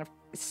that she kind of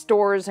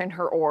stores in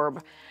her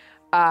orb.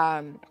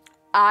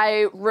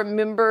 I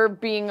remember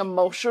being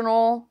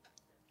emotional,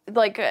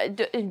 like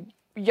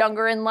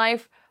younger in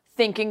life,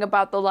 thinking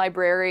about the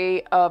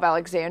Library of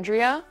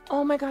Alexandria.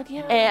 Oh my God,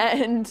 yeah.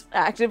 And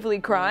actively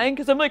crying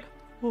because I'm like,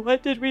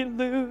 what did we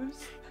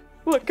lose?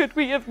 What could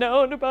we have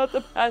known about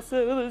the past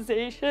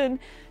civilization?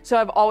 So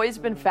I've always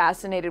been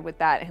fascinated with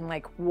that and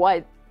like,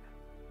 what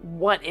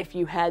if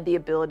you had the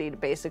ability to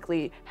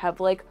basically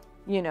have like,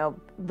 you know,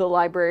 the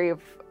Library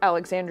of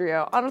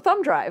Alexandria on a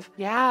thumb drive.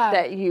 Yeah.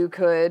 That you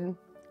could,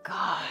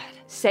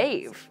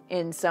 save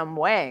in some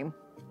way.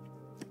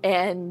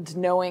 And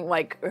knowing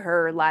like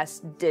her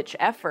last ditch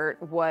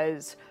effort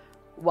was,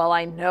 well,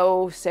 I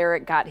know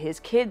Sarek got his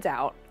kids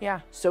out. Yeah.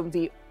 So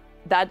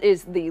that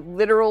is the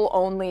literal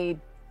only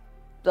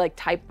like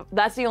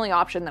that's the only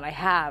option that I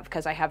have,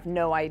 because I have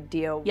no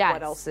idea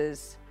what else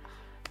is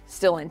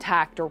still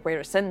intact or where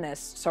to send this.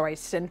 So I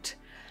sent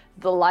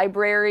the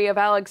Library of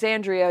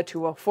Alexandria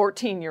to a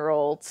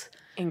 14-year-old.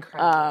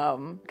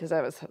 Incredible. Because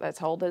that's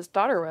how old his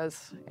daughter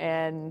was,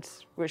 and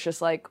was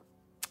just like,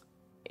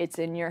 it's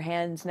in your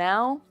hands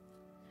now.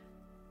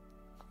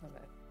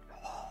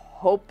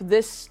 Hope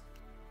this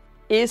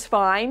is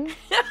fine.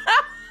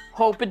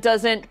 Hope it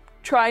doesn't.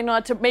 Try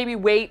not to maybe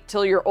wait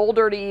till you're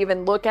older to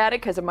even look at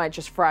it, because it might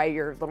just fry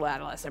your little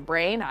adolescent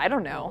brain. I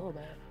don't know.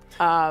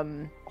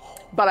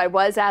 But I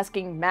was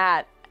asking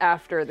Matt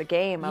after the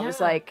game. I was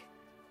like,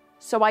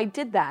 so I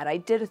did that. I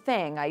did a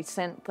thing. I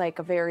sent like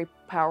a very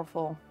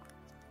powerful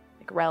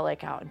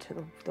relic out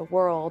into the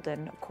world,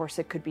 and of course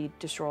it could be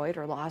destroyed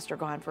or lost or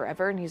gone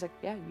forever. And he's like,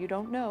 yeah, you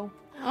don't know.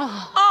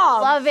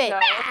 Love it.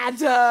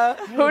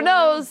 Who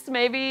knows?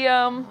 Maybe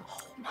I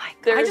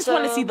just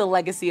want to see the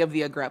legacy of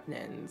the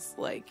Agrupnins,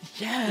 like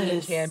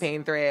in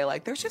campaign 3.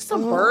 Like, there's just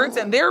some birds,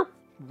 and they're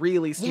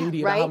really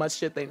snooty about how much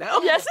shit they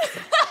know. Yes.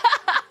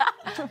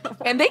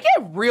 And they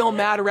get real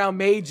mad around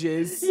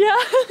mages. Yeah.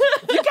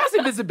 You cast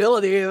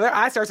invisibility, their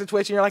eye starts to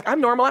twitch, and you're like,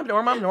 I'm normal.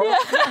 Don't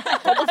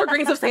look for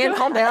grains of sand,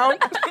 calm down.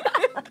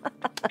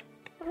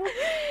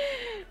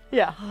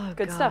 Yeah.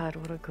 Good God, stuff.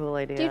 what a cool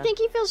idea. Do you think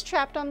he feels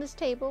trapped on this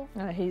table?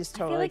 He's I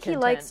totally feel like content. he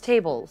likes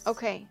tables.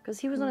 Okay. Because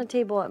he was on a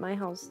table at my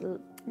house.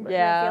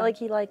 Yeah. I feel like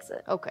he likes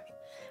it. Okay.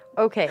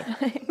 Okay.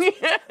 We've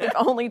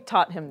only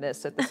taught him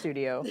this at the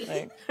studio.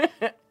 Like,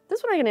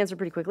 This one I can answer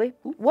pretty quickly.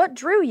 What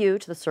drew you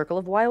to the Circle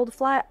of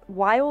Wildfire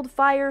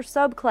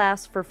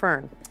subclass for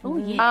Fern? Oh,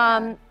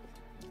 yeah.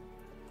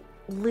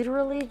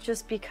 Literally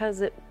just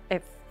because it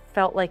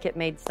felt like it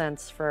made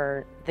sense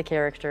for the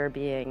character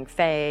being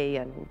Fae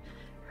and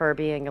her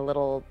being a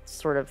little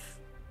sort of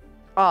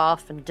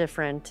off and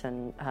different,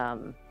 and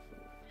it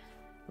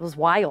was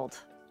wild.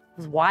 It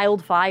was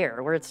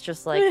wildfire, where it's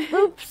just like,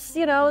 oops,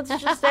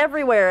 it's just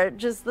everywhere.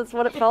 That's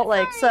what it felt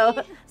like.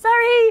 So,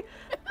 sorry.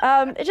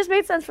 It just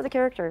made sense for the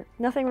character.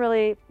 Nothing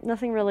really.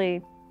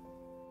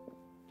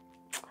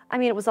 I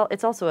mean,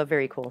 it's also a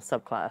very cool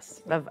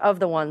subclass of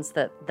the ones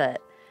that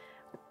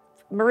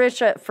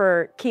Marisha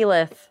for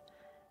Keyleth.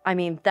 I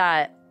mean,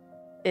 that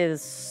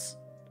is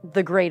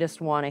the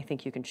greatest one I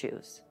think you can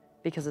choose,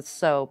 because it's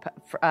so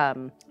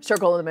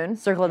Circle of the Moon.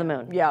 Circle of the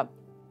Moon. Yeah.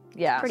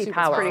 Yeah. Pretty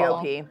powerful.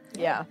 Pretty OP.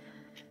 Yeah.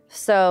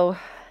 So,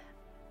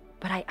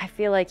 but I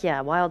feel like,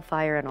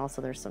 wildfire, and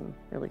also there's some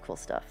really cool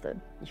stuff that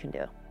you can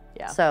do.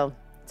 Yeah. So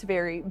it's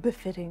very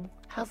befitting.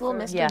 How's little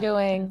Mister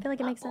doing? I feel like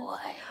it makes sense.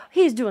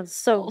 He's doing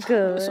so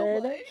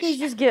good. He's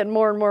just getting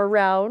more and more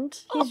round.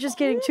 He's just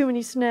getting too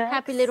many snacks.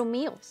 Happy little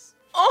meals.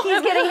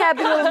 He's getting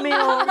happy little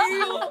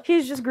meals.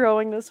 He's just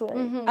growing this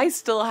way. I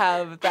still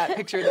have that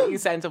picture that you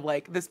sent of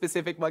like the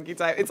specific monkey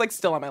type. It's like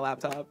still on my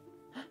laptop.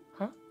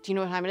 Do you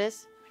know what time it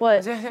is?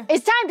 What?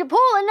 It's time to pull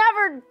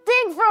another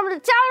thing from the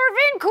Tower of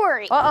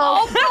Inquiry.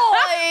 Uh-oh.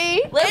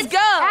 Boy! Let's go!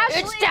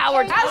 Ashley, It's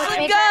Tower.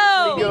 Ashley,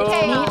 go!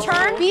 Me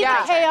turn? Be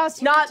the chaos.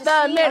 you Not get to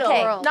the see middle.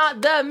 world.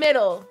 Not the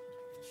middle.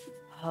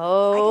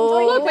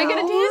 Oh, Look, we get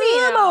a Danny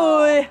now.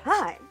 boy.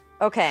 Hi.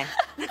 Okay.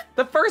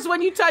 The first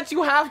one you touch,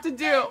 you have to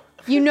do.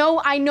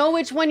 I know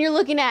which one you're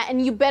looking at,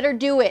 and you better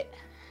do it.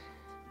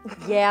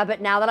 Yeah,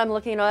 but now that I'm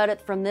looking at it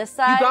from this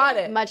side, You got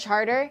it. Much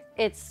harder.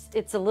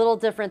 it's a little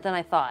different than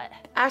I thought.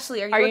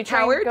 Ashley, are you Are a you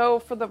trying coward? to go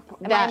for the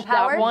That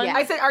empowered? one? Yeah.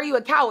 I said, are you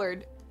a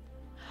coward?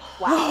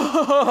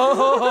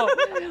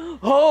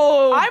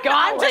 Oh,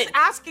 I'm just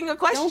asking a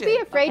question. Don't be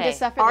afraid Okay. to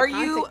suffer Are the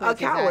you a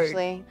consequences, coward?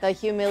 Ashley. The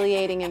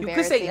humiliating, could say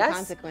embarrassing yes.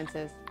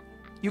 consequences.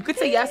 You could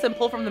say yes and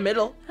pull from the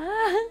middle.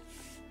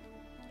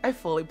 I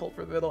fully pulled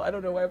from the middle. I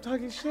don't know why I'm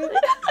talking shit.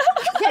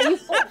 Yeah, you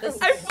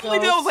I fully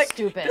did. I was like,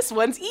 stupid. this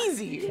one's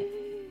easy.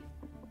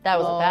 That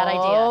was a bad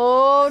idea.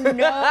 Oh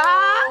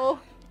no.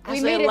 We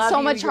Ashley, I made it love so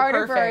you. much You're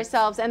harder for perfect.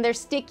 ourselves, and they're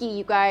sticky,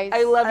 you guys.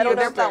 I love you. don't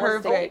know They're if that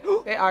was perfect.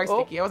 sticky. They are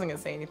sticky. I wasn't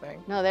gonna say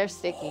anything. No, they're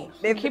sticky.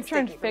 I keep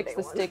trying to fix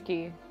the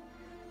sticky.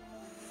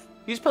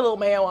 You just put a little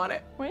mayo on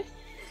it.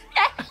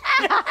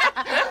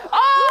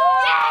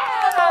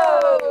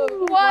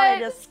 Oh!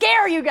 Wanted to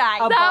scare you guys.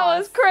 That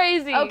was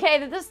crazy.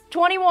 Okay, this is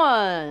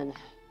 21.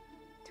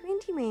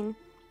 21.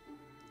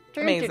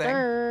 Amazing.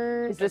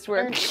 Is this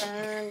where? This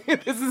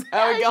is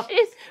how it goes.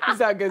 This is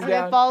how it goes And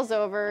down. it falls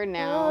over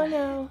now.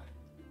 no.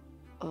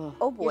 Oh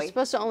You're boy.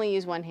 supposed to only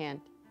use one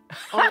hand.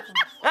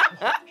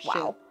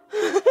 Wow.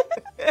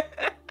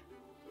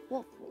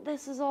 Well,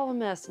 this is all a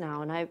mess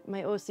now, and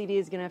my OCD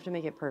is gonna have to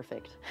make it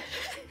perfect.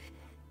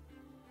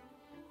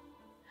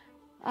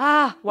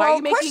 Why are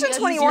you making question it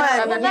 21. easier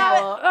for other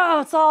people?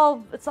 Oh,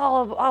 it's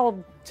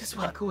all. Just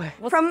walk away.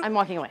 I'm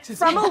walking away.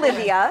 From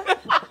Olivia.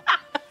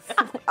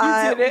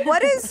 did it.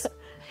 What is...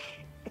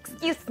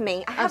 Excuse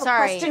me. I have a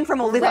sorry. question from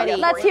Olivia. Ready.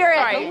 Let's hear it.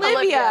 Sorry.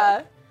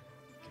 Olivia.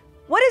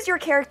 What is your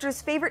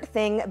character's favorite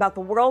thing about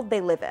the world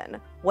they live in?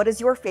 What is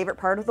your favorite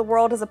part of the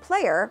world as a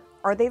player?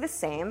 Are they the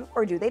same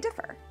or do they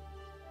differ?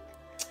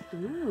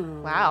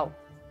 Ooh. Wow.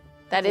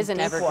 That is an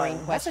evergreen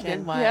question. That's a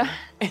good one. Yeah.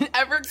 An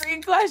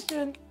evergreen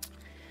question.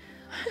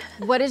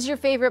 What is your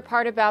favorite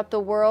part about the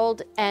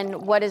world, and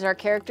what is our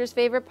character's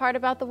favorite part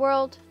about the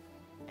world?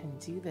 And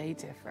do they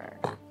differ?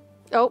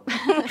 Oh.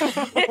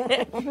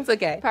 It's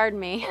okay. Pardon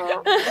me.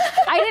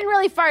 I didn't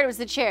really fart, it was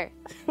the chair.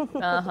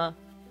 Uh-huh.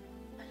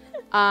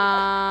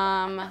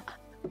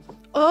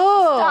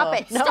 Oh. Stop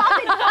it. Stop it.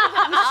 Stop it.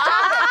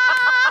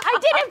 I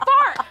didn't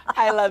fart.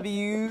 I love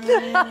you.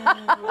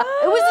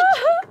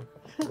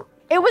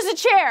 It was a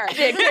chair.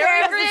 It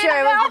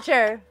was a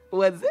chair.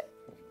 Was it?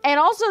 And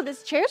also,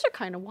 these chairs are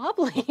kind of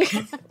wobbly.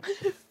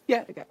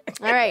 Yeah, okay.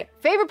 All right.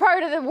 Favorite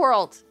part of the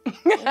world?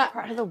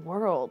 Part of the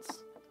world.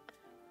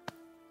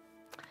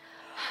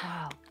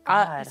 Oh,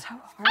 God. It's so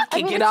hard.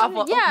 Kick it off.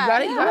 Yeah. You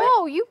got it? You got it?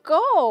 No, you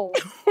go.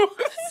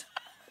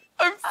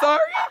 I'm sorry.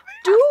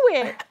 Do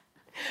it.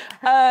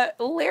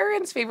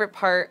 Laren's favorite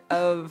part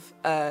of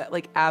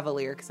like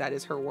Avalier, because that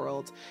is her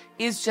world,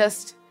 is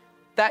just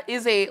that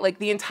is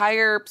the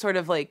entire sort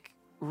of like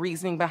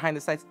reasoning behind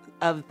the size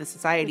of the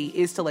society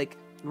is to like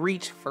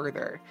reach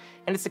further,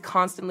 and it's to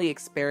constantly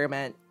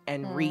experiment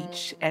and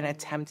reach and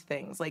attempt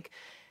things. Like,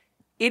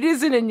 it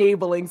is an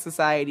enabling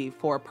society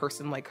for a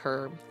person like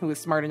her who is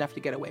smart enough to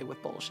get away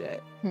with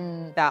bullshit.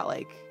 That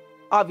like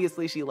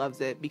obviously she loves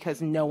it because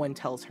no one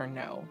tells her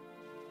no.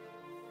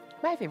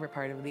 My favorite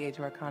part of the Age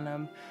of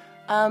Arcanum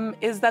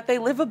is that they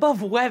live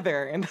above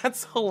weather, and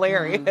that's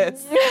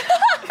hilarious.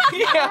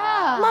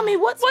 Yeah. Mommy,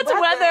 what's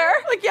weather?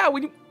 Like, yeah,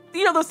 when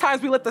you know those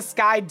times we let the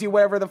sky do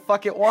whatever the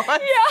fuck it wants?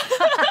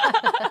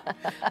 Yeah.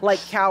 Like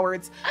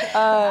cowards.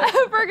 I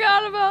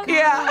forgot about that.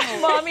 Yeah.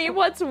 Mommy,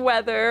 what's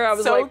weather? I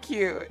was so like,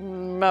 cute.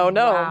 oh no,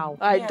 Wow.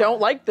 I don't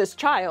like this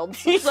child.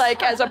 Like,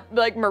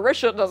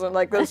 Marisha doesn't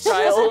like this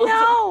child.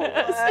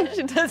 She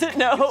She doesn't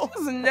know.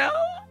 doesn't know.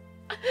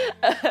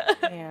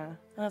 Yeah,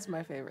 that's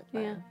my favorite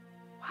thing. Yeah.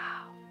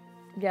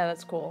 Yeah,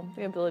 that's cool.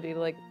 The ability to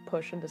like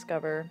push and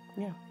discover.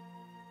 Yeah.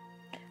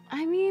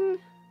 I mean,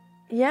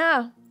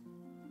 Yeah.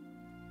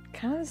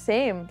 Kind of the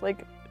same.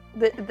 Like,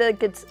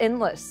 it's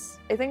endless.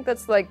 I think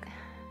that's like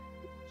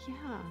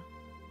yeah.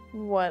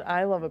 what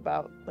I love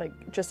about like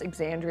just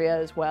Exandria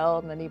as well,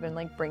 and then even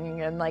like bringing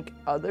in like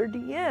other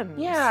DMs.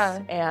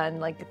 Yeah. And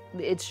like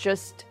it's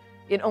just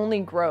it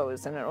only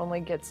grows and it only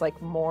gets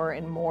like more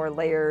and more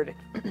layered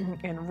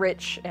and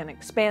rich and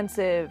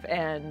expansive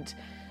and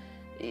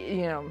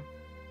you know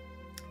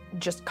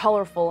just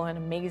colorful and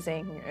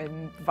amazing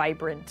and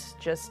vibrant.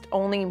 Just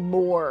only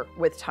more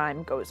with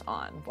time goes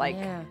on. Like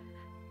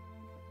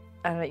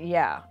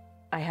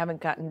I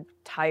haven't gotten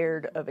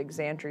tired of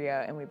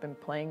Exandria, and we've been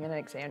playing in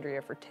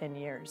Exandria for 10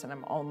 years, and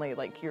I'm only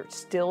like, you're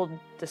still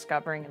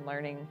discovering and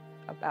learning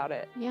about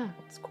it. Yeah.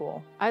 It's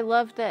cool. I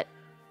love that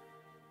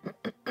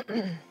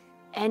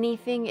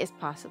anything is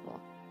possible.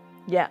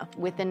 Yeah.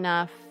 With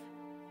enough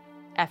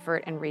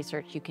effort and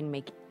research, you can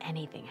make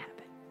anything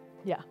happen.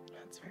 Yeah.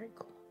 That's very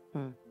cool.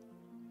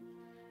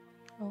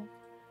 Oh,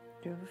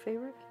 do you have a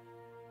favorite?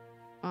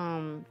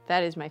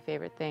 That is my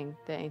favorite thing,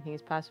 that anything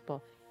is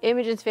possible.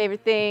 Imogen's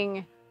favorite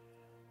thing.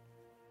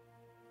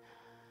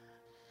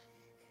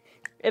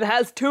 It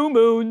has 2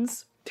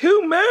 moons.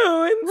 2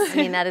 moons. I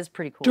mean, that is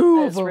pretty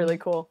cool. That's really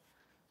cool.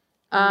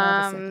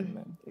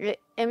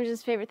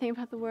 Imogen's favorite thing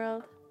about the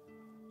world.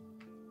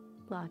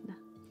 Laudna.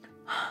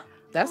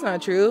 That's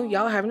not true.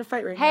 Y'all having a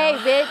fight right Hey, now.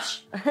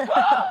 bitch.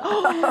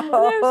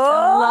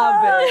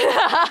 Love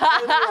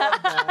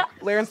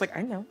it. Laren's like,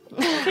 I know.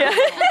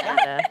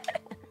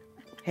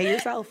 Hey,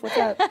 yourself. What's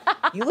up?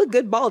 You look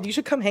good bald. You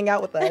should come hang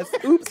out with us.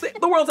 Oops,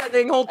 the world's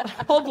ending. Hold,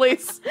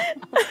 please.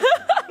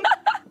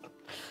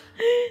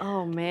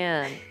 Oh,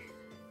 man.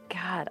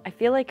 God, I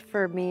feel like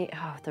for me,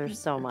 there's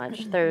so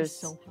much.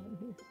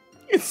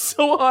 It's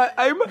so hot.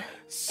 I'm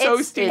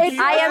so stinky.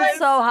 I am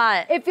so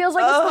hot. It feels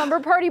like a slumber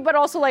party, but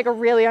also like a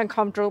really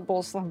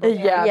uncomfortable slumber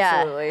party. Yeah, Yeah.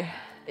 absolutely.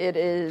 It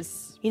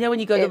is. You know when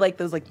you go to like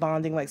those like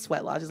bonding like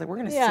sweat lodges, like we're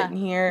gonna sit in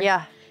here,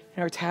 Yeah.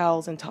 in our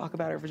towels and talk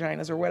about our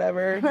vaginas or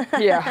whatever.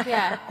 Yeah.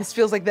 Yeah. This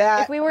feels like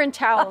that. If we were in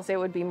towels, it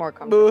would be more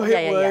comfortable. Ooh,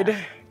 it would.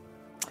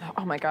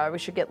 Oh my god, we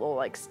should get little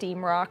like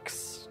steam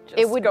rocks.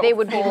 They would be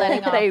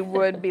letting off. They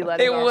would be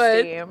letting They off would.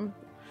 steam.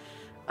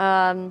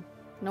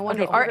 No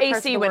wonder Our favorite parts AC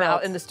of the went world.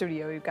 out in the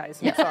studio, you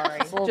guys. I'm sorry.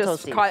 It's a little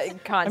Just toasty. I'm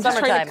just trying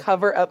Summertime. to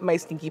cover up my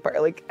stinky part.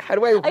 Like, how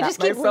do I wrap I just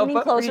keep myself leaning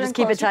up? closer You just and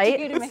keep it closer to tight?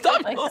 you to make Stop!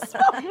 it like Don't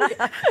smell me.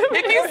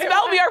 If you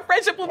smell me, our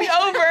friendship will be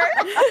over.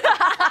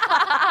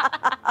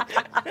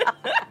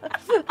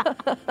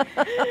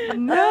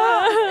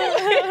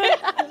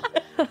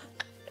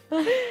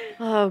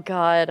 Oh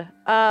God.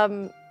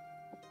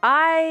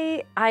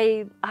 I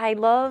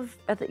love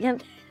at the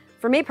end.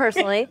 For me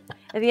personally,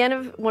 at the end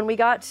of when we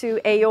got to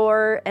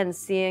Aor and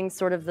seeing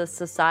sort of the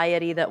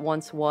society that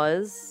once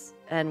was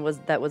and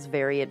that was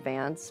very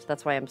advanced.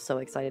 That's why I'm so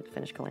excited to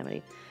finish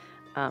Calamity,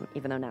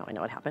 even though now I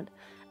know what happened.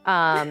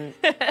 I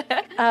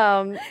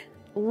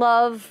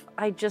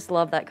just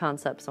love that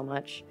concept so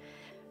much.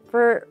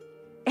 For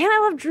And I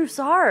love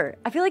Drusar.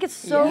 I feel like it's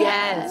so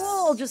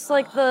cool. Just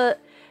like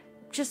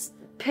just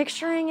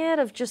picturing it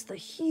of just the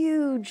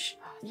huge,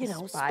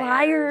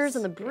 spires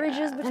and the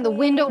bridges between And the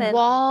window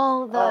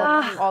wall,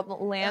 all the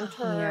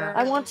lanterns.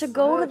 I want to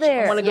go to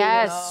there. I wanna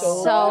go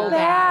so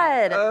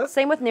bad.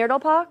 Same with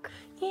Neerdalpak.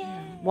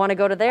 Yeah. Want to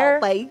go to there.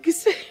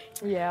 Legs.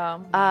 Yeah.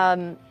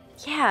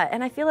 Yeah,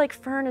 and I feel like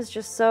Fern is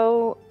just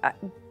so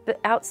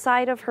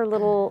outside of her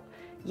little,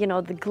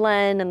 the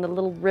glen and the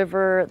little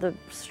river, the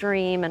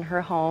stream, and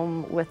her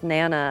home with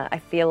Nana. I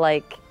feel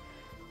like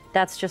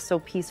that's just so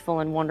peaceful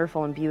and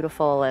wonderful and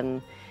beautiful,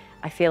 and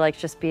I feel like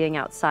just being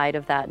outside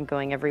of that and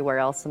going everywhere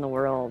else in the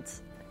world,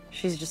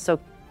 she's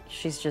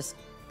just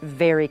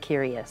very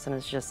curious, and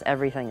it's just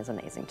everything is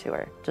amazing to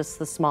her. Just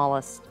the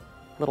smallest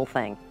little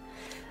thing.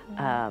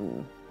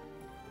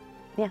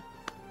 Yeah,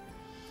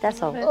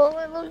 that's all.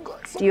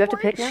 Do you have to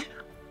pick now?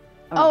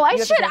 Oh, I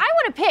should. I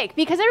want to pick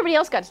because everybody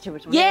else got to do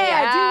it.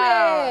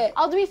 Yeah, do it.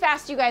 I'll be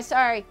fast, you guys.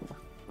 Sorry.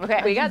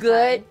 Okay. We got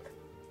good.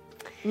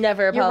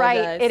 Never apologize.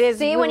 You're right. It is.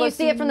 See, when you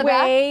see it from the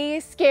back?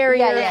 way scarier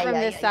Yeah, from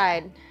this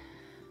side.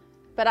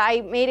 But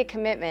I made a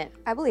commitment.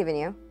 I believe in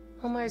you.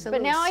 Homer's a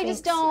But little now I just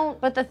sphinx. don't.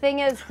 But the thing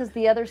is, because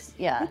the others,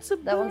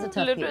 that one's a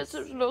tough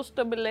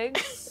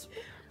piece.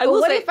 I But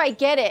will what say, if I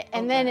get it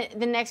and then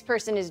the next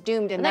person is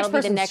doomed and next that'll be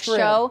the person's next screwed.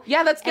 show?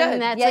 yeah, that's good.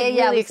 And that's Yeah, like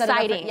yeah, really we set it up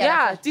for- exciting.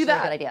 yeah, do That's a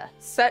that. good idea.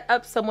 Set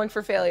up someone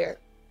for failure.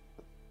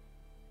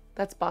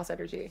 That's boss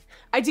energy.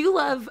 I do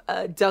love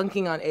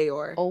dunking on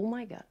Aor. Oh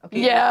my god.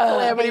 Okay. Yeah.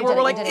 Calamity, you where did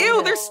we're it, like, you did it, ew, you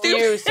did they're it. stupid.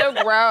 Ew,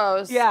 so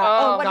gross. Yeah.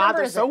 Oh, Oh, God,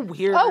 they're so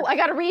weird. Oh, I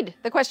gotta read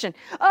the question.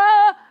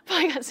 I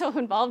got so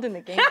involved in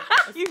the game.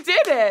 You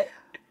did it.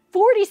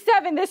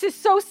 47. This is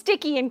so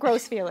sticky and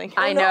gross feeling.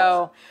 I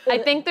know. I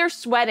think they're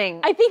sweating.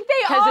 I think they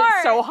are. Because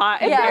it's so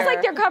hot in It feels here.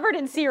 like they're covered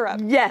in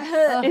syrup. Yes.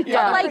 It does.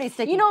 Like, pretty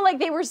sticky. like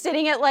they were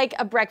sitting at like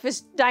a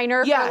breakfast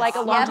diner Yes. for like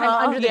a long time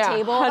under the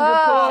table. 100%.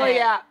 Oh,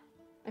 yeah.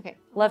 Okay.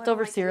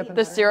 Leftover syrup. and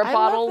The butter. syrup I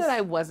bottles. love that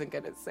I wasn't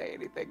going to say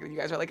anything. And you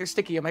guys are like, you're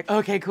sticky. I'm like,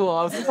 okay, cool.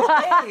 I was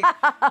like, hey,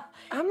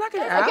 I'm not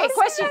going to ask. Okay,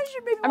 question.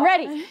 I'm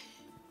ready.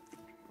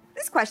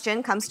 This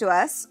question comes to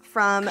us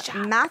from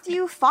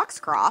Matthew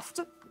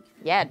Foxcroft.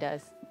 Yeah, it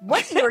does.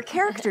 What do your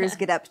characters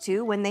get up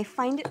to when they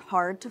find it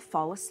hard to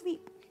fall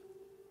asleep?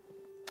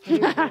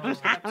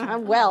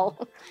 Well,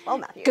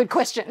 Matthew. good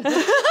question.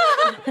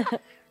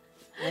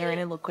 Laren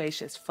and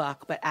loquacious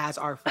fuck, but as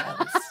our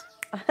friends.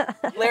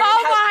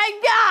 my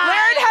God!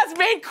 Laren has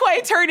made Quay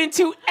turn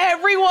into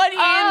everyone in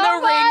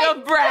the Ring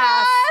of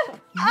Brass.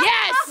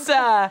 Yes!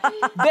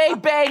 They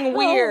bang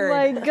weird. Oh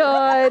my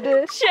god.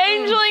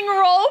 Changeling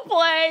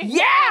roleplay.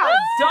 Yeah,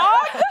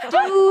 dog!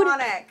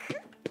 Iconic.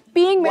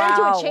 Being married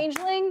to Wow. a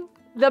changeling,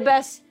 the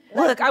best.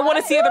 Look, I want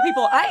to see other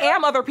people. I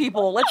am other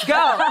people. Let's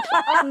go.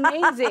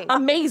 Amazing.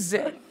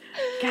 Amazing.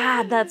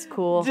 God, that's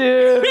cool.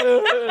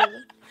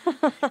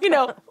 You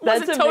know,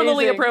 That's wasn't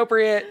totally amazing.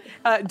 appropriate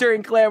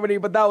during Calamity,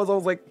 but I was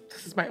like,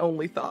 this is my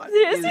only thought.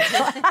 Yes.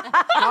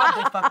 God,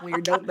 they fuck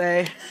weird, don't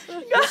they?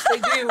 Yes, they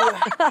do.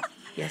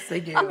 Yes, they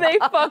do. They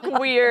fuck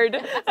weird.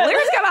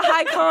 Lary's got a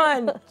high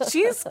con.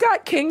 She's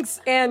got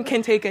kinks and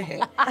can take a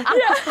hit.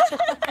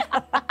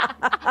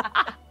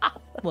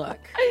 Look.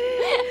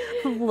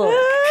 The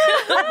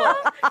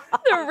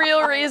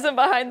real reason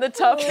behind the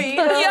tuffy.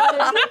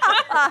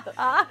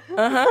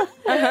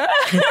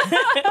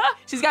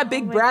 She's got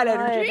big brat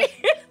energy.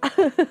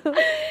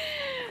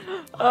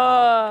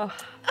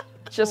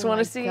 Just want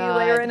to see you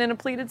later in a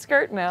pleated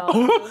skirt now.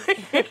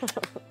 I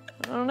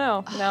don't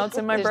know. Now it's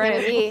in my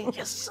brain.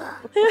 Yes.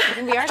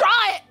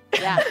 Try it.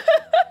 Yeah.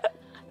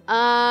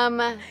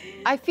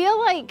 I feel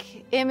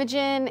like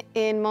Imogen,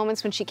 in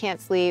moments when she can't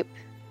sleep,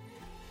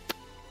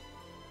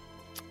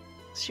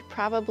 she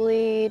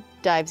probably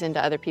dives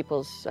into other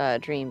people's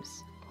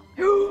dreams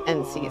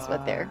and sees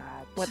what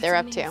they're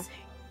up to.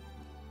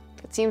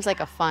 It seems like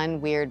a fun,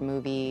 weird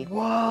movie.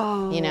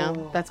 Whoa. You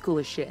know? That's cool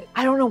as shit.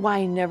 I don't know why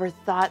I never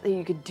thought that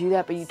you could do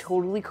that, but you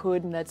totally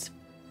could, and that's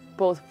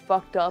both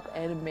fucked up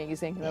and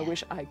amazing, and I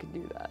wish I could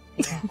do that.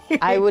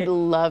 I would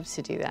love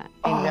to do that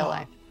in real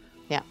life.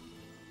 Yeah.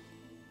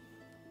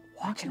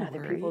 Watching other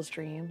people's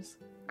dreams.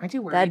 Aren't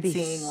you worried That'd be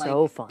seeing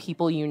so like fun.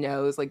 people you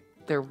know, like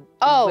the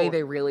Oh. way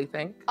they really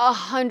think?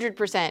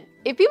 100%.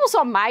 If people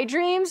saw my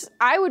dreams,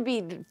 I would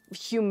be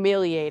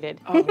humiliated.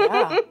 Oh,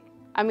 yeah.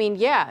 I mean,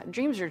 yeah,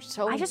 dreams are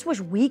so. I just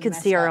wish we could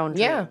see our own dreams.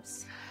 Yeah.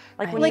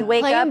 Like when Like you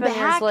wake playing up and back.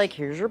 there's like,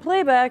 here's your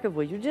playback of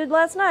what you did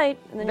last night.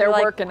 And then They're you're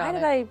like, working why on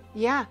did it.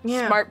 Yeah.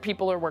 Smart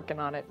people are working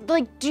on it.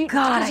 Like, do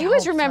God, I you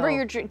guys hope remember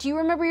so. do you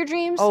remember your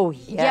dreams? Oh,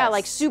 Yeah, yes.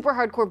 like super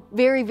hardcore,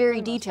 very,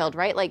 very detailed,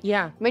 right? Like,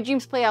 Yeah. my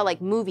dreams play out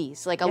like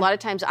movies. Like, a lot of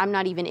times I'm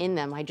not even in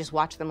them. I just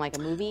watch them like a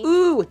movie.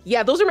 Ooh,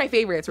 yeah, those are my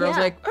favorites. Where I was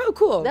Yeah. like, oh,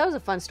 cool. That was a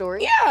fun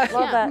story. yeah,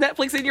 Love that.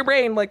 Netflix in your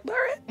brain, like, all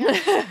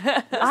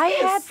right. I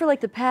had for like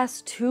the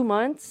past 2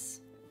 months,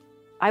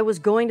 I was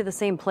going to the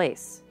same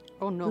place.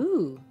 Oh, no.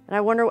 Ooh.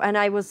 And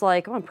I was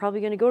like, oh, I'm probably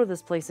going to go to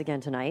this place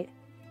again tonight.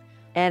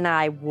 And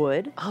I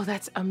would. Oh,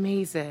 that's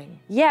amazing.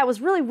 Yeah, it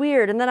was really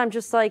weird. And then I'm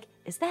just like,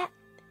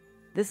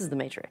 this is the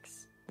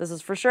Matrix. This is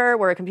for sure.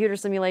 We're a computer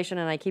simulation,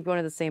 and I keep going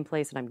to the same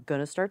place, and I'm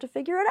gonna start to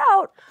figure it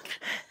out.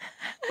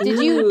 Did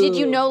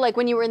you know, like,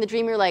 when you were in the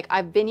dream, you're like,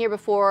 I've been here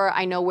before,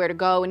 I know where to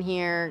go in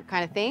here,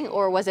 kind of thing?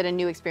 Or was it a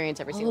new experience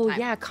every single time? Oh,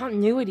 yeah,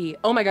 continuity.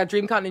 Oh my God,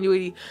 dream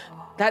continuity.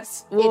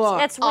 That's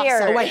It's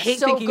weird. Oh, I hate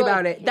so thinking good.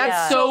 about it.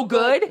 That's so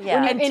good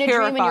Yeah. In and a dream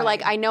terrifying. and you're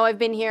like, I know I've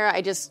been here,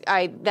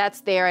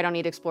 that's there, I don't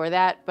need to explore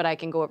that, but I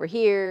can go over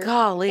here.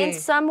 golly. In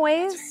some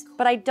ways,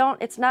 but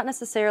it's not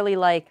necessarily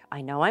like,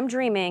 I know I'm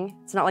dreaming.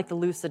 It's not like the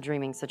lucid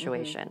dreaming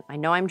situation. I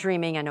know I'm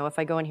dreaming. I know if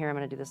I go in here, I'm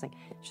going to do this thing.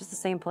 It's just the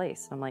same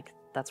place. I'm like,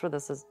 that's where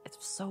this is. It's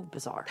so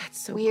bizarre.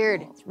 That's so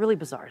Weird. It's really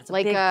bizarre. It's a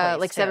Like big place,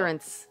 like too.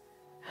 Severance.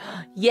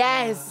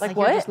 Yes. Like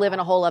you're just living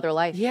a whole other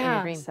life in Yeah.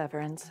 your dream.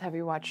 Severance. Have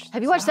you watched?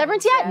 Have you watched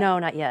Severance yet? No,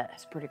 not yet.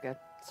 It's pretty good.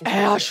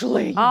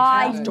 Ashley.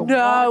 I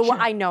know.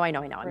 I'm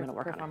going to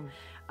work on it.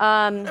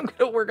 I'm going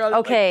to work on it.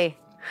 Okay.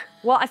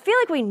 Well, I feel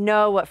like we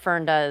know what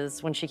Fern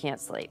does when she can't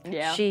sleep.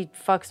 Yeah. She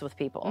fucks with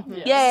people.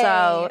 Yay.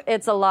 So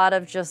it's a lot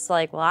of just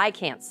like, well, I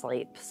can't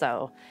sleep,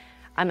 so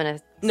I'm going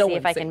to see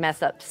if I can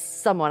mess up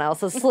someone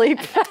else's sleep.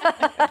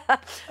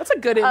 That's a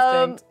good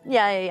instinct.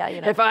 Yeah.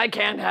 You know. If I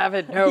can't have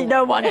it,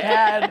 no one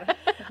can.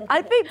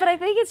 I think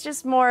it's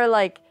just more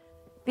like,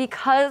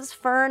 because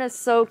Fern is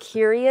so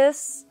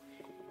curious,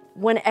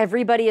 when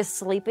everybody is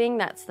sleeping,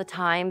 that's the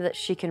time that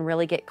she can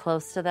really get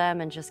close to them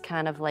and just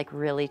kind of like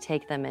really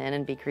take them in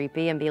and be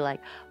creepy and be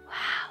like,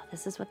 wow,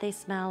 this is what they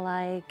smell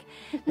like.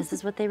 This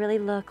is what they really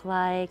look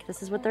like.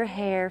 This is what their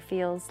hair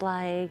feels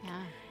like.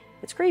 Yeah.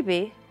 It's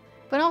creepy.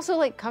 But also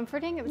like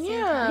comforting at the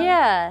same time.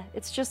 Yeah.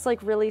 It's just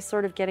like really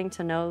sort of getting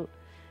to know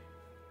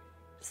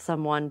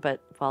someone,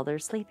 but while they're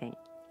sleeping.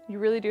 You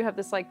really do have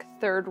this like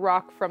third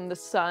rock from the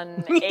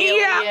sun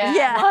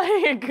Yeah.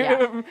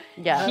 alien, like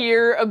Yeah.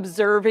 here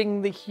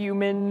observing the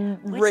human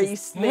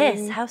race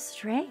thing. How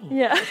strange.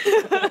 Yeah.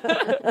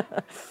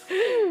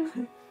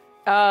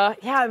 Yeah,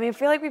 I mean, I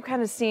feel like we've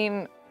kind of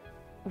seen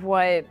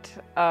what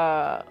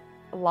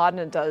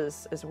Ladna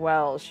does as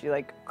well. She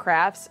like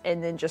crafts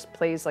and then just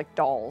plays like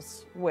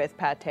dolls with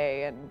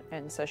pate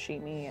and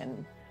sashimi,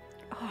 and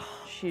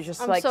she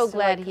just I'm like so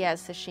glad he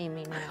has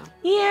sashimi now.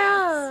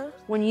 Yeah.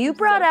 When you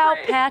brought out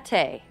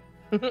pate,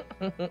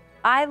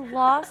 I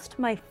lost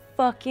my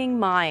fucking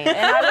mind. And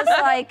I was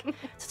like,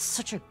 it's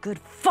such a good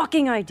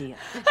fucking idea.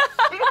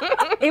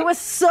 It was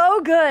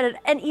so good.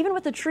 And even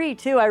with the tree,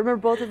 too, I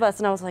remember both of us,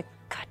 and I was like,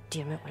 God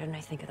damn it, why didn't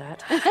I think of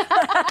that?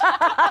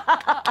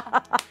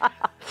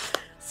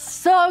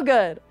 So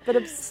good, but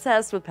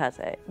obsessed with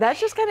pate. that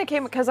just kind of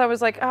came because I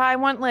was like, I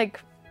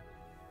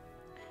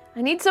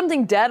need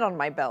something dead on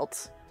my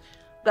belt.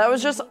 That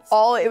was just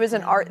all. It was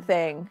an art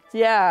thing.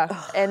 Yeah.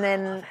 And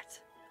then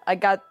I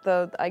got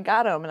him,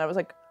 and I was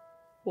like,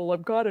 well,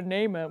 I've got to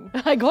name him.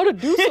 I got to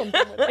do something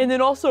with him. And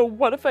then also,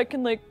 what if I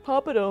can like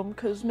puppet him?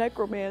 Because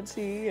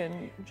necromancy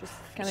and just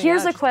kind of.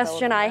 Here's a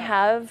question I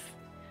have,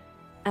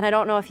 and I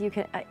don't know if you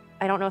can. I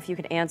don't know if you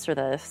can answer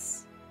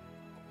this.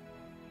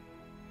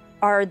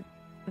 Are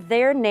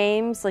their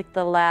names like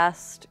the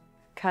last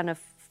kind of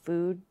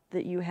food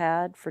that you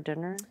had for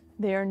dinner?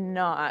 They're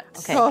not.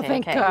 Okay,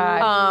 thank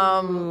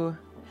God.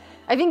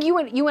 I think you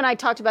and I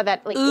talked about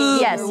that. Like,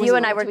 Yes, you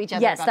and I were. to each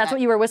other Yes, about that's that.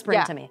 what you were whispering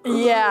Yeah. to me.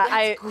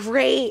 Yeah,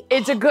 great.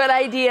 It's a good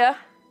idea.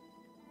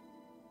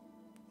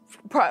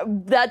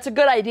 That's a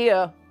good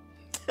idea.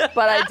 But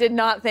I did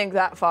not think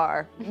that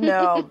far.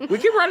 No. We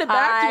can run it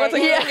back. Do you want to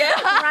take it again?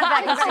 Run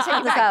back and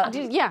check this out.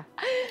 Yeah.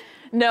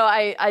 No,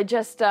 I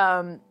just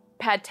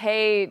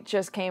pate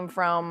just came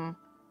from,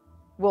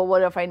 well,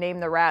 what if I name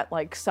the rat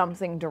like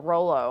something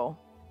DeRollo?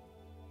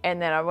 And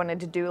then I wanted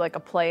to do like a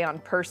play on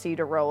Percy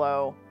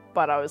DeRollo,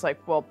 but I was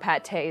like, well,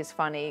 pate is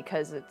funny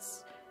because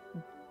it's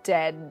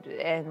dead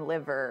and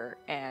liver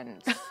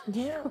and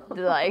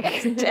like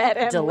dead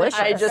and Delicious.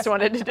 I just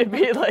wanted it to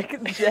be like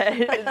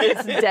dead.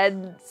 It's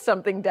dead,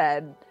 something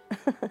dead.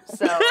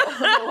 So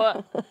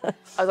I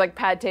was like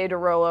pate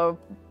DeRollo,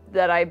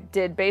 that I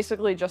did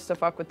basically just to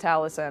fuck with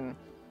Taliesin.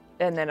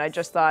 And then I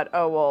just thought,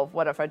 oh, well,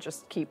 what if I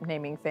just keep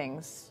naming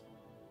things?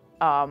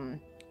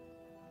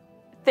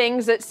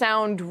 Things that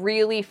sound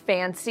really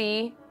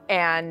fancy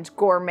and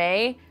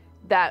gourmet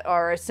that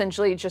are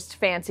essentially just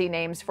fancy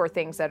names for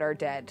things that are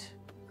dead.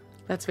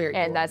 That's very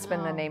And cool. that's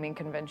been the naming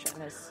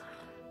convention is,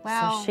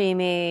 Wow.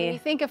 Sashimi. When you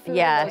think of food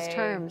Yeah. in those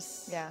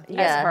terms, yeah.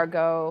 Yeah.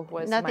 Escargot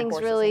was my nothing's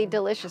horse's really name.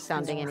 delicious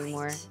sounding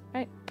anymore.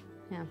 Right.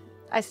 Yeah.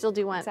 I still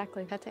do want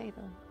Exactly. pate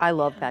though. I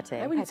love pate.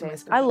 I would eat some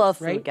ice cream. I love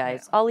food, Right?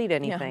 guys. I'll eat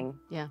anything.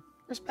 Yeah.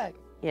 Respect.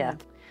 Yeah.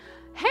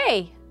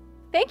 Hey,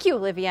 thank you,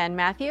 Olivia and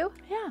Matthew.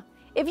 Yeah.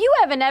 If you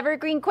have an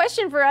evergreen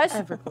question for us,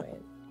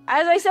 Evergreen.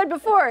 as I said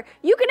before,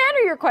 you can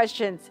enter your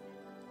questions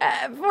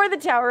for the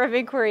Tower of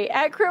Inquiry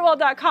at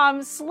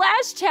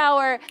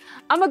critwell.com/tower.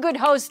 I'm a good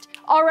host.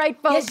 All right,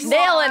 folks.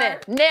 Nailing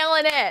it.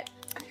 Nailing it.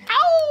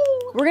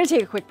 Ow! We're going to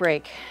take a quick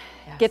break,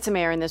 get some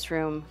air in this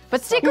room.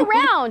 But stick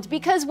around,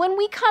 because when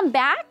we come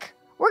back,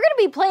 we're going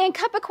to be playing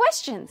Cup of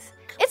Questions.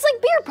 It's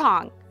like beer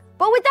pong,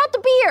 but without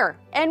the beer.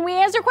 And we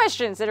answer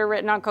questions that are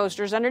written on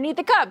coasters underneath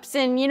the cups.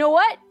 And you know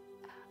what?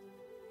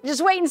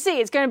 Just wait and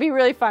see. It's going to be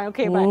really fun.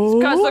 Okay, bye.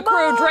 Because the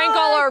crew drank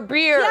all our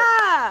beer.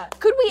 Yeah.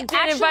 Could we Didn't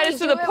actually invite us to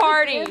do the it with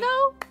party. beer,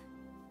 though?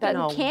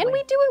 No Can way.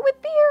 we do it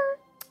with beer?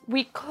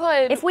 We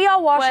could. If we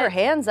all wash but our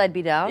hands, I'd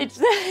be down. It's,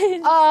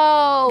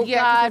 Oh,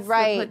 Yeah, 'cause God, it's the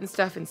right. putting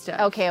stuff and stuff.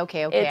 Okay. It's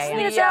I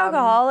mean, it's the,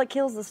 alcohol. It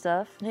kills the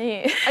stuff.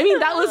 I mean,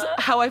 that was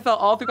how I felt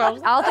all through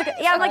college.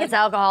 I'm like, it's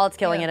alcohol. It's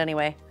killing it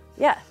anyway.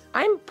 Yeah.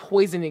 I'm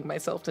poisoning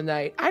myself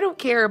tonight. I don't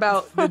care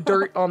about the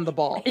dirt on the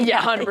ball.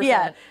 Yeah,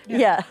 100%.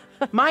 Yeah.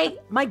 My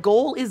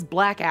goal is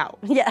blackout.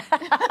 Yeah.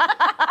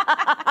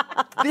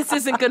 This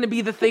isn't going to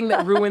be the thing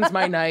that ruins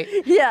my night.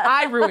 Yeah.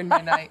 I ruined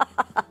my night.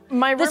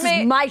 My This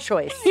roommate, is my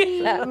choice.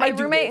 my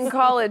roommate in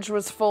college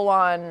was full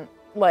on,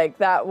 like,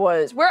 that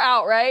was. We're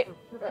out, right?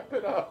 Oh, we're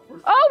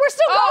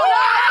still going.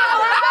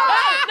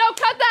 No,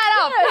 cut that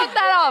off. Cut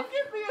that off.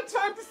 Give me a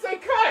time to say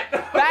cut.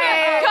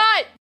 Bang.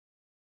 Cut.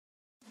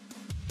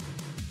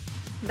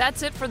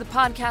 That's it for the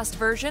podcast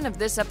version of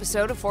this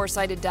episode of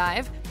Four-Sided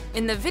Dive.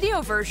 In the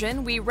video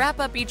version, we wrap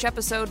up each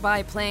episode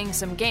by playing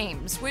some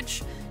games,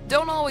 which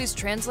don't always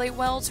translate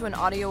well to an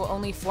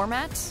audio-only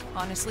format.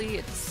 Honestly,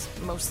 it's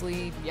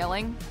mostly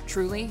yelling,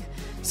 truly.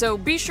 So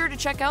be sure to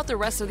check out the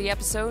rest of the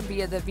episode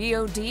via the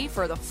VOD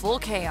for the full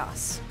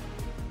chaos.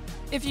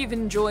 If you've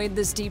enjoyed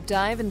this deep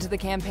dive into the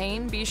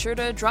campaign, be sure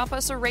to drop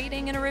us a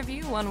rating and a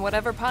review on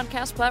whatever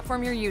podcast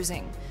platform you're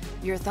using.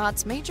 Your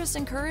thoughts may just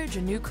encourage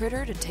a new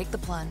critter to take the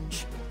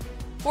plunge.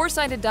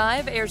 Four-Sided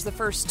Dive airs the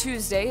first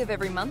Tuesday of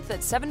every month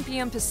at 7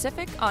 p.m.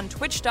 Pacific on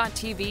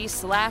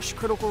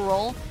twitch.tv/Critical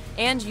Role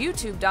and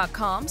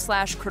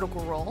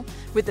youtube.com/Critical Role,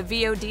 with the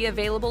VOD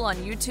available on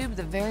YouTube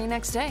the very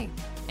next day.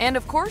 And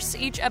of course,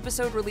 each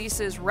episode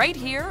releases right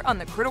here on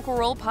the Critical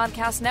Role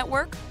Podcast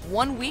Network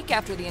 1 week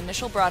after the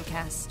initial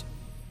broadcast.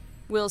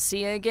 We'll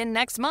see you again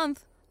next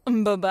month.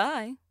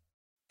 Bye-bye.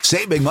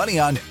 Save big money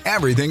on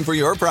everything for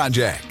your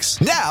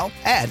projects. Now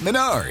at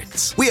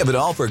Menards. We have it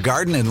all for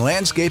garden and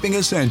landscaping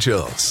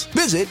essentials.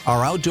 Visit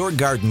our outdoor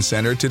garden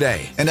center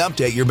today and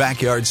update your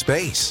backyard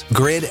space.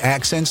 Grid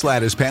Accents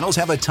lattice panels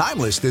have a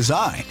timeless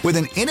design with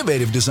an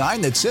innovative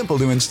design that's simple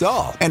to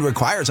install and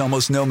requires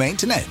almost no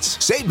maintenance.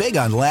 Save big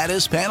on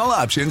lattice panel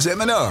options at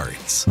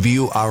Menards.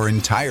 View our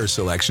entire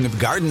selection of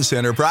garden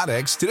center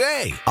products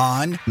today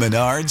on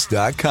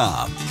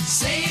Menards.com.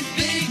 Save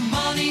big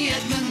money at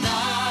Menards.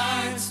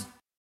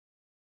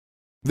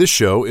 This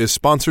show is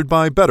sponsored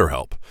by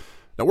BetterHelp.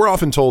 Now, we're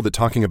often told that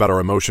talking about our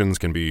emotions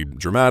can be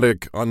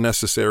dramatic,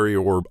 unnecessary,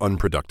 or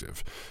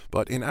unproductive.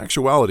 But in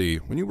actuality,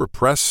 when you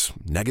repress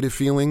negative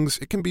feelings,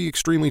 it can be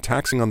extremely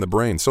taxing on the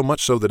brain, so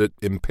much so that it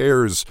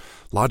impairs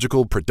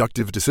logical,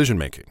 productive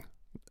decision-making.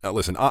 Now,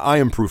 listen, I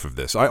am proof of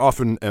this. I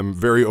often am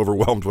very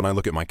overwhelmed when I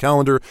look at my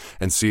calendar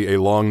and see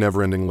a long,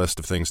 never-ending list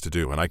of things to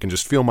do, and I can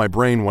just feel my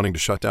brain wanting to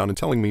shut down and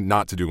telling me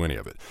not to do any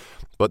of it.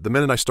 But the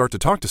minute I start to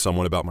talk to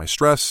someone about my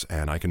stress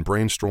and I can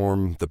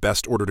brainstorm the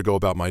best order to go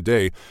about my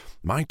day,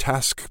 my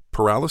task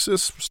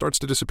paralysis starts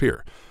to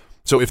disappear.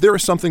 So if there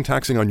is something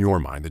taxing on your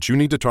mind that you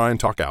need to try and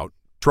talk out,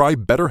 try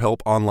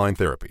BetterHelp Online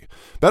Therapy.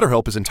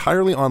 BetterHelp is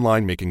entirely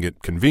online, making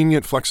it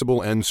convenient,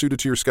 flexible, and suited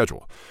to your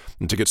schedule.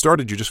 And to get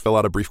started, you just fill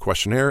out a brief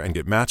questionnaire and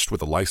get matched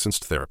with a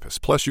licensed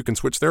therapist. Plus, you can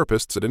switch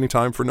therapists at any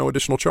time for no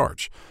additional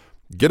charge.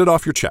 Get it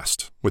off your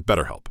chest with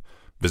BetterHelp.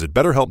 Visit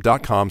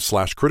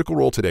BetterHelp.com/Critical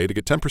Role today to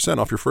get 10%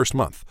 off your first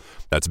month.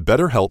 That's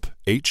BetterHelp,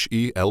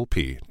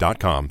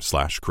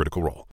 HELP.com/Critical Role.